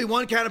 namely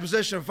 1 count of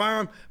possession of a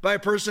firearm by a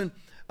person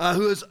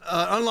who is an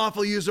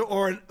unlawful user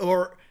or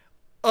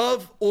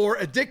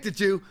addicted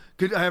to.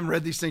 I haven't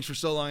read these things for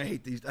so long. I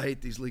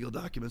hate these legal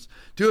documents.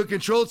 To a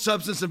controlled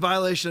substance in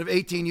violation of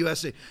 18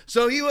 U.S.C.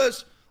 So he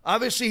was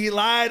Obviously, he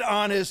lied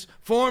on his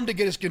form to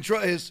get his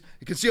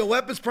concealed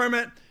weapons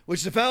permit,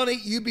 which is a felony.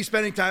 You'd be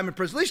spending time in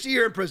prison. At least a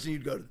year in prison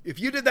you'd go to. If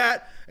you did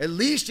that, at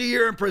least a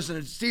year in prison.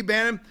 And Steve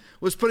Bannon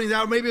was putting that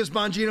out. Maybe it was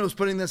Bongino was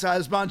putting this out. It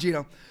was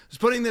Bongino was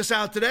putting this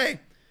out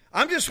today.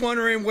 I'm just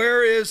wondering,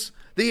 where is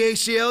the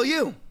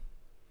ACLU?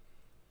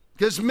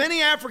 Because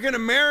many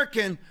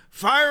African-American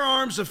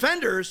firearms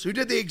offenders who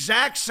did the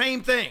exact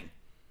same thing,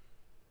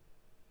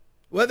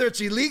 whether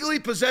it's illegally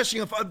possessing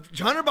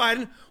Hunter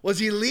Biden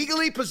was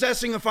illegally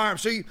possessing a firearm.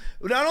 So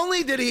not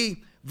only did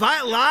he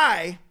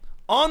lie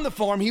on the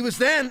form, he was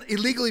then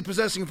illegally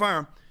possessing a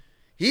firearm.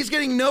 He's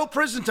getting no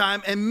prison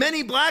time, and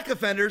many black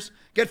offenders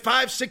get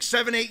 5, 6,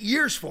 7, 8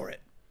 years for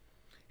it.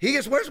 He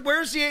gets,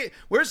 where's the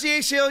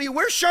ACLU?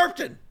 Where's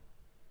Sharpton?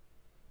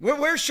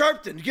 Where's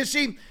Sharpton? You can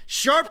see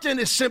Sharpton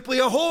is simply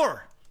a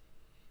whore.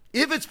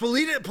 If it's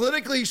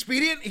politically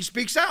expedient, he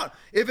speaks out.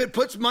 If it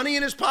puts money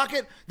in his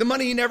pocket, the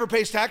money he never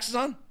pays taxes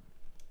on,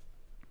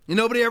 and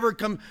nobody ever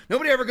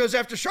goes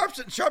after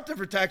Sharpton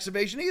for tax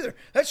evasion either.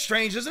 That's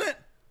strange, isn't it?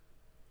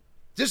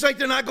 Just like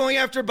they're not going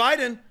after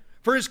Biden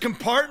for his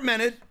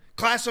compartmented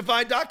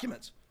classified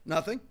documents.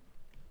 Nothing.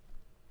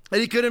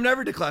 And he could have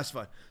never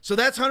declassified. So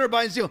that's Hunter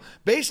Biden's deal.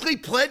 Basically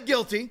pled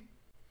guilty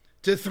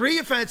to 3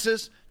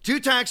 offenses,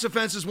 2 tax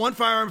offenses, 1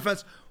 firearm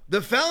offense. The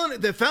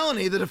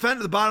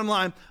defendant, the bottom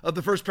line of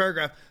the first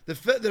paragraph, the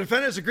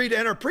defendant has agreed to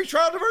enter a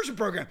pretrial diversion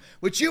program,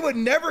 which you would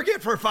never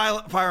get for a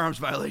firearms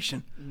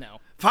violation.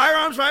 No.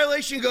 Firearms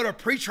violation, you go to a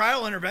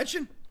pretrial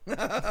intervention?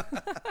 No.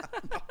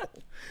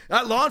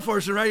 Not law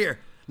enforcement right here.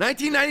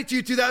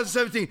 1992,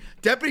 2017,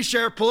 Deputy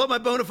Sheriff, pull up my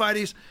bona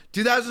fides,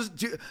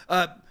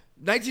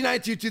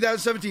 1992,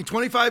 2017,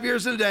 25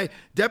 years in a day,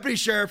 Deputy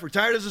Sheriff,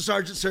 retired as a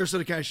sergeant,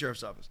 Sarasota County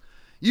Sheriff's Office.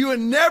 You would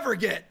never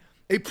get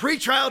a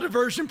pretrial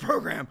diversion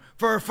program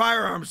for a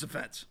firearms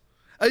offense.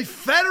 A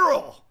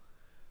federal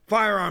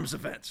firearms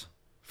offense.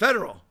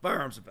 Federal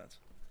firearms offense.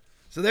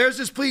 So there's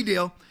this plea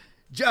deal.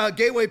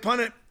 Gateway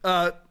Pundit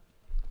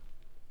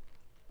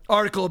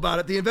article about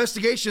it. The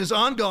investigation is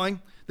ongoing.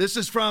 This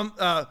is from,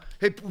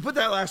 hey, put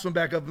that last one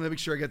back up and make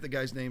sure I get the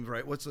guy's name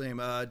right. What's the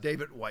name?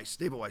 David Weiss.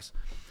 David Weiss.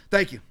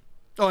 Thank you.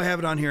 Oh, I have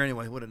it on here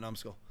anyway. What a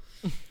numbskull.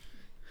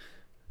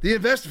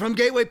 From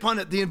Gateway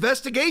Pundit, the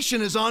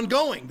investigation is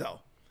ongoing, though.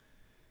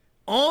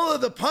 All of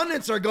the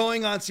pundits are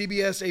going on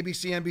CBS,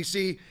 ABC,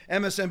 NBC,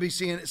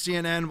 MSNBC, and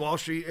CNN, Wall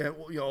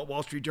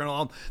Street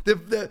Journal,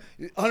 the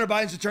Hunter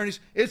Biden's attorneys.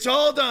 It's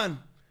all done.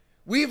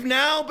 We've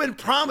now been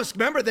promised.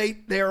 Remember, they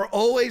are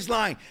always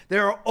lying. They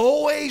are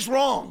always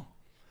wrong.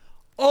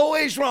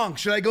 Always wrong.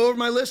 Should I go over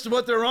my list of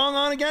what they're wrong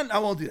on again? I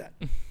won't do that.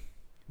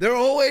 They're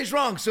always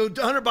wrong. So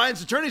Hunter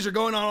Biden's attorneys are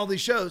going on all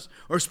these shows,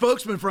 or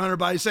spokesman for Hunter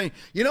Biden saying,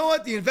 you know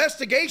what? The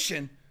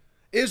investigation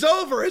is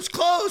over. It's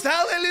closed.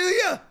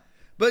 Hallelujah.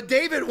 But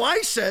David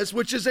Weiss says,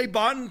 which is a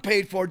bought and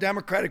paid for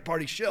Democratic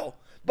Party shill,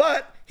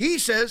 but he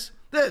says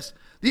this: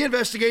 the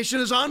investigation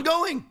is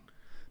ongoing.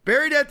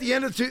 Buried at the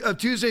end of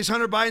Tuesday's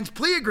Hunter Biden's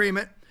plea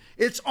agreement,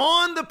 it's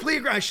on the plea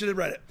agreement. I should have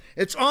read it.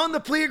 It's on the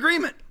plea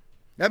agreement.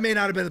 That may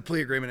not have been the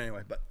plea agreement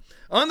anyway, but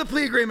on the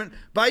plea agreement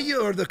by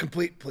you, or the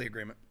complete plea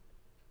agreement.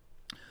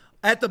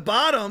 At the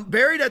bottom,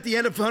 buried at the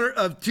end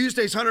of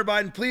Tuesday's Hunter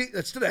Biden plea,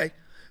 that's today,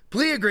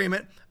 plea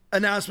agreement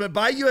announcement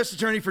by U.S.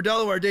 Attorney for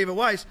Delaware, David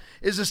Weiss,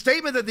 is a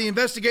statement that the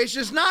investigation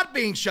is not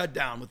being shut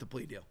down with the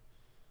plea deal.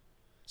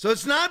 So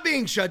it's not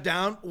being shut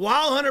down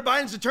while Hunter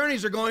Biden's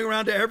attorneys are going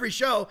around to every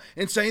show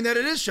and saying that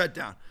it is shut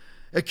down.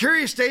 A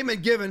curious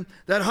statement given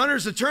that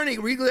Hunter's attorney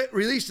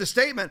released a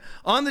statement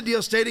on the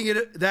deal stating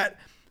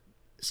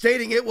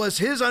it was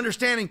his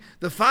understanding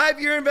the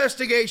 5-year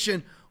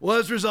investigation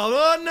was resolved.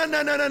 Oh,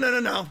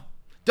 no.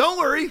 Don't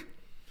worry.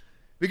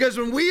 Because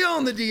when we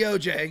own the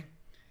DOJ,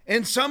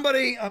 and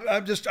somebody,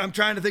 I'm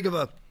trying to think of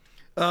a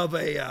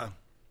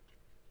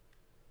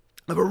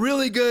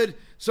really good,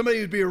 somebody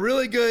who'd be a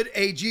really good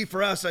AG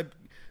for us. I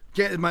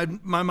can't,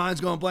 my mind's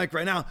going blank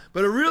right now,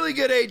 but a really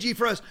good AG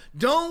for us.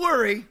 Don't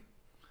worry.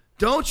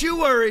 Don't you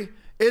worry.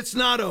 It's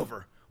not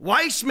over.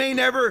 Weiss may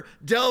never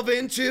delve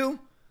into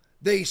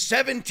the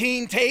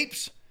 17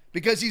 tapes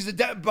because he's a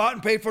bought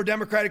and paid for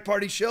Democratic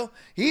Party shill.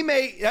 He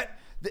may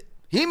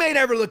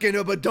never look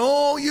into it, but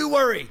don't you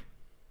worry.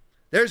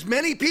 There's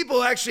many people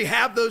who actually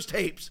have those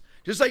tapes,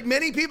 just like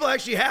many people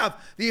actually have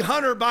the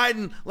Hunter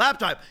Biden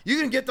laptop.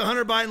 You can get the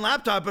Hunter Biden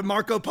laptop at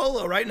Marco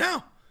Polo right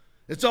now.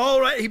 It's all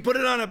right. He put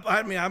it on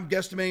I'm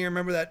guesstimating.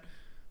 Remember that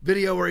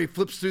video where he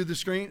flips through the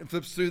screen,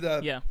 flips through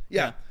the...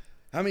 Yeah.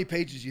 How many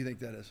pages do you think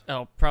that is?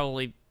 Oh,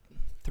 probably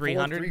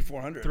 300.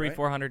 400. 300,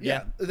 400,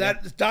 yeah.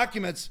 That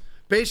documents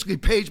basically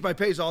page by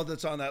page all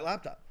that's on that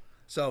laptop.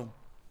 So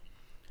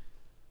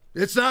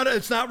it's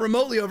not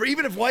remotely over.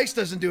 Even if Weiss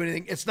doesn't do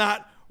anything, it's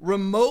not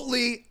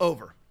remotely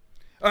over.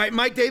 All right,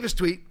 Mike Davis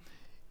tweet.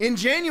 In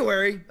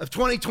January of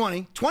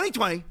 2020,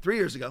 3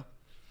 years ago,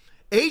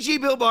 AG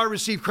Bill Barr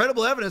received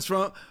credible evidence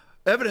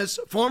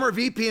former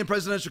VP and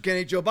presidential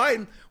candidate Joe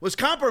Biden was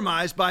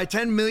compromised by a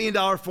 $10 million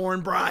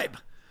foreign bribe.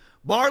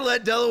 Barr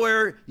led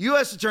Delaware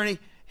U.S. attorney,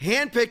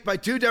 handpicked by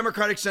 2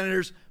 Democratic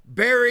senators,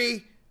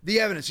 Barry the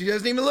evidence. He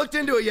hasn't even looked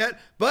into it yet,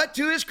 but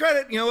to his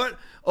credit, you know what?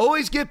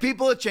 Always give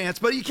people a chance,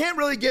 but you can't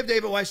really give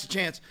David Weiss a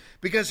chance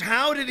because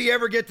how did he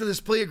ever get to this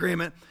plea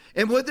agreement?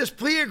 And would this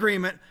plea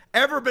agreement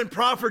ever been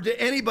proffered to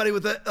anybody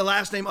with a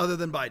last name other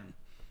than Biden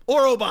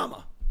or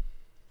Obama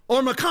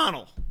or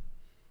McConnell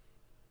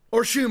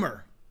or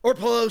Schumer or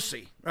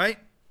Pelosi, right?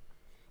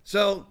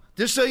 So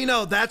just so you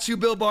know, that's who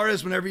Bill Barr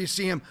is whenever you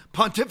see him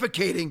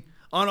pontificating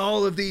on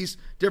all of these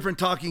different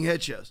talking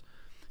head shows.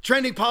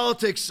 Trending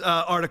Politics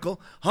article,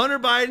 Hunter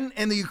Biden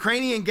and the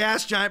Ukrainian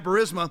gas giant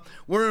Burisma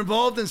were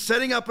involved in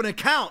setting up an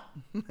account.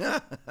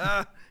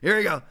 Here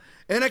we go.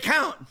 An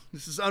account.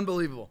 This is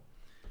unbelievable.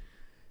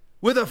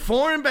 With a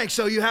foreign bank.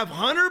 So you have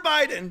Hunter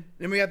Biden,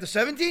 and we have the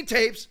 17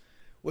 tapes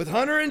with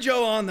Hunter and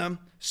Joe on them,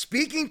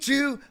 speaking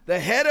to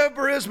the head of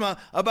Burisma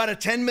about a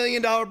 $10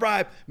 million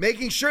bribe,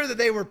 making sure that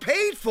they were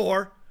paid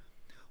for,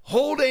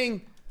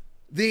 holding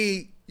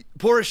the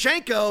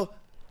Poroshenko,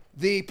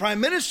 the prime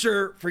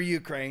minister for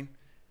Ukraine,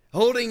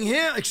 holding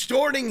him,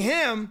 extorting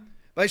him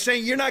by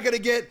saying you're not going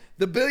to get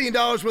the $1 billion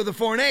worth of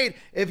foreign aid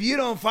if you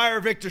don't fire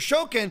Victor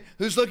Shokin,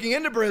 who's looking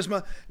into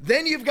Burisma.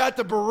 Then you've got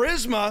the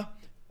Burisma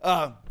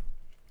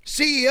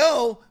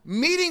CEO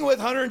meeting with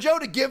Hunter and Joe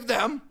to give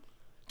them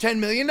 $10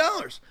 million.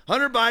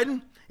 Hunter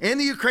Biden and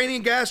the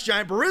Ukrainian gas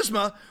giant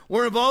Burisma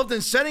were involved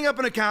in setting up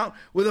an account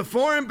with a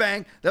foreign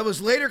bank that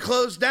was later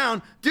closed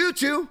down due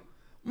to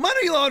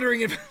money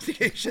laundering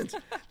investigations.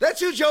 That's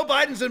who Joe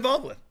Biden's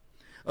involved with,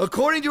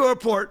 according to a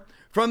report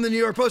from the New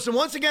York Post. And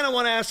once again, I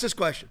want to ask this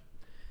question.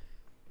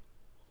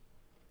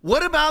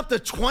 What about the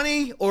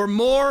 20 or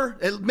more,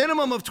 a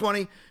minimum of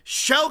 20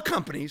 shell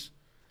companies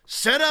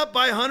set up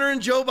by Hunter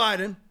and Joe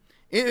Biden?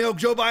 You know,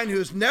 Joe Biden, who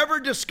has never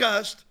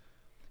discussed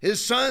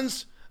his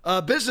son's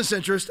business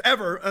interest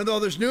ever, although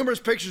there's numerous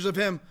pictures of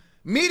him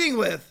meeting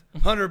with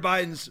Hunter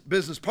Biden's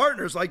business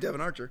partners like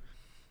Devin Archer.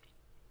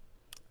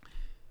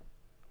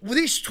 With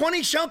these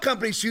 20 shell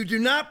companies who do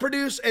not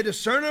produce a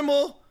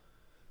discernible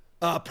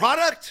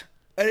product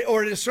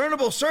or a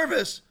discernible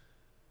service,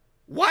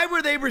 why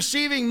were they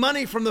receiving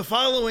money from the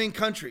following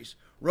countries?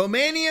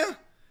 Romania,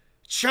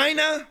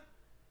 China,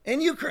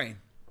 and Ukraine.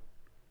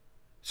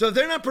 So if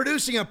they're not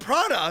producing a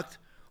product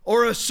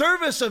or a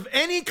service of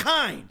any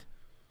kind,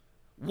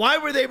 why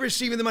were they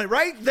receiving the money?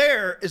 Right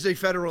there is a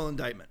federal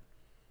indictment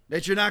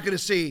that you're not going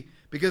to see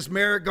because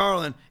Merrick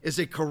Garland is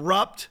a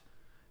corrupt,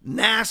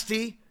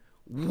 nasty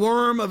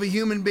worm of a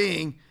human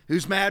being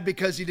who's mad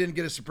because he didn't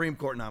get a Supreme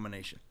Court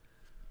nomination.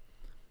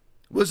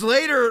 Was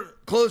later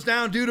closed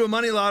down due to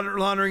money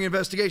laundering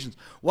investigations.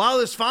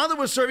 While his father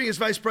was serving as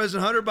vice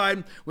president, Hunter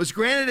Biden was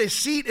granted a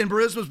seat in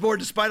Burisma's board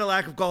despite a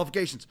lack of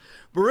qualifications.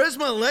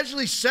 Burisma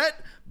allegedly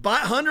set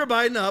Hunter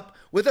Biden up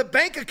with a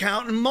bank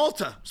account in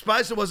Malta.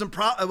 Surprised it wasn't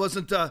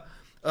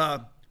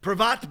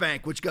Privat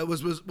Bank, which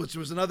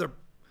was another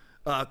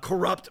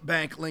corrupt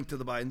bank linked to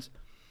the Bidens.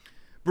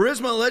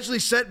 Burisma allegedly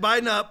set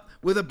Biden up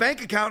with a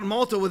bank account in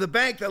Malta with a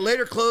bank that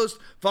later closed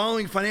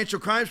following financial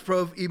crimes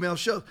probe email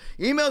shows.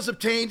 Emails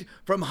obtained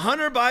from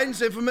Hunter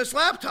Biden's infamous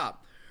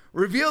laptop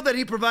revealed that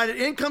he provided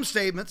income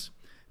statements,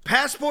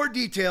 passport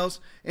details,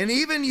 and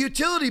even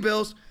utility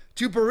bills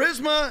to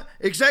Burisma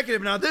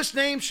executive. Now, this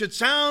name should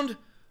sound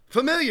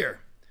familiar.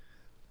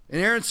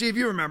 And Aaron, see if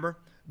you remember.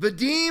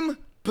 Vadim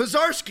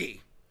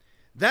Pizarski.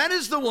 That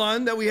is the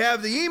one that we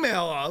have the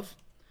email of.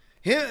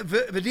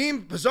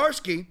 Vadim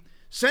Pizarski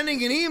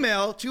sending an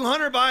email to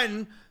Hunter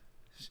Biden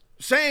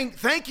saying,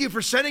 thank you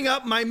for setting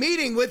up my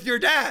meeting with your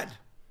dad.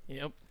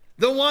 Yep.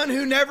 The one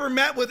who never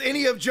met with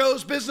any of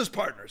Joe's business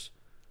partners.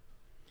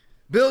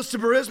 Bills to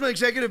Burisma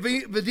executive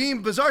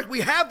Vadim Pizarski.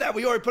 We have that.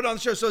 We already put it on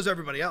the show, so does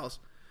everybody else.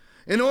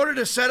 In order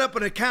to set up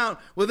an account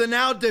with a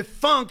now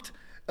defunct,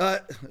 I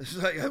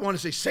want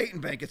to say Satan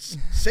Bank. It's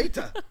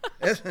SATA.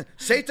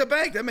 SATA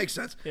Bank. That makes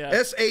sense. Yeah.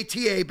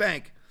 SATA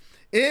Bank.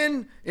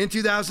 In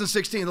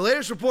 2016. The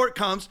latest report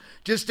comes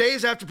just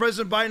days after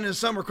President Biden and his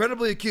son were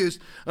credibly accused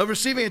of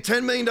receiving a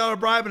 $10 million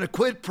bribe in a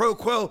quid pro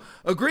quo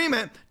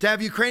agreement to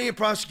have Ukrainian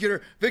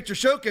prosecutor Victor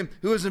Shokin,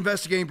 who was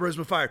investigating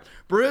Burisma, fired.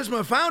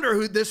 Burisma founder,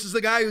 who this is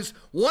the guy who's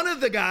one of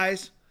the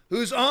guys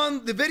who's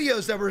on the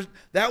videos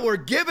that were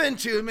given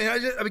to. I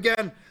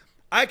mean,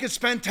 I could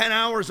spend 10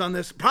 hours on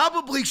this,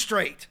 probably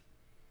straight.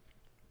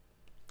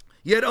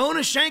 Yet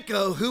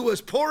Onashenko, who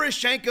was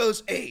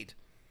Poroshenko's aide,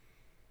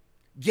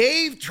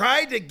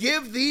 tried to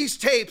give these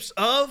tapes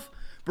of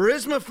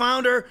Burisma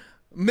founder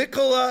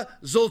Mykola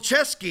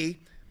Zlochevsky,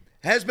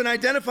 has been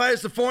identified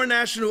as the foreign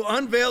national who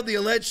unveiled the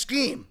alleged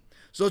scheme.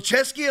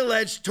 Zlochevsky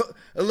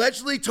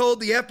allegedly told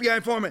the FBI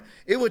informant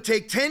it would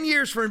take 10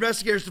 years for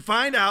investigators to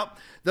find out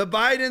the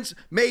Bidens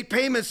made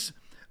payments,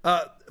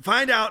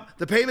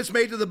 the payments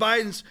made to the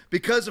Bidens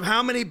because of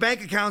how many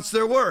bank accounts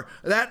there were.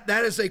 That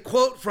is a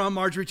quote from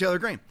Marjorie Taylor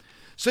Greene.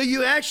 So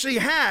you actually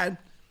had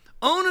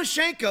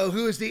Onashenko,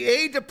 who is the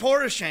aide to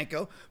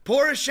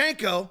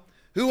Poroshenko,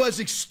 who was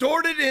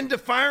extorted into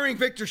firing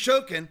Victor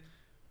Shokin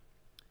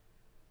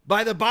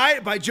by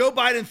Joe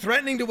Biden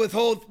threatening to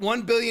withhold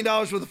 $1 billion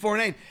worth of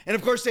foreign aid. And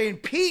of course, they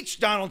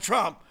impeached Donald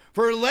Trump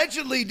for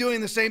allegedly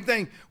doing the same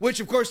thing, which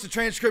of course the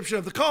transcription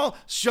of the call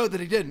showed that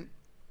he didn't.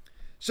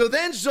 So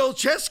then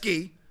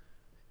Zlochevsky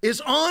is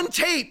on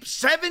tape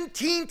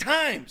 17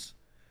 times.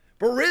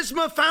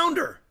 Burisma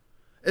founder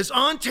is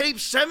on tape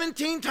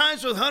 17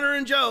 times with Hunter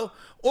and Joe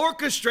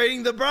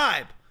orchestrating the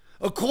bribe,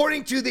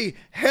 according to the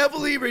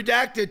heavily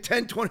redacted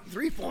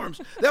 1023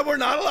 forms that we're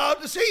not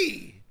allowed to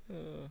see,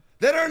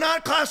 that are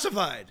not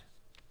classified.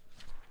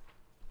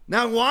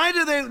 Now,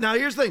 now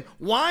here's the thing.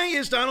 Why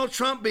is Donald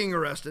Trump being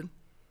arrested?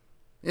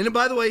 And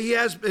by the way,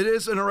 it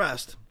is an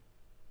arrest.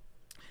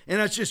 And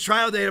it's his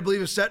trial date, I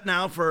believe, is set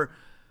now for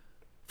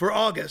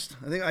August.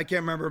 I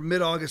can't remember,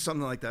 mid-August,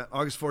 something like that.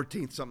 August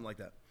 14th, something like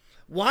that.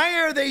 Why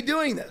are they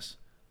doing this?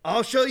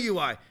 I'll show you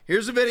why.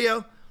 Here's a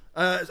video.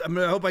 I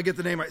hope I get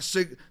the name right.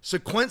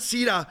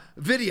 Sequencita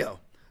video.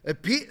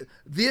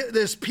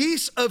 This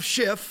piece of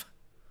Schiff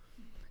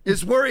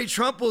is worried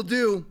Trump will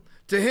do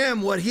to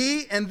him what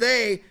he and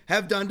they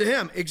have done to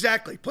him.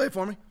 Exactly. Play it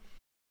for me.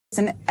 It's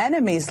an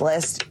enemies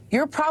list.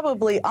 You're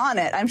probably on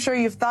it. I'm sure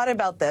you've thought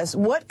about this.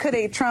 What could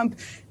a Trump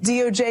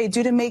DOJ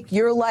do to make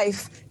your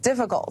life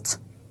difficult?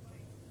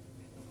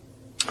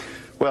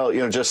 Well,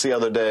 just the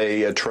other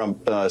day,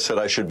 Trump said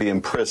I should be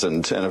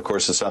imprisoned. And, of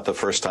course, it's not the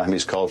first time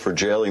he's called for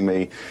jailing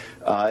me.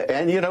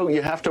 And,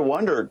 you have to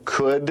wonder,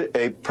 could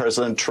a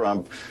President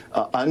Trump,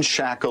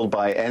 unshackled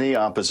by any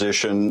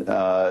opposition,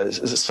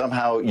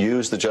 somehow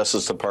use the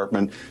Justice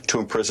Department to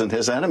imprison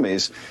his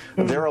enemies?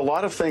 Mm-hmm. There are a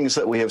lot of things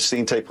that we have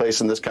seen take place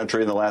in this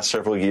country in the last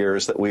several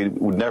years that we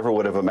never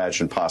would have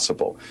imagined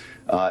possible.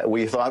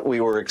 We thought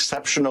we were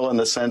exceptional in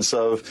the sense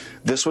of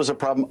this was a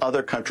problem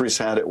other countries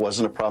had. It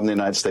wasn't a problem in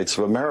the United States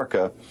of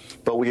America.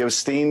 But we have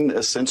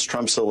seen since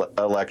Trump's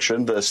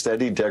election the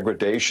steady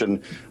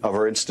degradation of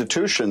our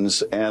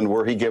institutions. And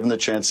were he given the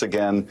chance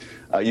again,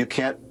 you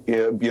can't,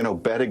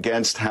 bet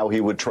against how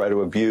he would try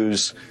to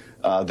abuse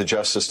the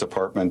Justice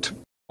Department.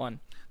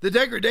 The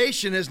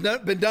degradation has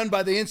not been done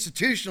by the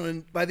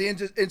institutions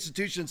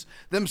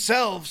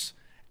themselves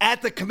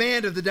at the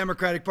command of the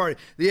Democratic Party.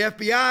 The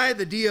FBI,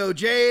 the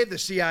DOJ, the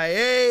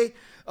CIA,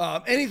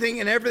 anything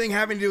and everything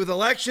having to do with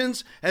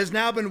elections has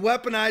now been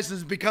weaponized and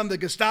has become the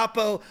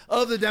Gestapo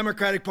of the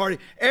Democratic Party.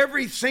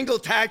 Every single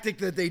tactic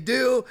that they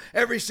do,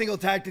 every single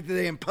tactic that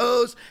they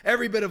impose,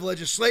 every bit of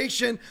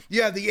legislation.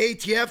 You have the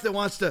ATF that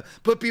wants to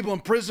put people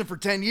in prison for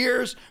 10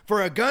 years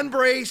for a gun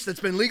brace that's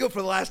been legal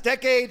for the last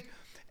decade.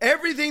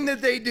 Everything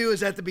that they do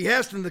is at the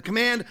behest and the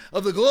command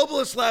of the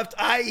globalist left,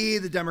 i.e.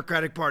 the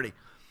Democratic Party.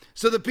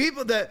 So the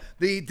people that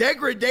the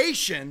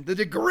degradation, the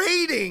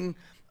degrading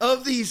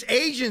of these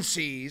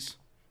agencies,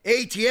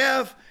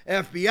 ATF,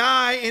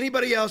 FBI,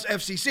 anybody else,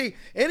 FCC,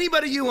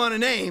 anybody you want to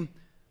name,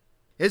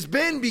 has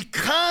been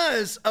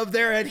because of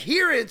their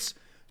adherence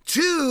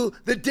to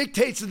the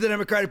dictates of the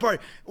Democratic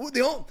Party.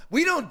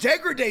 We don't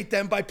degrade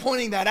them by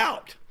pointing that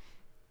out.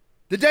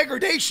 The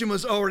degradation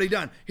was already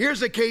done.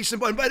 Here's a case in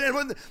point. But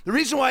the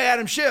reason why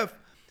Adam Schiff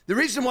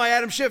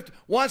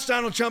wants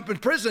Donald Trump in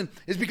prison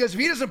is because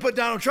if he doesn't put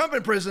Donald Trump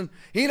in prison,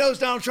 he knows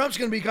Donald Trump's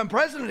going to become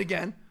president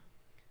again.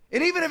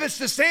 And even if it's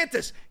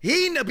DeSantis,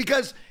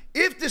 because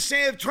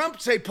if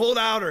Trump, say, pulled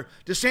out or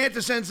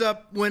DeSantis ends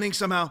up winning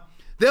somehow,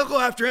 they'll go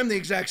after him the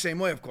exact same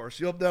way, of course.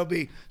 There'll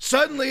be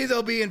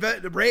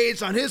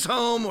raids on his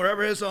home,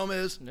 wherever his home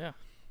is. Yeah.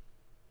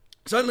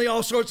 Suddenly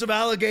all sorts of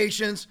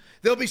allegations.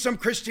 There'll be some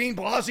Christine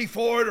Blasey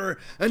Ford or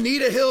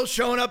Anita Hill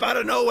showing up out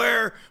of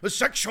nowhere with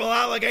sexual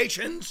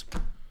allegations.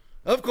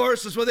 Of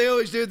course, that's what they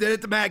always do. Did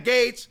it to Matt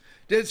Gaetz,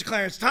 did it to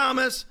Clarence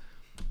Thomas,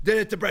 did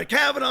it to Brett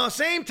Kavanaugh.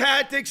 Same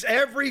tactics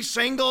every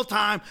single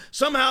time.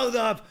 Somehow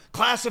they'll have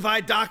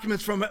classified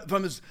documents from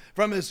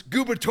his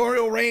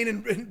gubernatorial reign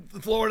in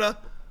Florida.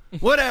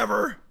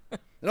 Whatever.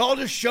 It all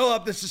just show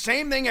up. It's the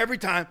same thing every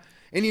time.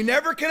 And you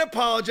never can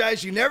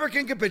apologize. You never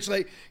can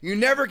capitulate. You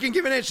never can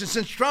give an inch. And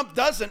since Trump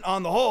doesn't,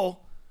 on the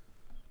whole,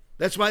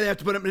 that's why they have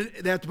to put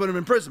him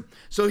in prison.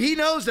 So he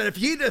knows that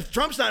if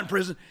Trump's not in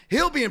prison,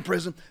 he'll be in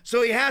prison.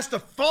 So he has to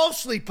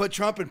falsely put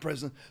Trump in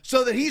prison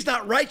so that he's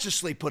not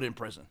righteously put in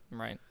prison.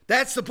 Right.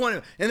 That's the point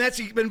of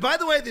it. And by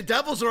the way, the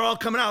devils are all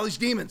coming out, these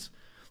demons.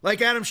 Like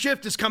Adam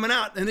Schiff is coming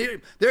out, and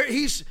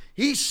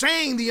he's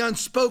saying the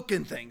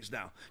unspoken things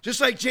now.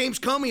 Just like James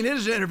Comey in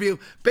his interview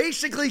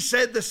basically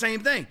said the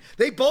same thing.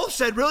 They both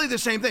said really the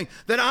same thing,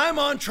 that I'm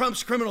on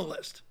Trump's criminal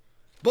list.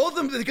 Both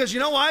of them, because you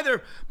know why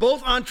they're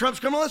both on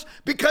Trump's criminal list?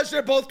 Because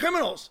they're both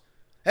criminals,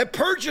 have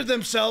perjured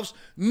themselves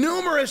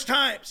numerous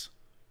times.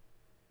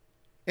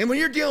 And when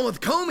you're dealing with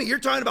Comey, you're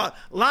talking about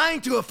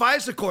lying to a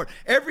FISA court.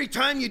 Every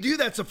time you do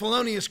that's a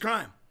felonious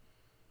crime.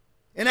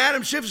 And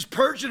Adam Schiff has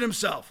perjured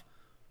himself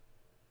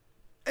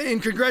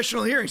in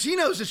congressional hearings. He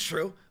knows it's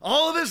true.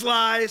 All of his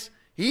lies,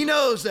 he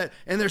knows that.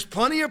 And there's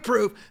plenty of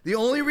proof. The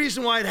only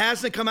reason why it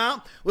hasn't come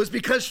out was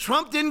because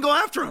Trump didn't go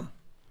after him.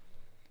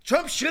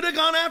 Trump should have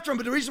gone after him,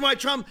 but the reason why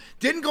Trump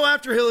didn't go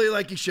after Hillary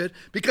like he should,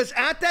 because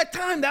at that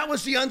time, that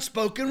was the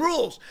unspoken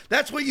rules.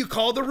 That's what you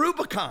call the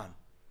Rubicon.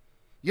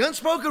 The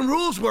unspoken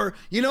rules were,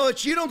 you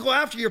don't go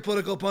after your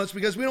political opponents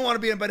because we don't want to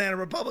be a banana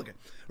republic.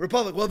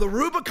 Well, the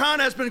Rubicon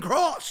has been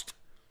crossed.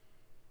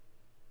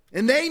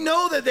 And they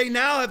know that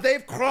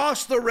they've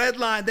crossed the red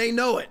line. They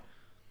know it.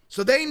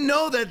 So they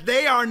know that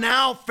they are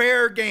now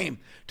fair game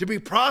to be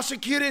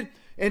prosecuted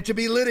and to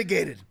be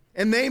litigated.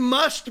 And they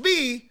must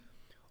be,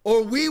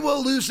 or we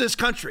will lose this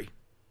country.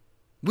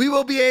 We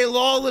will be a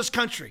lawless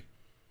country.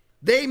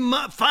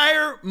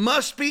 Fire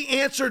must be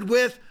answered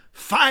with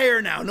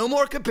fire now. No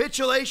more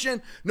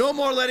capitulation. No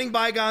more letting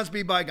bygones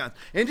be bygones.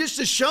 And just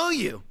to show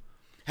you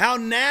how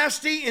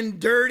nasty and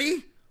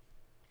dirty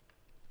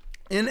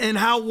and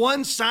how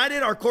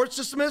one-sided our court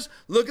system is,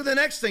 look at the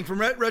next thing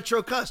from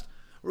Retro Cust.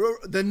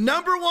 The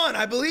number one,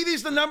 I believe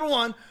he's the number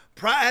one,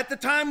 at the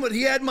time when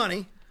he had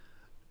money,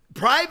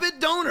 private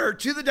donor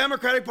to the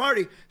Democratic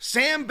Party,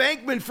 Sam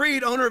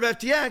Bankman-Fried, owner of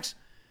FTX,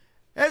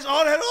 had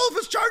all of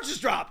his charges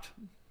dropped.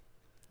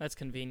 That's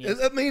convenient.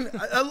 I mean,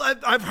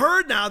 I've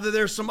heard now that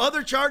there's some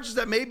other charges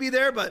that may be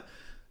there, but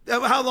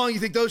how long do you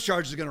think those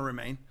charges are going to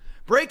remain?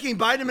 Breaking,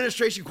 Biden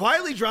administration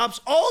quietly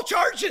drops all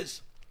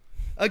charges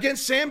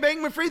against Sam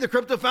Bankman-Fried, the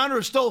crypto founder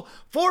who stole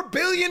 $4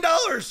 billion.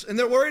 And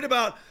they're worried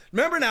about,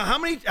 remember now,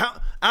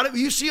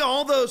 you see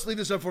all those, leave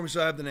this up for me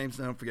so I have the names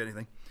and I don't forget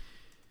anything.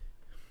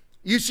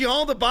 You see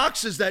all the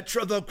boxes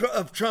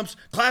of Trump's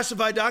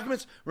classified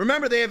documents.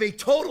 Remember, they have a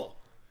total.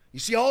 You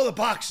see all the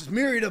boxes,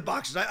 myriad of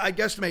boxes. I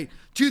guesstimate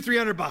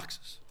 200-300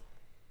 boxes.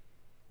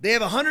 They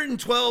have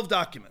 112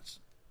 documents.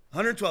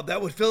 112.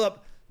 That would fill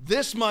up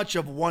this much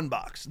of one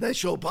box. They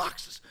show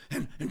boxes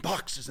and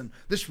boxes and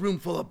this room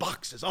full of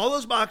boxes. All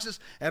those boxes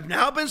have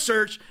now been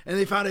searched, and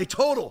they found a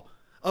total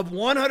of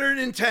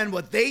 110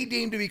 what they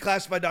deem to be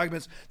classified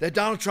documents that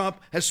Donald Trump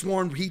has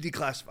sworn he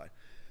declassified.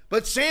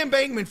 But Sam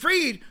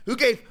Bankman-Fried, who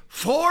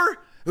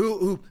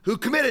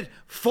committed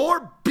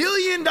 $4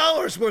 billion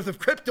worth of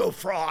crypto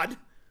fraud,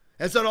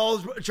 has done all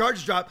his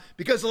charges drop,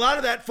 because a lot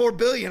of that $4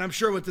 billion, I'm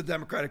sure, went to the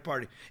Democratic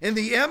Party. In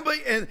the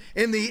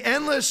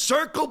endless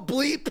circle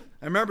bleep,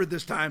 I remember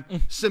this time,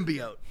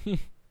 symbiote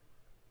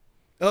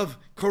of,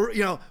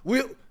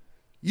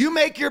 you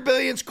make your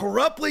billions,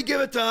 corruptly give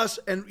it to us,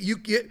 and you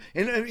get.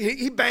 And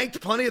he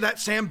banked plenty of that.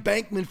 Sam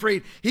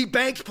Bankman-Fried, he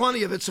banked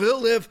plenty of it, so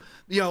he'll live,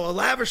 a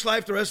lavish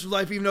life the rest of his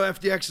life, even though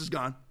FTX is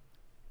gone.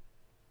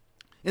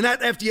 And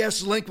that FTX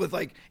is linked with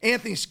like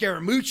Anthony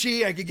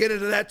Scaramucci. I could get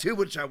into that too,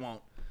 which I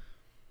won't.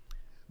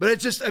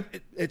 But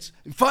it's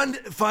fund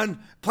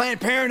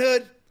Planned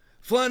Parenthood,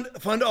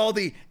 fund all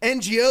the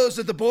NGOs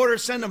at the border,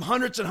 send them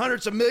hundreds and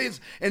hundreds of millions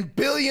and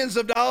billions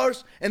of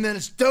dollars, and then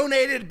it's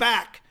donated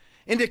back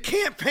into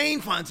campaign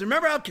funds.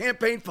 Remember how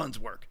campaign funds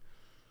work.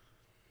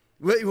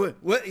 Whether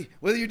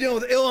you're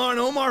dealing with Ilhan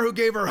Omar, who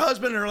gave her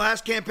husband in her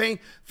last campaign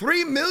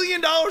 $3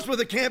 million worth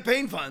of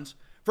campaign funds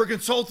for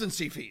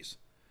consultancy fees.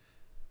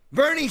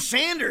 Bernie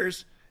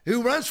Sanders,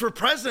 who runs for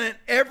president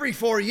every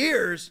 4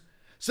 years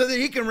so that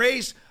he can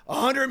raise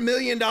 $100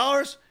 million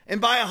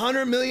and buy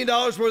 $100 million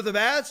worth of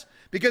ads,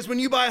 because when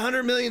you buy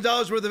 $100 million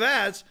worth of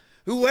ads,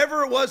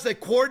 whoever it was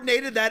that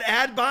coordinated that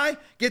ad buy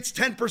gets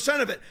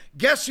 10% of it.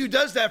 Guess who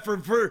does that for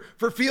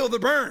Feel the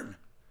Burn?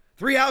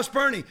 Three House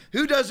Bernie.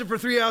 Who does it for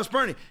Three House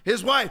Bernie?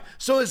 His wife.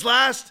 So his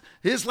last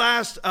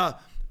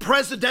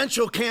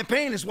presidential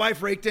campaign, his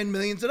wife raked in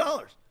millions of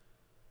dollars.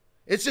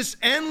 It's this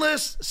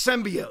endless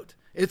symbiote.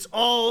 It's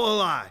all a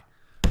lie.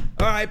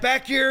 All right,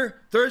 back here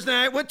Thursday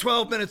night, went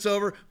 12 minutes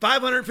over,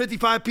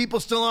 555 people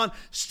still on.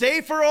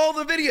 Stay for all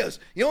the videos.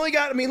 You only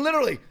got,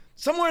 literally,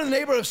 somewhere in the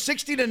neighborhood of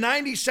 60 to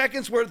 90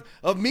 seconds worth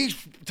of me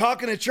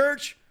talking at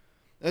church.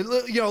 A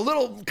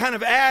little kind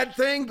of ad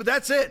thing, but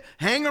that's it.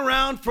 Hang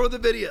around for the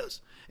videos.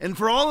 And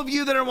for all of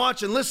you that are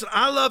watching, listen,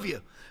 I love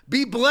you.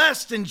 Be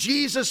blessed in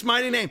Jesus'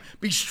 mighty name.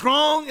 Be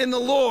strong in the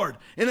Lord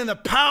and in the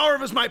power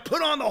of his might.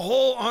 Put on the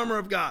whole armor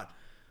of God,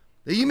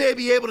 that you may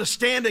be able to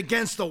stand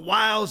against the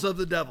wiles of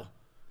the devil.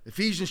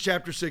 Ephesians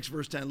chapter 6,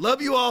 verse 10.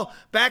 Love you all.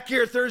 Back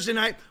here Thursday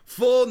night,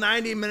 full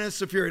 90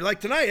 minutes of fury.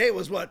 Like tonight, it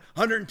was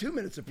 102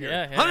 minutes of fury.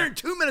 Yeah.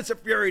 102 minutes of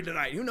fury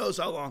tonight. Who knows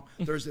how long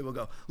Thursday will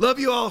go. Love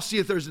you all. See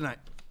you Thursday night.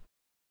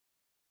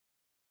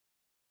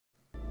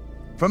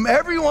 From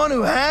everyone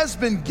who has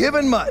been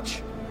given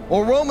much,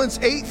 or Romans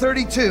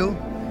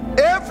 8:32,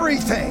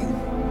 everything,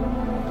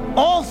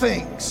 all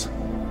things.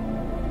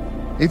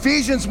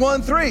 Ephesians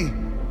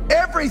 1:3,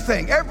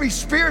 everything, every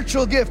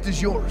spiritual gift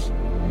is yours.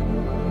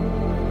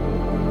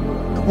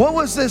 What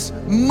was this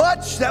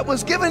much that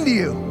was given to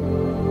you?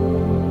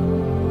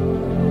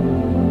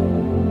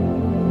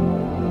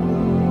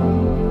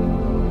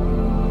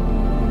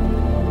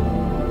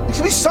 It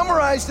can be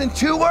summarized in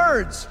 2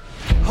 words.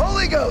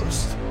 Holy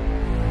Ghost.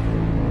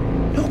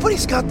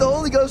 Nobody's got the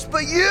Holy Ghost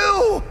but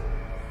you.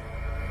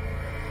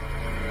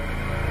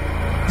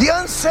 The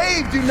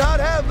unsaved do not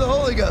have the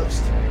Holy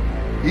Ghost.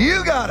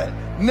 You got it.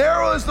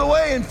 Narrow is the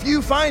way and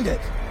few find it.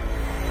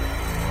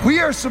 We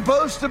are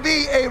supposed to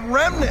be a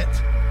remnant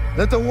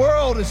that the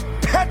world is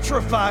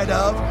petrified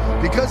of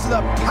because of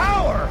the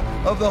power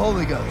of the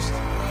Holy Ghost.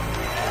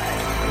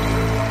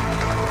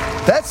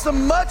 That's the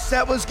much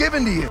that was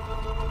given to you.